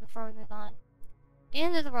for you before we move on. The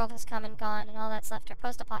end of the world has come and gone, and all that's left are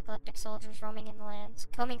post-apocalyptic soldiers roaming in the lands,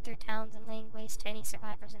 combing through towns and laying waste to any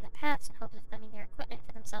survivors in the paths in hopes of claiming their equipment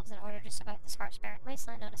for themselves in order to survive this harsh, barren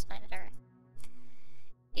wasteland known as planet Earth.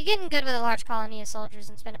 You get in good with a large colony of soldiers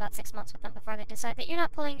and spend about 6 months with them before they decide that you're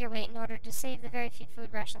not pulling your weight in order to save the very few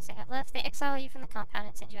food rations they have left. They exile you from the compound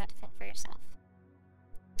and send you out to fend for yourself.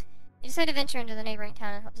 You decide to venture into the neighboring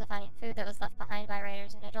town in hopes of finding food that was left behind by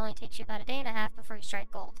raiders, and it only takes you about a day and a half before you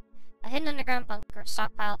strike gold. A hidden underground bunker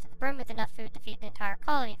stockpiled to the brim with enough food to feed the entire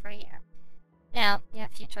colony for a year. Now, you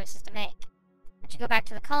have a few choices to make. Would you go back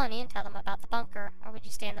to the colony and tell them about the bunker, or would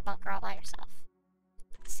you stay in the bunker all by yourself?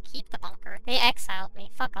 Just keep the bunker. They exiled me.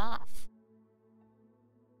 Fuck off.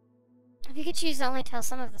 If you could choose to only tell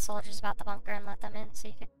some of the soldiers about the bunker and let them in so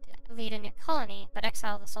you could lead a new colony, but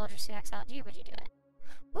exile the soldiers who exiled you, would you do it?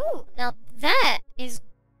 Ooh, now that is...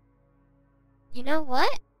 You know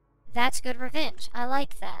what? That's good revenge. I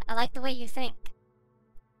like that. I like the way you think.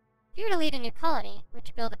 If you were to lead a new colony, would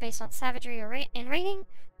you build it based on savagery or raiding,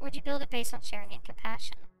 or would you build it based on sharing and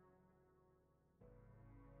compassion?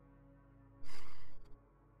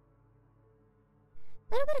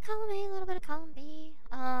 A little bit of column A, a little bit of column B.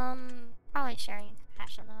 Probably sharing and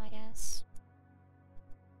compassion though, I guess.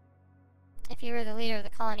 If you were the leader of the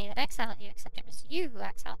colony that exiled you, except it was you who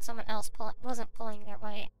exiled, someone else wasn't pulling their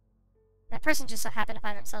weight. That person just so happened to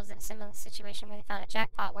find themselves in a similar situation where they found a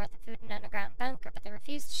jackpot worth of food in an underground bunker, but they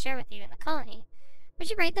refused to share with you in the colony. Would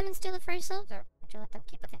you raid them and steal it for yourselves, or would you let them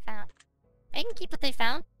keep what they found? They can keep what they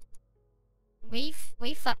found. We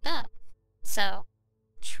fucked up. So,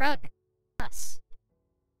 shrug us.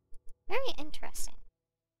 Very interesting.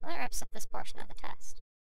 Well, that wraps up this portion of the test.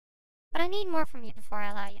 But I need more from you before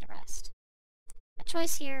I allow you to rest. A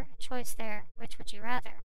choice here, a choice there. Which would you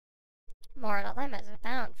rather? More dilemmas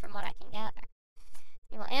abound from what I can gather.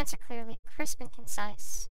 You will answer clearly, crisp and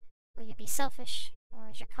concise. Will you be selfish, or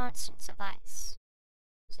is your conscience a vice?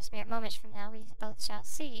 Just mere moments from now, we both shall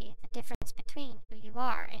see the difference between who you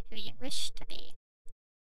are and who you wish to be.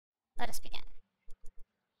 Let us begin.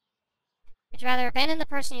 Would you rather abandon the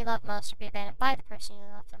person you love most, or be abandoned by the person you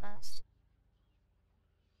love the most?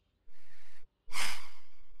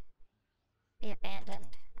 Be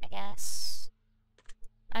abandoned, I guess.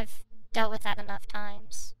 I've dealt with that enough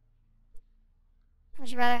times.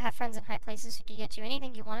 Would you rather have friends in high places who could get you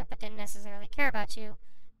anything you wanted but didn't necessarily care about you,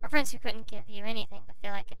 or friends who couldn't give you anything but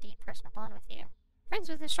feel like a deep personal bond with you? Friends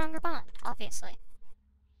with a stronger bond, obviously.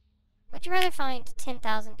 Would you rather find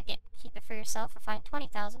 10,000 to keep it for yourself, or find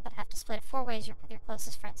 20,000 but have to split it 4 ways with your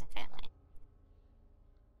closest friends and family?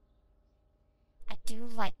 I do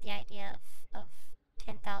like the idea of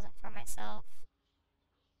 10,000 for myself.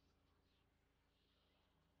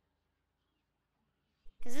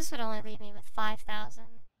 Because this would only leave me with 5,000.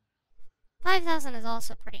 5,000 is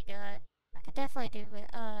also pretty good. I could definitely do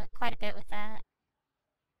with, quite a bit with that.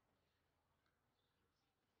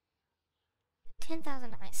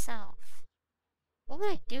 10,000 to myself. What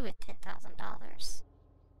would I do with $10,000?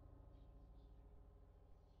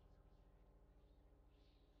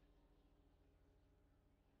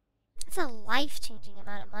 That's a life-changing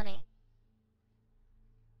amount of money.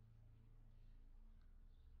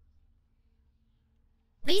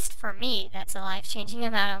 At least for me, that's a life-changing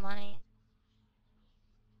amount of money.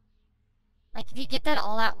 Like, if you get that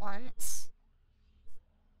all at once...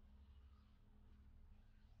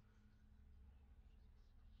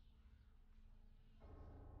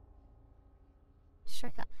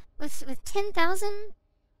 Sure. With 10,000?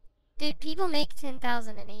 Dude, people make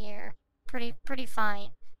 10,000 in a year. Pretty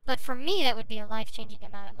fine. But for me, that would be a life-changing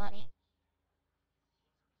amount of money.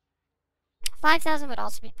 5,000 would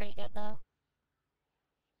also be pretty good, though.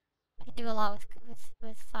 I could do a lot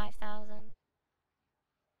with 5,000.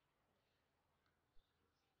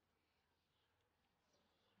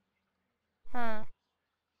 Huh.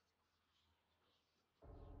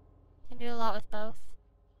 Can do a lot with both.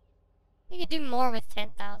 You could do more with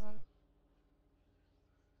 10,000.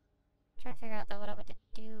 Trying to figure out though what I would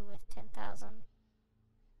do with 10,000.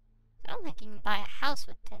 I don't think you can buy a house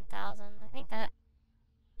with 10,000. I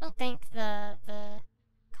don't think the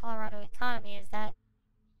Colorado economy is that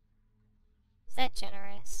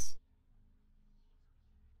generous.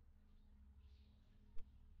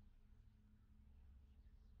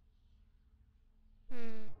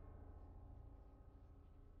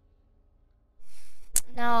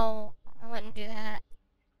 No, I wouldn't do that.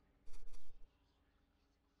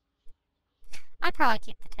 probably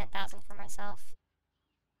keep the 10,000 for myself.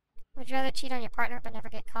 Would you rather cheat on your partner but never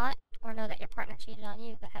get caught, or know that your partner cheated on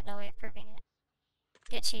you but have no way of proving it?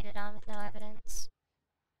 Get cheated on with no evidence.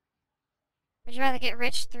 Would you rather get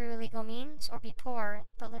rich through illegal means, or be poor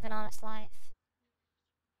but live an honest life?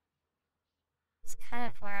 It's kind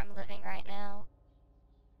of where I'm living right now.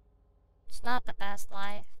 It's not the best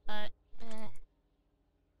life, but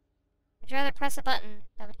would you rather press a button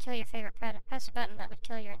that would kill your favorite pet, or press a button that would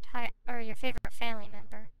kill your your favorite family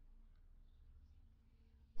member?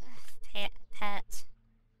 Pet.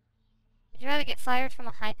 Would you rather get fired from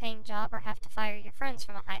a high-paying job, or have to fire your friends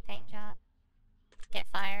from a high-paying job? Get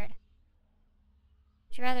fired.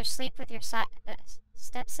 Would you rather sleep with your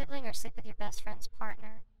step-sibling, or sleep with your best friend's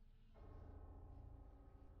partner?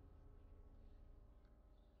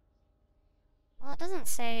 Well, it doesn't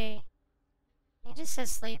say... It just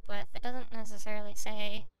says sleep with. It doesn't necessarily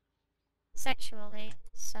say sexually,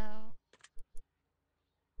 so...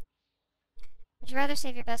 Would you rather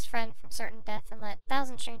save your best friend from certain death and let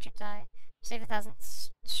 1,000 strangers die? Or save 1,000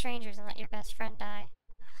 strangers and let your best friend die?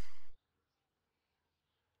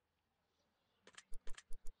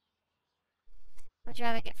 Would you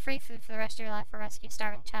rather get free food for the rest of your life, or rescue a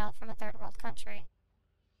starving child from a third world country?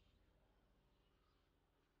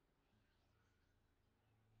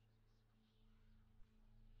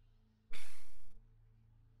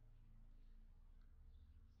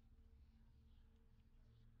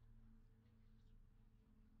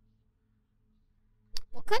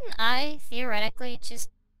 Well, couldn't I theoretically just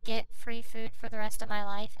get free food for the rest of my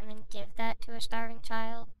life and then give that to a starving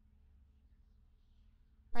child?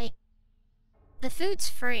 Like, the food's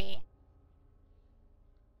free.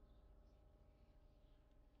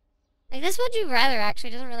 Like, this would you rather actually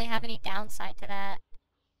doesn't really have any downside to that.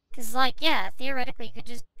 Because, like, yeah, theoretically you could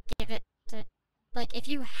just give it to... Like, if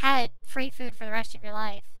you had free food for the rest of your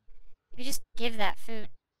life, you could just give that food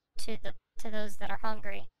to those that are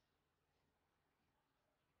hungry.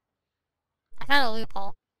 I found a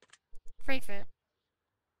loophole. Free food.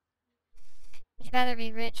 Would you rather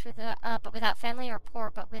be rich with but without family, or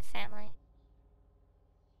poor but with family?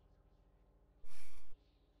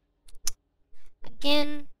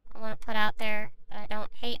 Again, I want to put out there that I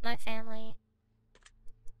don't hate my family,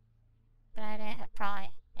 but I'd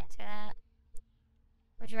probably answer that.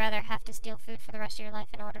 Would you rather have to steal food for the rest of your life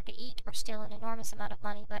in order to eat, or steal an enormous amount of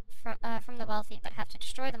money but from the wealthy, but have to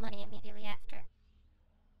destroy the money immediately after?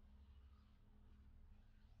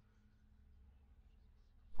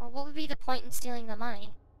 Or what would be the point in stealing the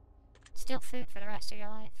money? Steal food for the rest of your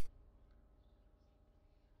life.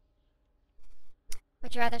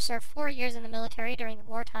 Would you rather serve 4 years in the military during the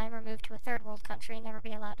wartime, or move to a third world country and never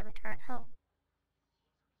be allowed to return home?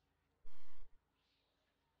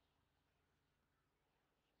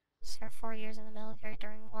 Serve 4 years in the military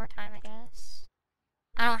during wartime, I guess.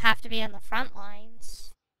 I don't have to be on the front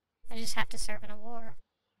lines. I just have to serve in a war.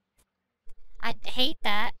 I'd hate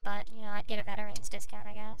that, but, you know, I'd get a veteran's discount,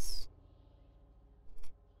 I guess.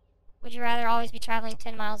 Would you rather always be traveling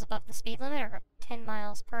 10 miles above the speed limit, or 10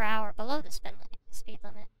 miles per hour below the speed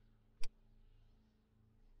limit?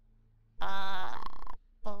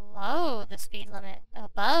 Below the speed limit.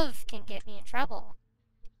 Above can get me in trouble.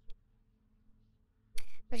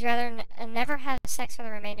 Would you rather never have sex for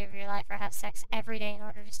the remainder of your life, or have sex every day in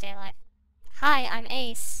order to stay alive? Hi, I'm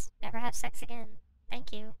Ace. Never have sex again.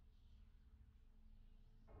 Thank you.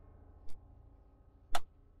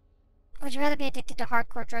 Would you rather be addicted to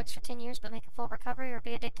hardcore drugs for 10 years but make a full recovery, or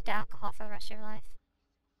be addicted to alcohol for the rest of your life?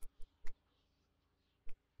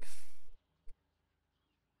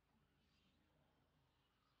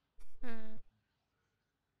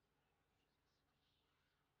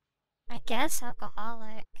 I guess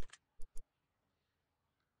alcoholic.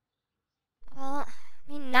 Well,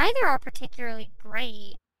 I mean, neither are particularly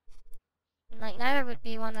great. Like, neither would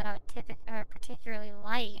be one that I would particularly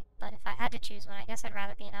like, but if I had to choose one, I guess I'd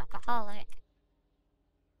rather be an alcoholic.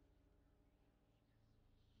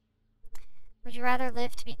 Would you rather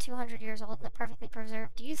live to be 200 years old in a perfectly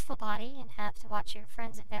preserved, youthful body and have to watch your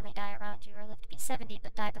friends and family die around you, or live to be 70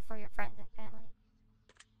 but die before your friends and family?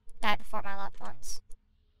 Die before my loved ones.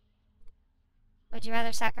 Would you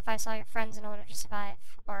rather sacrifice all your friends in order to survive,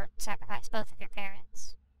 or sacrifice both of your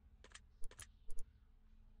parents?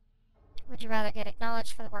 Would you rather get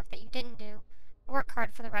acknowledged for the work that you didn't do, or work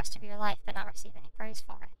hard for the rest of your life but not receive any praise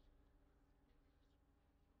for it?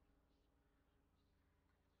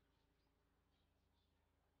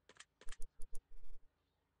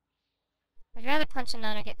 Would you rather punch a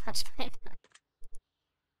nun or get punched by a nun?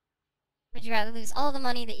 Would you rather lose all the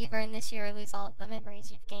money that you've earned this year, or lose all of the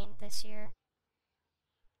memories you've gained this year?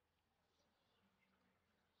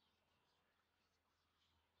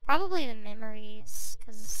 Probably the memories,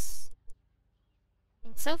 because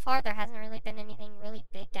so far there hasn't really been anything really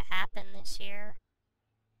big to happen this year.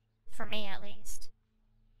 For me, at least.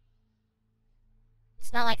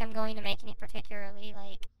 It's not like I'm going to make any particularly,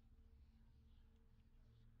 like,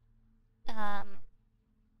 I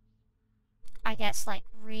guess, like,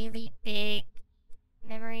 really big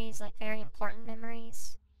memories, like, very important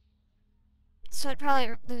memories. So I'd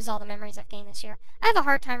probably lose all the memories I've gained this year. I have a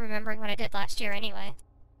hard time remembering what I did last year anyway.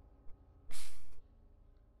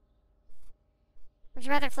 Would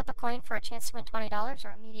you rather flip a coin for a chance to win $20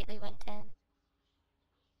 or immediately win 10?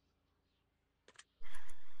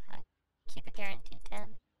 I'd keep it guaranteed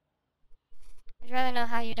 10. Would you rather know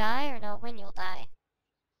how you die or know when you'll die?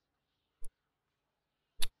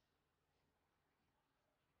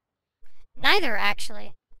 Neither,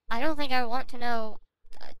 actually. I don't think I want to know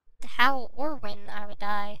how or when I would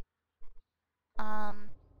die.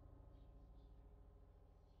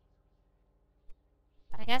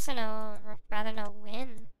 But I guess I'd rather know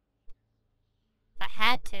when. If I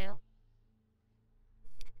had to.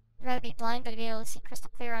 I'd rather be blind but be able to see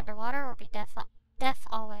crystal clear underwater or be deaf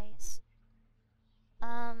always.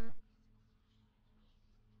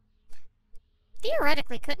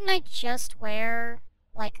 Theoretically, couldn't I just wear,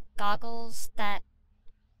 like, goggles that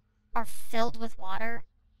are filled with water?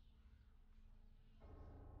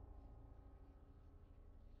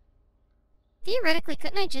 Theoretically,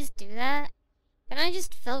 couldn't I just do that? Couldn't I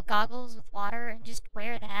just fill goggles with water and just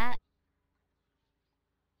wear that?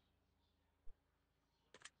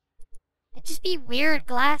 It'd just be weird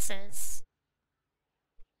glasses.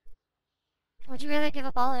 Would you rather give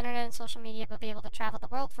up all internet and social media but be able to travel the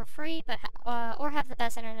world for free, or have the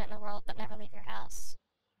best internet in the world but never leave your house?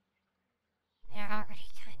 You're already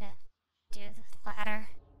kind of do the latter.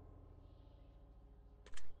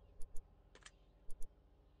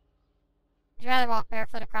 Would you rather walk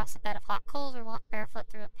barefoot across a bed of hot coals or walk barefoot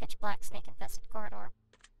through a pitch-black, snake-infested corridor?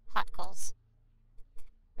 Hot coals.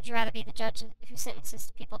 Would you rather be the judge who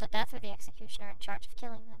sentences people to death or the executioner in charge of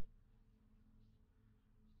killing them?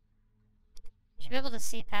 Would you be able to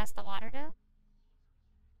see past the water, though?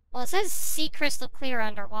 Well, it says see crystal clear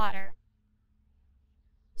underwater.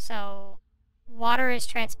 So, water is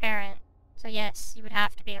transparent. So yes, you would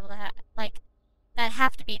have to be able to that'd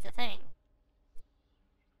have to be the thing.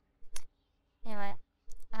 Anyway,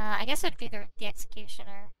 I guess it would be the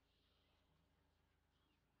executioner.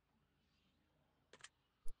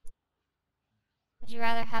 Would you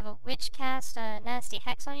rather have a witch cast a nasty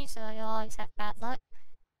hex on you so you'll always have bad luck,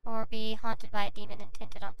 or be haunted by a demon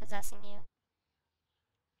intent on possessing you?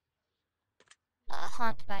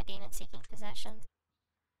 Haunted by a demon seeking possession.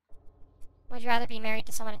 Would you rather be married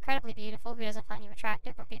to someone incredibly beautiful who doesn't find you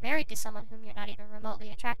attractive, or be married to someone whom you're not even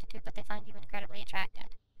remotely attracted to, but they find you incredibly attractive?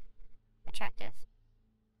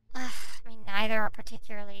 I mean, neither are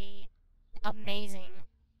particularly amazing.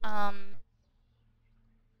 But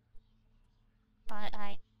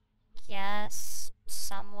I guess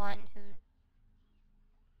someone who...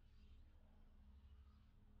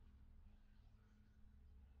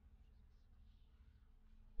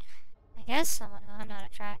 I guess someone who I'm not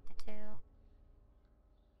attracted to.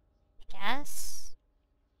 I guess?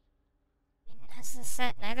 I mean, as I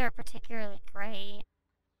said, neither are particularly great.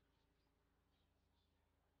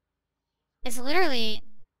 It's literally...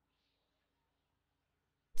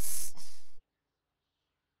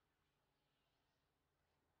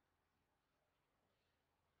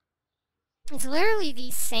 It's literally the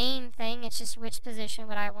same thing, it's just which position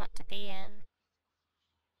would I want to be in.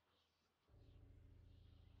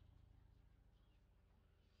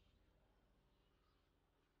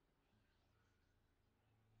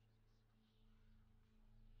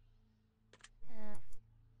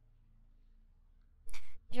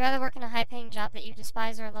 Would you rather work in a high-paying job that you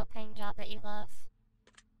despise or a low-paying job that you love?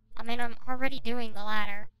 I mean, I'm already doing the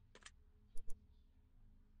latter.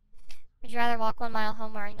 Would you rather walk 1 mile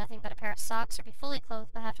home wearing nothing but a pair of socks, or be fully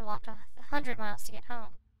clothed but have to walk 100 miles to get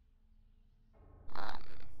home?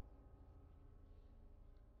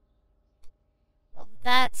 Well,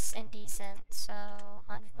 that's indecent, so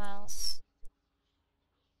 100 miles.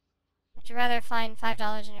 Would you rather find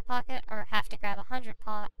 $5 in your pocket, or have to grab $100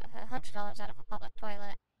 out of a public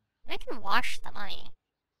toilet? I can wash the money.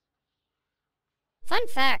 Fun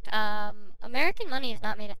fact, American money is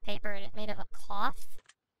not made of paper, it is made of a cloth.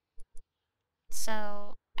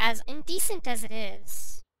 So, as indecent as it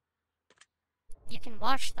is, you can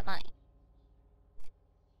wash the money.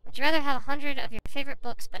 Would you rather have 100 of your favorite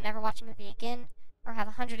books but never watch a movie again, or have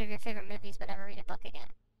 100 of your favorite movies but never read a book again?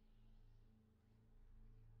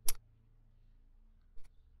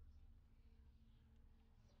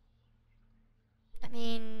 I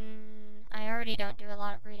mean... don't do a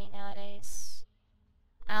lot of reading nowadays.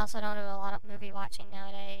 I also don't do a lot of movie watching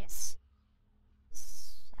nowadays.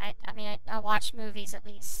 I watch movies at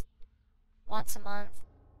least once a month.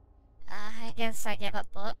 I guess I give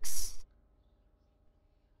up books.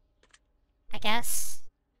 I guess.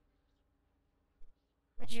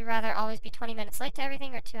 Would you rather always be 20 minutes late to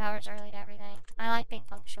everything or 2 hours early to everything? I like being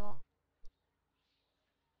punctual.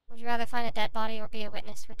 Would you rather find a dead body or be a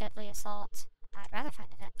witness to a deadly assault? I'd rather find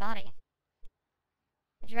a dead body.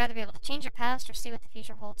 Would you rather be able to change your past or see what the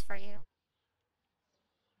future holds for you?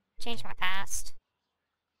 Change my past.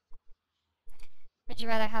 Would you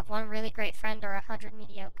rather have one really great friend or 100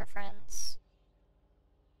 mediocre friends?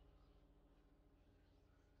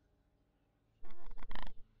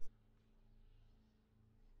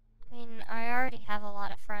 I mean, I already have a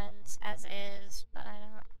lot of friends, as is, but I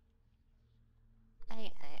don't...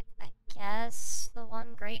 I guess the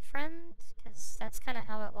one great friend? Because that's kind of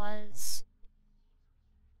how it was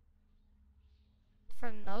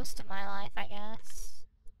for most of my life, I guess.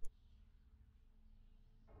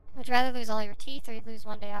 Would you rather lose all your teeth or lose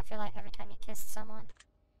one day off your life every time you kissed someone?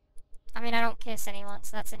 I mean, I don't kiss anyone,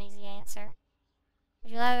 so that's an easy answer.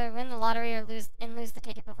 Would you rather win the lottery or lose the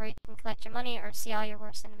ticket before you can collect your money, or see all your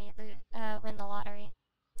worst enemy win the lottery?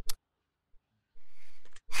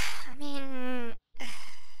 I mean...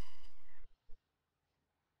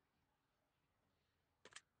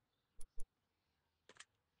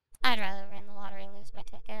 I'd rather win the lottery and lose my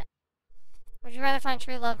ticket. Would you rather find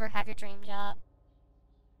true love or have your dream job?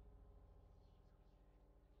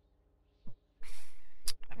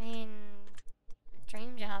 I mean...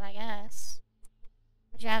 dream job, I guess.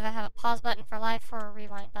 Would you rather have a pause button for life or a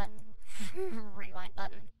rewind button? Rewind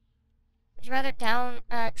button. Would you rather drown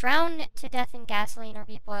to death in gasoline or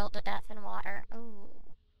be boiled to death in water? Ooh.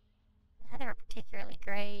 Neither are particularly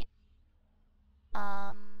great.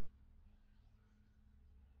 I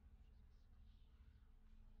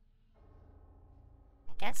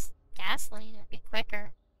guess gasoline would be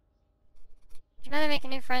quicker. Would you rather make a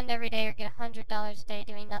new friend every day or get $100 a day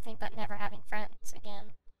doing nothing but never having friends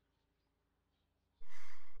again?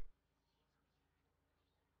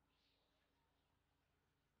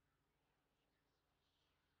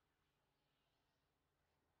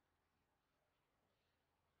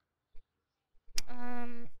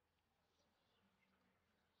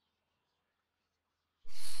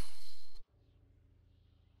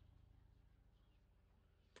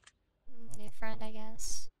 New friend, I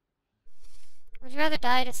guess. Would you rather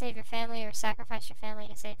die to save your family or sacrifice your family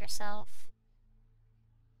to save yourself?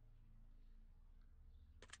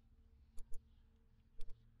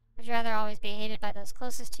 Would you rather always be hated by those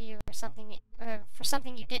closest to you or for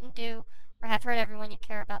something you didn't do, or have hurt everyone you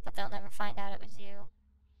care about but they'll never find out it was you?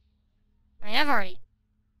 I mean,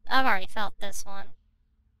 I've already felt this one.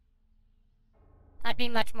 I'd be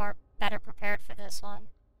much more better prepared for this one.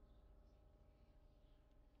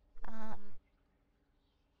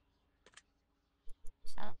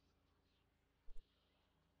 So.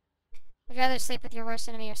 Would you rather sleep with your worst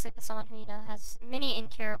enemy or sleep with someone who you know has many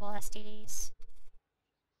incurable STDs?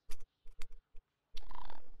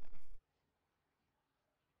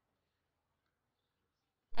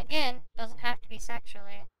 Again, doesn't have to be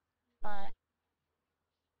sexually, but...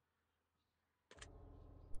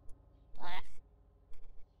 Blech.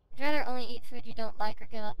 Would you rather only eat food you don't like or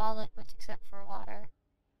give up all liquids except for water?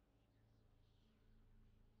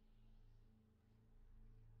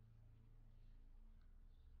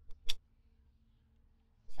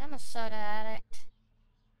 See, I'm a soda addict.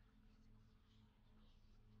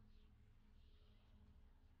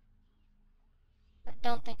 But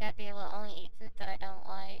don't think I'd be able to only eat food that I don't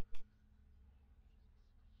like.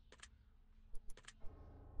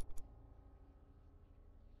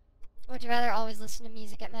 Would you rather always listen to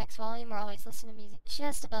music at max volume or always listen to music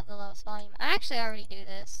just above the lowest volume? I actually already do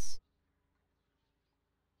this.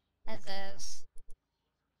 As is.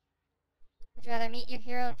 Would you rather meet your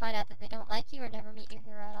hero and find out that they don't like you or never meet your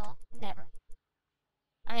hero at all? Never.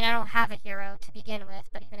 I mean, I don't have a hero to begin with,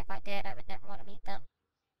 but even if I did, I would never want to meet them.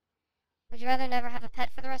 Would you rather never have a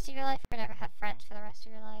pet for the rest of your life or never have friends for the rest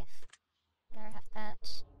of your life? Never have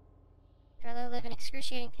pets. Would you rather live in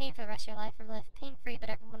excruciating pain for the rest of your life or live pain-free but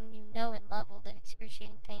everyone you know and love will live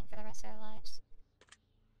excruciating pain for the rest of their lives?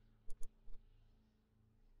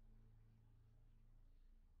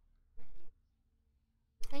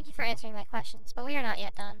 Thank you for answering my questions, but we are not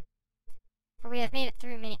yet done. For we have made it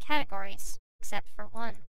through many categories, except for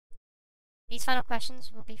one. These final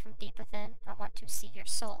questions will be from deep within. I want to see your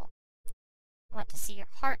soul. I want to see your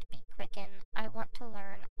heart be quickened. I want to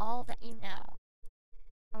learn all that you know.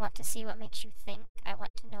 I want to see what makes you think. I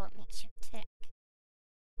want to know what makes you tick.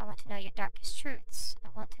 I want to know your darkest truths. I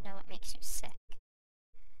want to know what makes you sick.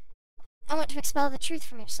 I want to expel the truth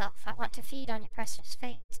from yourself. I want to feed on your precious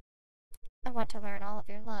fate. I want to learn all of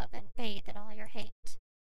your love and bathe in all your hate.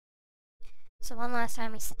 So one last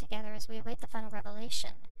time we sit together as we await the final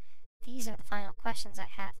revelation. These are the final questions I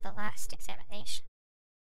have, the last examination.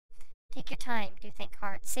 Take your time, do think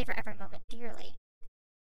hard, savor every moment dearly.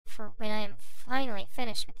 For when I am finally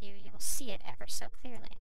finished with you, you will see it ever so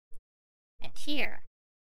clearly. And here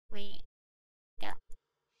we go.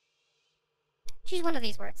 Choose one of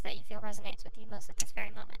these words that you feel resonates with you most at this very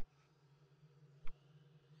moment.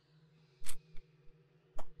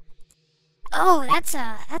 Oh, that's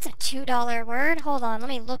a $2 word. Hold on, let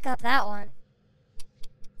me look up that one.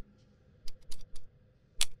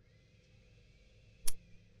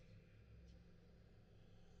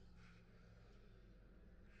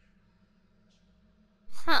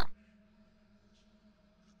 Huh.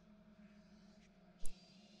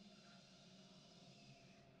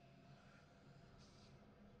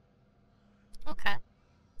 Okay.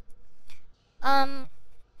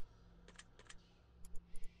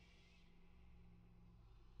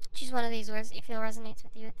 Choose one of these words that you feel resonates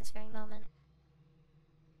with you at this very moment.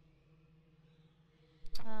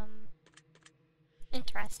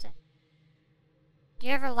 Interested. Do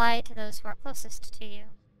you ever lie to those who are closest to you?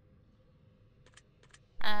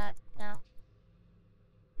 No.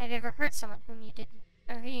 Have you ever hurt someone whom you didn't,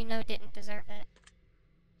 or who you know didn't deserve it?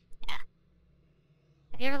 Yeah.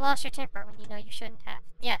 Have you ever lost your temper when you know you shouldn't have?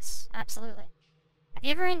 Yes, absolutely. Have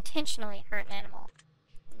you ever intentionally hurt an animal?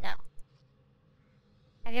 No.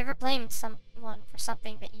 Have you ever blamed someone for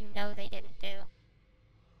something that you know they didn't do?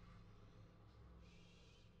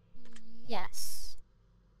 Yes.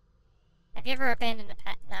 Have you ever abandoned a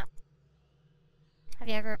pet? No. Have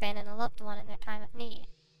you ever abandoned a loved one in their time of need?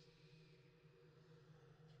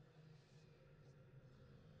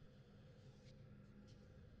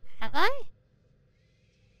 Have I?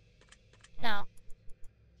 No.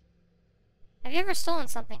 Have you ever stolen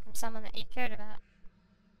something from someone that you cared about?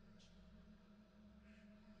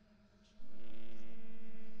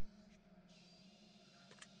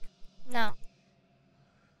 No.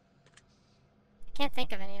 I can't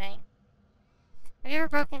think of anything. Have you ever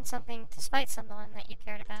broken something to spite someone that you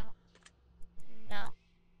cared about? No.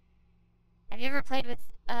 Have you ever played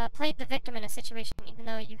the victim in a situation even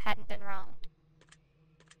though you hadn't been wronged?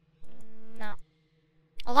 No.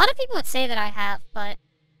 A lot of people would say that I have, but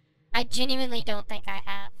I genuinely don't think I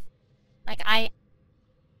have. Like,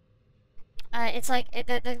 it's like,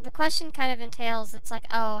 the question kind of entails, it's like,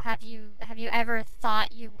 oh, have you ever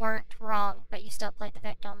thought you weren't wrong, but you still played the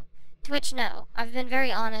victim? To which, no. I've been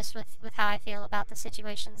very honest with how I feel about the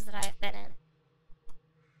situations that I have been in.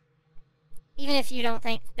 Even if you don't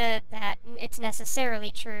think that it's necessarily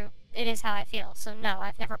true, it is how I feel. So no,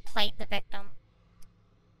 I've never played the victim.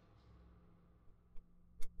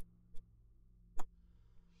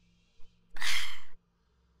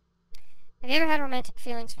 Have you ever had romantic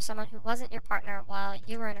feelings for someone who wasn't your partner while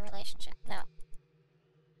you were in a relationship? No.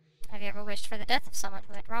 Have you ever wished for the death of someone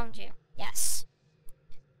who had wronged you? Yes.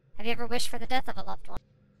 Have you ever wished for the death of a loved one?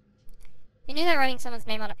 You knew that writing someone's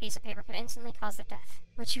name on a piece of paper could instantly cause their death.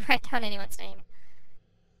 Would you write down anyone's name?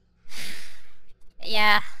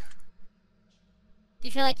 Yeah. Do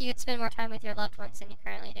you feel like you could spend more time with your loved ones than you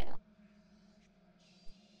currently do?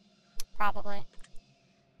 Probably.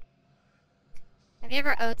 Have you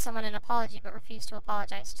ever owed someone an apology but refused to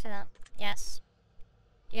apologize to them? Yes.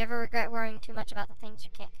 Do you ever regret worrying too much about the things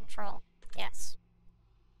you can't control? Yes.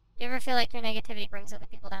 Do you ever feel like your negativity brings other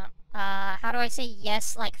people down? How do I say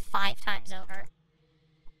yes like 5 times over?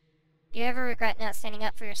 Do you ever regret not standing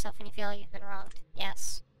up for yourself when you feel like you've been wronged?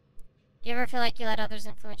 Yes. Do you ever feel like you let others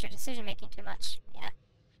influence your decision making too much? Yeah.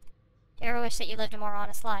 Do you ever wish that you lived a more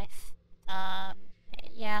honest life?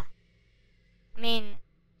 Yeah. I mean,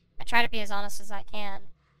 I try to be as honest as I can,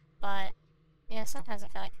 but, yeah, sometimes I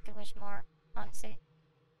feel like I could wish more honesty.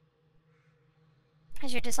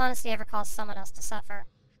 Has your dishonesty ever caused someone else to suffer?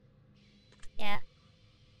 Yeah.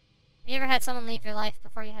 Have you ever had someone leave your life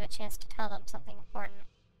before you had a chance to tell them something important?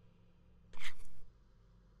 Yeah.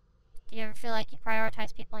 Do you ever feel like you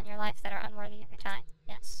prioritize people in your life that are unworthy of your time?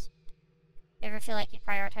 Yes. Do you ever feel like you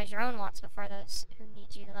prioritize your own wants before those who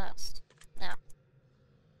need you the most? No.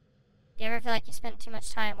 Do you ever feel like you spend too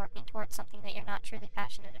much time working towards something that you're not truly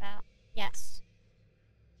passionate about? Yes.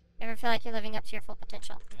 Do you ever feel like you're living up to your full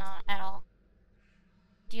potential? Not at all.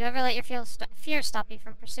 Do you ever let your fears stop you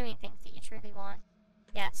from pursuing things that you truly want?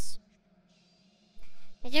 Yes.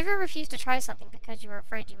 Did you ever refuse to try something because you were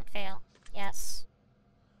afraid you would fail? Yes.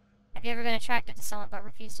 Have you ever been attracted to someone but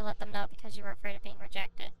refused to let them know because you were afraid of being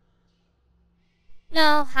rejected?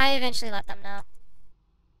 No, I eventually let them know.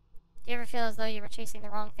 Do you ever feel as though you were chasing the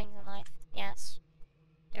wrong things in life? Yes.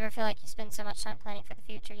 Do you ever feel like you spend so much time planning for the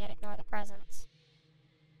future yet ignore the present?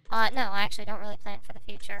 No, I actually don't really plan for the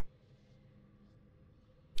future.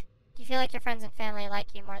 Do you feel like your friends and family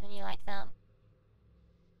like you more than you like them?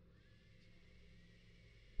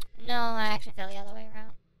 No, I actually feel the other way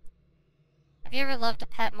around. Have you ever loved a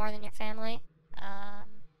pet more than your family?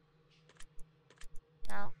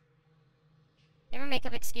 No. You ever make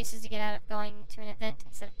up excuses to get out of going to an event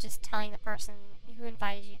instead of just telling the person who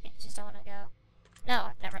invited you that you just don't want to go? No,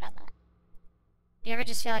 I've never done that. Do you ever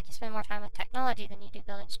just feel like you spend more time with technology than you do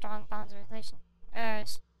building strong bonds or relations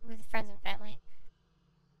with friends and family?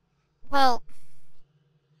 Well,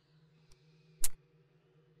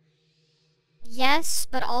 yes,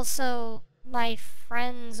 but also my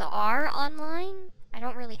friends are online. I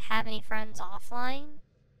don't really have any friends offline.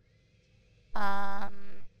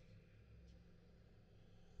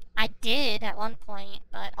 I did at one point,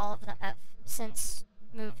 but all of them have since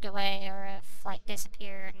moved away or have, like,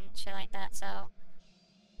 disappeared and shit like that, so,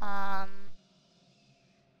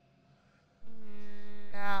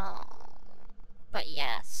 no. But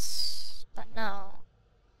yes. But no.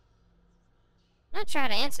 I'm not sure how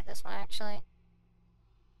to answer this one, actually.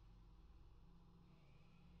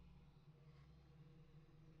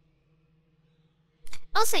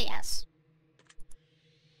 I'll say yes.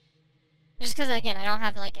 Just because, again, I don't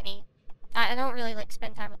have, like, any... I don't really, like,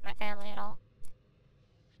 spend time with my family at all.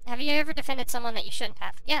 Have you ever defended someone that you shouldn't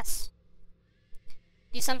have? Yes.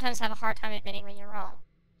 You sometimes have a hard time admitting when you're wrong.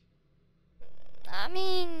 I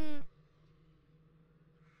mean...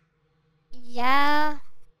 yeah.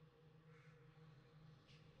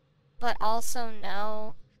 But also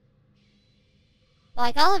no.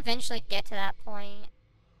 Like, I'll eventually get to that point.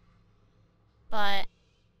 But...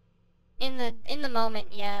 in the moment,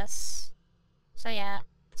 yes. So yeah,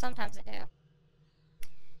 sometimes I do.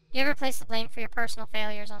 You ever place the blame for your personal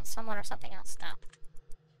failures on someone or something else? No.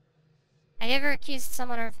 Have you ever accused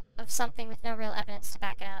someone of something with no real evidence to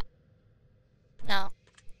back it up? No.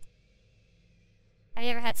 Have you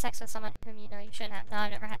ever had sex with someone whom you know you shouldn't have? No,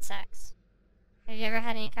 I've never had sex. Have you ever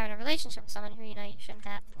had any kind of relationship with someone who you know you shouldn't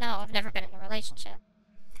have? No, I've never been in a relationship.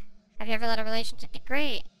 Have you ever let a relationship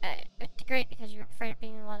degrade because you were afraid of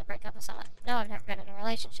being the one to break up with someone? No, I've never been in a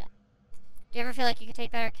relationship. Do you ever feel like you could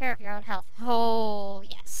take better care of your own health? Oh,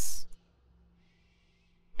 yes.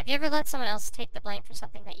 Have you ever let someone else take the blame for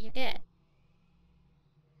something that you did?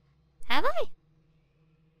 Have I?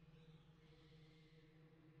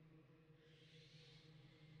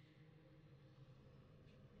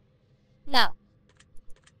 No.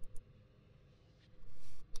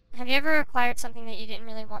 Have you ever acquired something that you didn't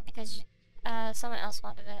really want because someone else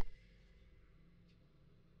wanted it?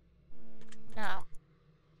 No.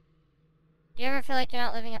 Do you ever feel like you're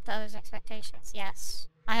not living up to others' expectations? Yes.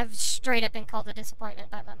 I have straight up been called a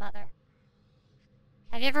disappointment by my mother.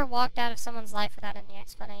 Have you ever walked out of someone's life without any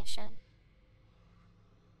explanation?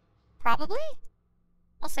 Probably?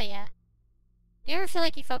 I'll say yeah. Do you ever feel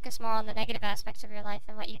like you focus more on the negative aspects of your life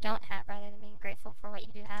and what you don't have rather than being grateful for what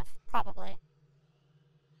you do have? Probably.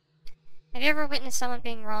 Have you ever witnessed someone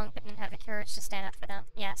being wrong but didn't have the courage to stand up for them?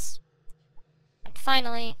 Yes. And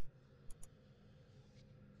finally,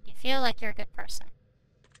 you feel like you're a good person.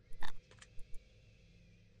 No.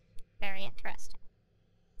 Very interesting.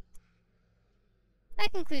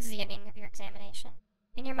 That concludes the ending of your examination.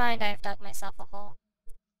 In your mind, I have dug myself a hole.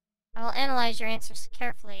 I will analyze your answers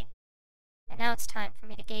carefully, and now it's time for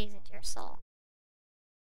me to gaze into your soul.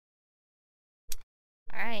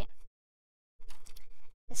 Alright.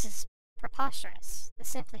 This is preposterous. This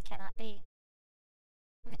simply cannot be.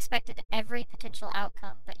 I've expected every potential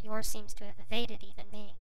outcome, but yours seems to have evaded even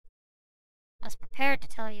me. I was prepared to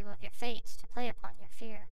tell you of your fate, to play upon your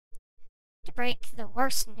fear, to break the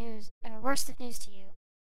worst of news to you,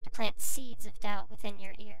 to plant seeds of doubt within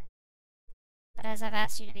your ear. But as I've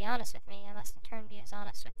asked you to be honest with me, I must in turn be as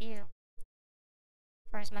honest with you.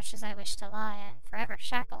 For as much as I wish to lie, I am forever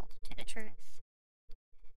shackled to the truth.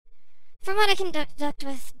 From what I can deduct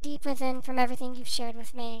deep within from everything you've shared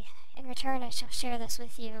with me, in return I shall share this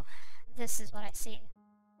with you. This is what I see.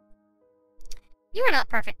 You are not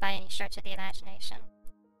perfect by any stretch of the imagination,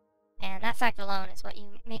 and that fact alone is what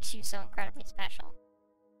makes you so incredibly special.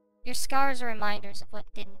 Your scars are reminders of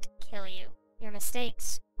what didn't kill you. Your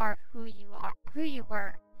mistakes are who you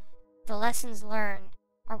were. The lessons learned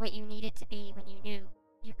are what you needed to be when you knew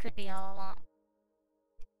you could be all along.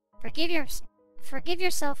 Forgive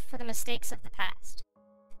yourself for the mistakes of the past.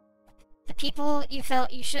 The people you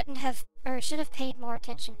felt you shouldn't have, or should have paid more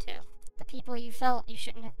attention to. The people you felt you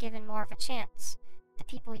shouldn't have given more of a chance. The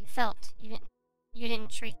people you felt you didn't you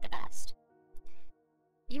didn't treat the best.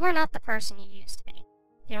 You are not the person you used to be.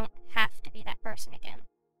 You don't have to be that person again.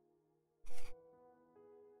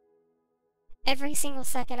 Every single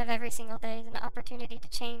second of every single day is an opportunity to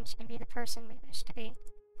change and be the person we wish to be.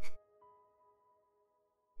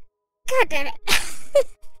 God damn it!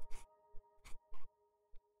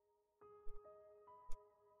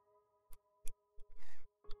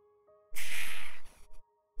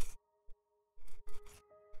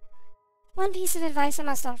 One piece of advice I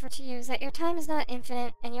must offer to you is that your time is not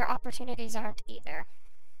infinite and your opportunities aren't either.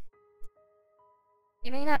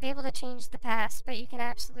 You may not be able to change the past, but you can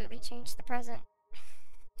absolutely change the present.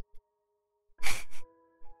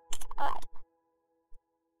 God.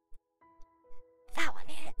 That one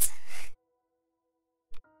hit.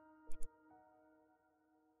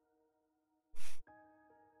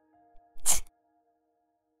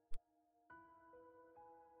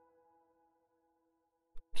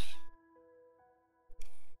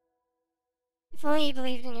 If only you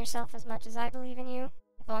believed in yourself as much as I believe in you,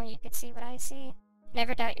 if only you could see what I see,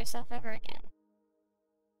 never doubt yourself ever again.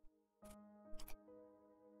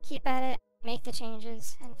 Keep at it, make the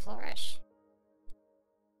changes, and flourish.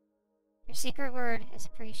 Your secret word is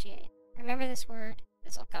appreciate. Remember this word,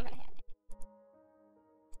 this will come in handy.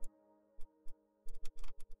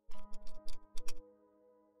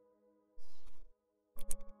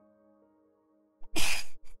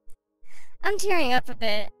 I'm tearing up a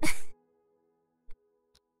bit.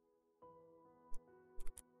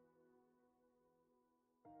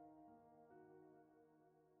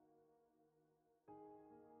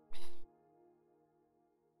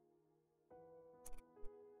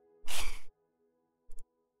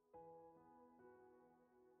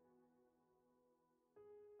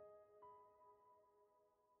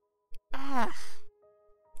 Ah.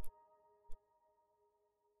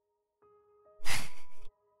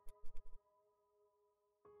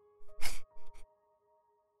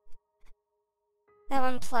 That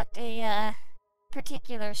one plucked a,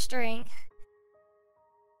 particular string.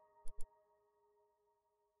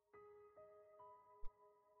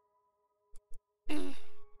 If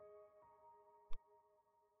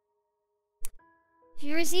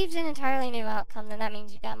you received an entirely new outcome, then that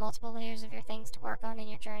means you've got multiple layers of your things to work on in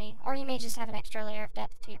your journey, or you may just have an extra layer of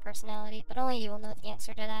depth to your personality, but only you will know the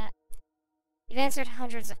answer to that. You've answered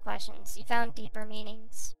hundreds of questions, you found deeper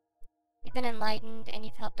meanings. You've been enlightened, and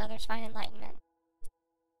you've helped others find enlightenment.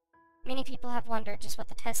 Many people have wondered just what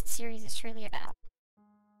the test series is truly about.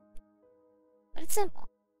 But it's simple.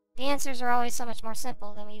 The answers are always so much more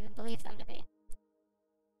simple than we even believe them to be.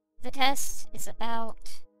 The test is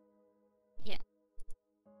about you.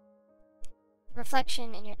 The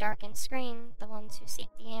reflection in your darkened screen, the ones who seek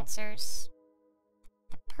the answers.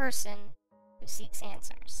 The person who seeks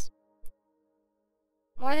answers.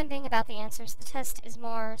 More than being about the answers, the test is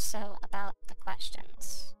more so about the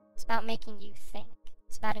questions. It's about making you think.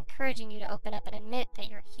 It's about encouraging you to open up and admit that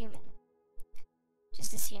you're human.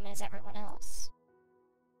 Just as human as everyone else.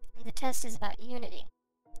 And the test is about unity.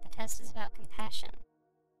 The test is about compassion.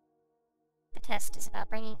 The test is about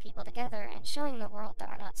bringing people together and showing the world that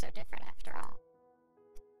we're not so different after all.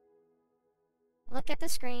 Look at the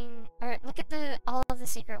screen, or look at all of the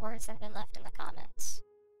secret words that have been left in the comments.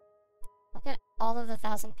 Look at all of the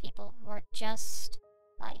 1,000 people who are just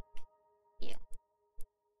like you.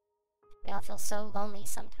 We all feel so lonely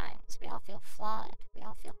sometimes. We all feel flawed. We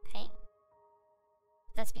all feel pain.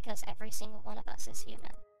 That's because every single one of us is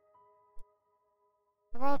human.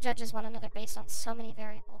 The world judges one another based on so many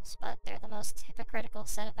variables, but they're the most hypocritical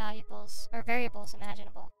set of variables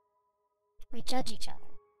imaginable. We judge each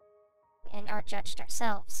other, and are judged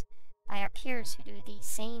ourselves by our peers who do the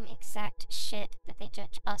same exact shit that they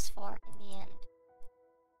judge us for in the end.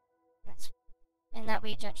 And that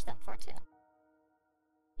we judge them for too.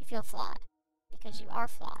 You feel flawed, because you are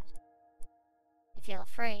flawed. You feel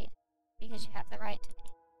afraid, because you have the right to be.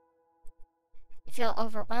 You feel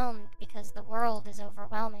overwhelmed, because the world is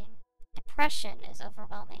overwhelming. Depression is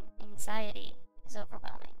overwhelming. Anxiety is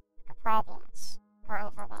overwhelming. Our problems are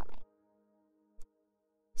overwhelming.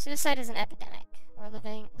 Suicide is an epidemic. We're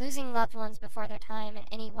losing loved ones before their time, and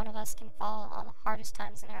any one of us can fall on the hardest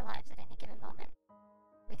times in our lives at any given moment.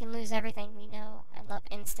 We can lose everything we know and love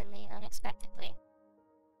instantly and unexpectedly.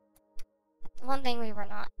 The one thing we are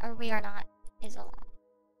not, is alone.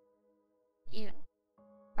 You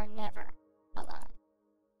are never alone.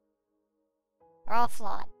 We're all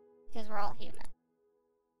flawed, because we're all human.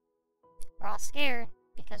 We're all scared,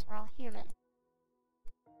 because we're all human.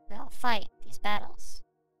 We all fight these battles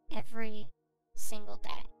every single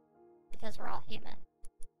day, because we're all human.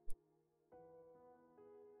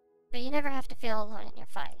 But you never have to feel alone in your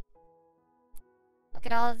fight.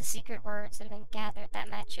 Look at all of the secret words that have been gathered that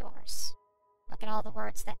match yours. Look at all the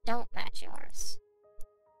words that don't match yours.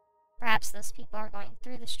 Perhaps those people are going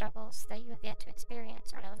through the struggles that you have yet to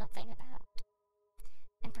experience or know nothing about.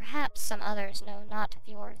 And perhaps some others know not of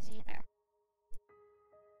yours either.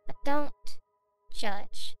 But don't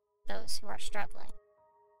judge those who are struggling.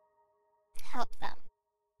 Help them,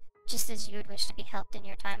 just as you would wish to be helped in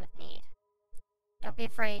your time of need. Don't be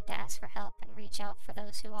afraid to ask for help and reach out for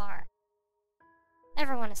those who are.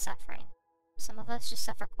 Everyone is suffering. Some of us just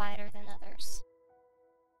suffer quieter than others.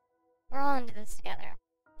 We're all into this together.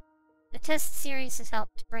 The Test series has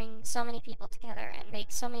helped bring so many people together and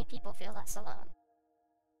make so many people feel less alone.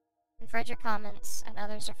 We've read your comments, and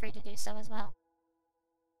others are free to do so as well.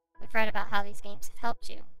 We've read about how these games have helped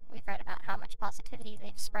you. We've read about how much positivity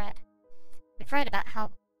they've spread. We've read about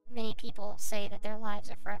how many people say that their lives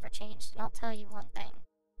are forever changed, and I'll tell you one thing.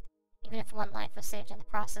 Even if one life was saved in the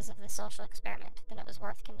process of this social experiment, then it was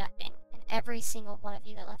worth conducting, and every single one of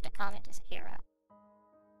you that left a comment is a hero.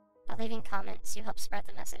 By leaving comments, you help spread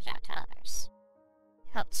the message out to others.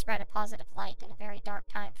 You helped spread a positive light in a very dark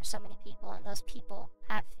time for so many people, and those people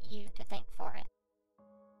have you to thank for it.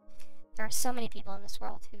 There are so many people in this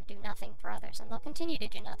world who do nothing for others, and they'll continue to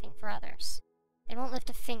do nothing for others. They won't lift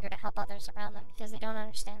a finger to help others around them because they don't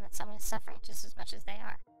understand that someone is suffering just as much as they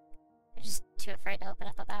are. They're just too afraid to open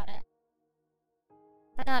up about it.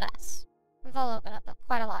 But not us. We've all opened up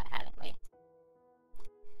quite a lot, haven't we?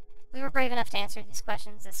 We were brave enough to answer these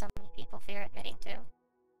questions that so many people fear admitting to.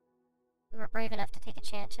 We were brave enough to take a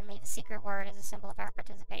chance and leave a secret word as a symbol of our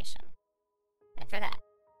participation. And for that,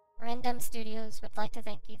 Random Studios would like to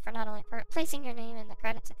thank you for not only placing your name in the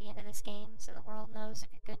credits at the end of this game so the world knows of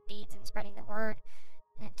your good deeds in spreading the word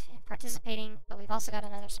and participating, but we've also got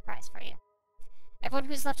another surprise for you. Everyone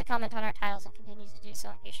who's left a comment on our titles and continues to do so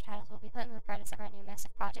in future titles will be put in the credits of our new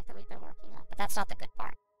massive project that we've been working on, but that's not the good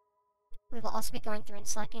part. We will also be going through and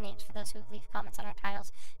selecting names for those who have left comments on our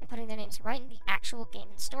titles and putting their names right in the actual game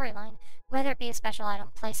and storyline, whether it be a special item,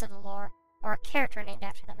 place of the lore, or a character named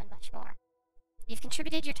after them, and much more. You've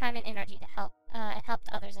contributed your time and energy to help and helped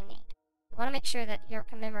others in need. We want to make sure that you're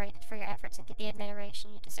commemorated for your efforts and get the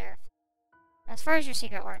admiration you deserve. As far as your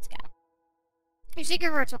secret words go, your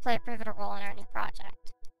secret words will play a pivotal role in our new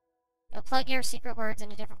project. You'll plug your secret words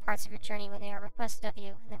into different parts of your journey when they are requested of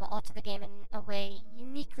you, and they will alter the game in a way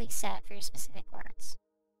uniquely set for your specific words.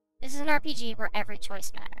 This is an RPG where every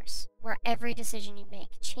choice matters, where every decision you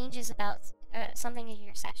make changes about something in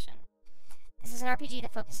your session. This is an RPG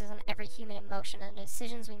that focuses on every human emotion and the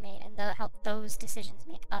decisions we made and help those decisions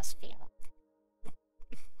make us feel.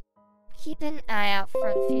 Keep an eye out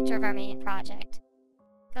for the future of our main project.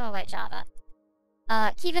 Go away, Java.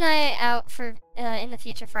 Keep an eye out for in the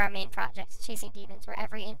future for our main project, Chasing Demons, where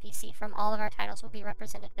every NPC from all of our titles will be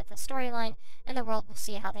represented with a storyline, and the world will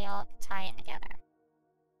see how they all tie in together.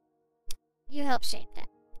 You helped shape it.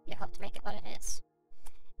 You helped make it what it is.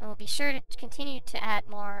 And we'll be sure to continue to add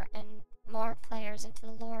more and more players into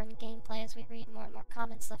the lore and gameplay as we read more and more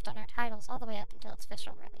comments left on our titles all the way up until its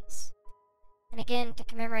official release. And again, to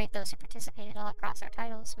commemorate those who participated all across our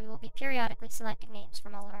titles, we will be periodically selecting names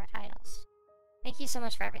from all of our titles. Thank you so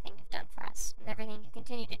much for everything you've done for us, and everything you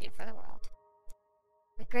continue to do for the world.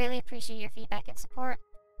 We greatly appreciate your feedback and support.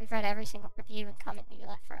 We've read every single review and comment you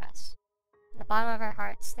left for us. From the bottom of our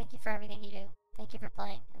hearts, thank you for everything you do. Thank you for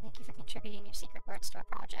playing, and thank you for contributing your secret words to our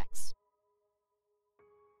projects.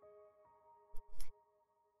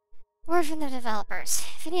 Word from the developers.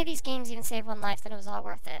 If any of these games even saved one life, then it was all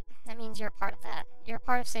worth it. That means you're a part of that. You're a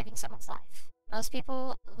part of saving someone's life. Most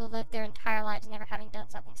people will live their entire lives never having done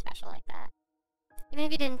something special like that. You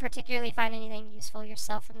maybe didn't particularly find anything useful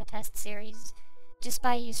yourself from the Test series. Just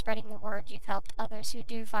by you spreading the word, you've helped others who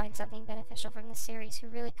do find something beneficial from the series who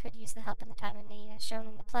really could use the help in the time of need, as shown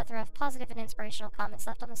in the plethora of positive and inspirational comments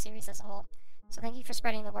left on the series as a whole. So thank you for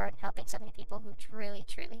spreading the word and helping so many people who truly,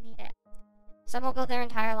 truly need it. Some will go their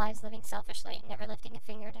entire lives living selfishly, never lifting a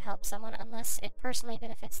finger to help someone unless it personally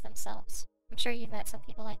benefits themselves. I'm sure you've met some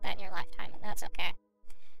people like that in your lifetime, and that's okay.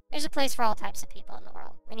 There's a place for all types of people in the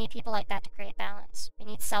world. We need people like that to create balance. We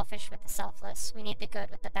need selfish with the selfless. We need the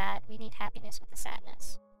good with the bad. We need happiness with the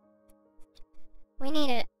sadness. We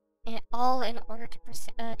need it all in order to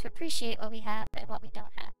appreciate what we have and what we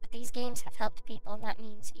don't have. But these games have helped people, and that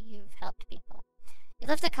means you've helped people. You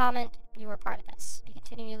left a comment, you were part of this. If you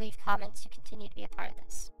continue to leave comments, you continue to be a part of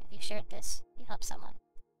this. If you shared this, you helped someone.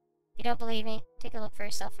 If you don't believe me, take a look for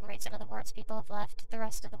yourself and read some of the words people have left the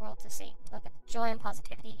rest of the world to see. Look at the joy and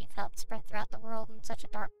positivity you've helped spread throughout the world in such a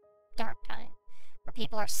dark, dark time, where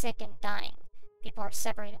people are sick and dying. People are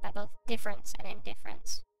separated by both difference and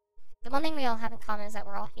indifference. The one thing we all have in common is that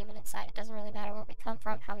we're all human inside. It doesn't really matter where we come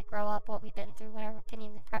from, how we grow up, what we've been through, what our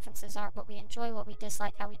opinions and preferences are, what we enjoy, what we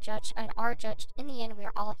dislike, how we judge, and are judged. In the end, we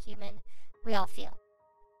are all human. We all feel.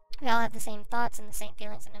 We all have the same thoughts and the same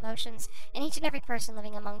feelings and emotions, and each and every person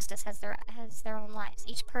living amongst us has their own lives.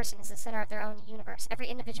 Each person is the center of their own universe. Every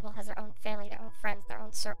individual has their own family, their own friends, their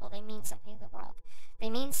own circle. They mean something to the world. They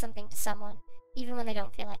mean something to someone, even when they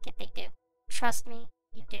don't feel like it, they do. Trust me,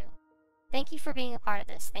 you do. Thank you for being a part of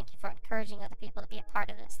this. Thank you for encouraging other people to be a part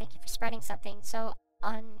of this. Thank you for spreading something so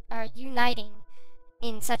uniting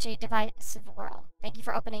in such a divisive world. Thank you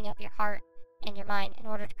for opening up your heart and your mind in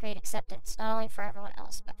order to create acceptance, not only for everyone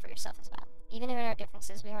else, but for yourself as well. Even in our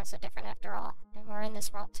differences, we aren't so different after all, and we're in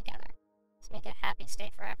this world together. Let's make it a happy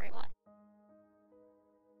state for everyone.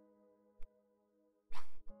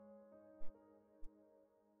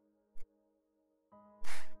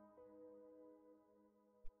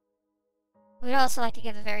 We'd also like to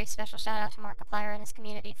give a very special shout out to Markiplier and his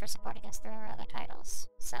community for supporting us through our other titles.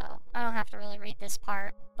 So, I don't have to really read this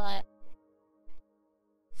part, but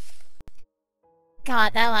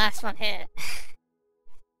God, that last one hit.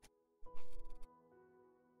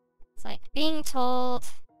 It's like being told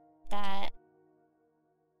that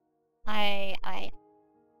I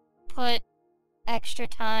put extra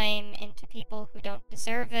time into people who don't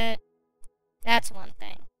deserve it. That's one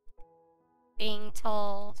thing. Being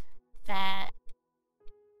told that...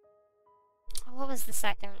 What was the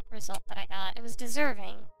second result that I got? It was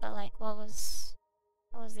deserving, but like, what was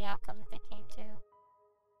the outcome that they came to?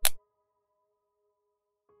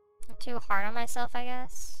 I'm too hard on myself, I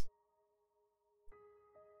guess.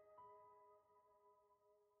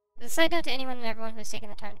 As a side note to anyone and everyone who's taken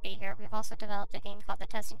the time to be here, we've also developed a game called the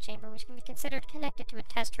Testing Chamber, which can be considered connected to a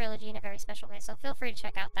Test Trilogy in a very special way, so feel free to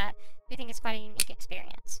check out that. We think it's quite a unique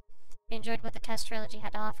experience. If you enjoyed what the Test Trilogy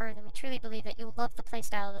had to offer, then we truly believe that you'll love the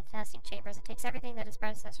playstyle of the Testing Chamber, as it takes everything that its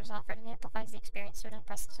predecessors offered and amplifies the experience to an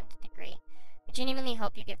unprecedented degree. We genuinely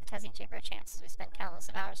hope you give the Testing Chamber a chance, as we spent countless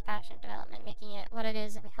of hours of passion and development making it what it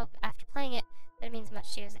is, and we hope after playing it that it means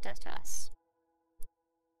much to you as it does to us.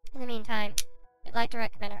 In the meantime, we'd like to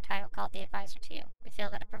recommend our title called The Advisor to you. We feel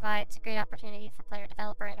that it provides a great opportunity for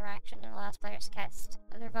player-developer interaction and allows players to cast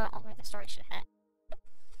their vote on where the story should head.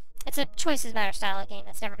 It's a choices matter style of game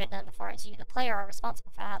that's never been done before, as you, the player, are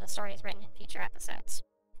responsible for how the story is written in future episodes.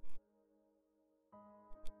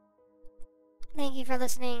 Thank you for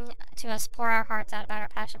listening to us pour our hearts out about our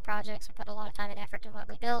passion projects. We put a lot of time and effort into what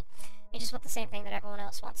we build. We just want the same thing that everyone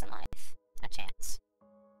else wants in life. A chance.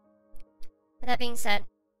 With that being said,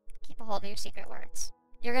 keep a hold of your secret words.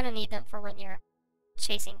 You're gonna need them for when you're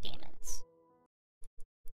chasing demons.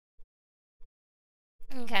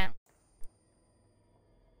 Okay.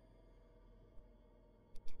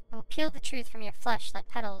 I will peel the truth from your flesh like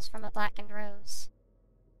petals from a blackened rose.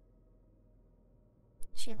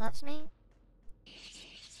 She loves me?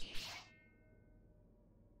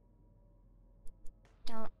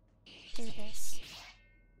 Don't do this.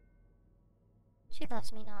 She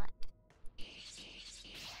loves me not.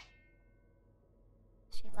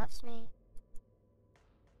 She loves me.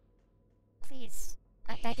 Please,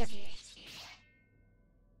 I beg of you.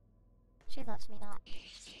 She loves me not.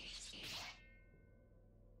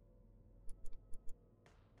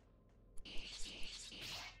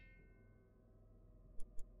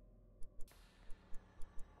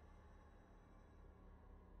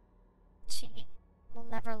 She will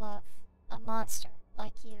never love a monster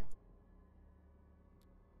like you.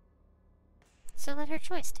 So let her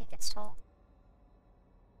choice take its toll.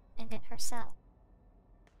 And in her cell,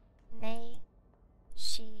 may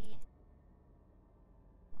she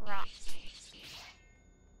rot.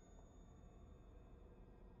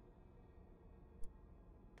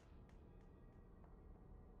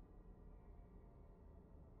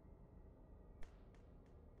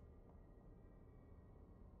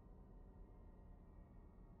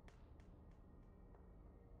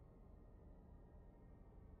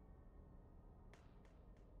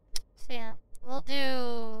 So yeah, we'll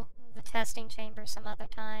do the testing chamber some other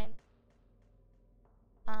time.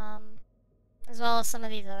 As well as some of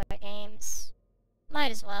these other games.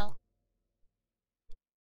 Might as well.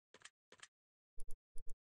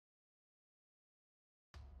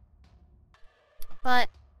 But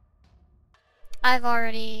I've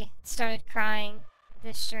already started crying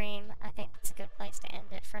this stream. I think it's a good place to end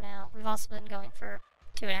it for now. We've also been going for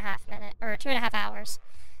 2.5 hours.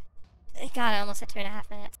 God, I almost said 2.5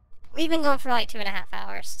 minutes. We've been going for like 2.5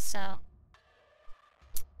 hours, so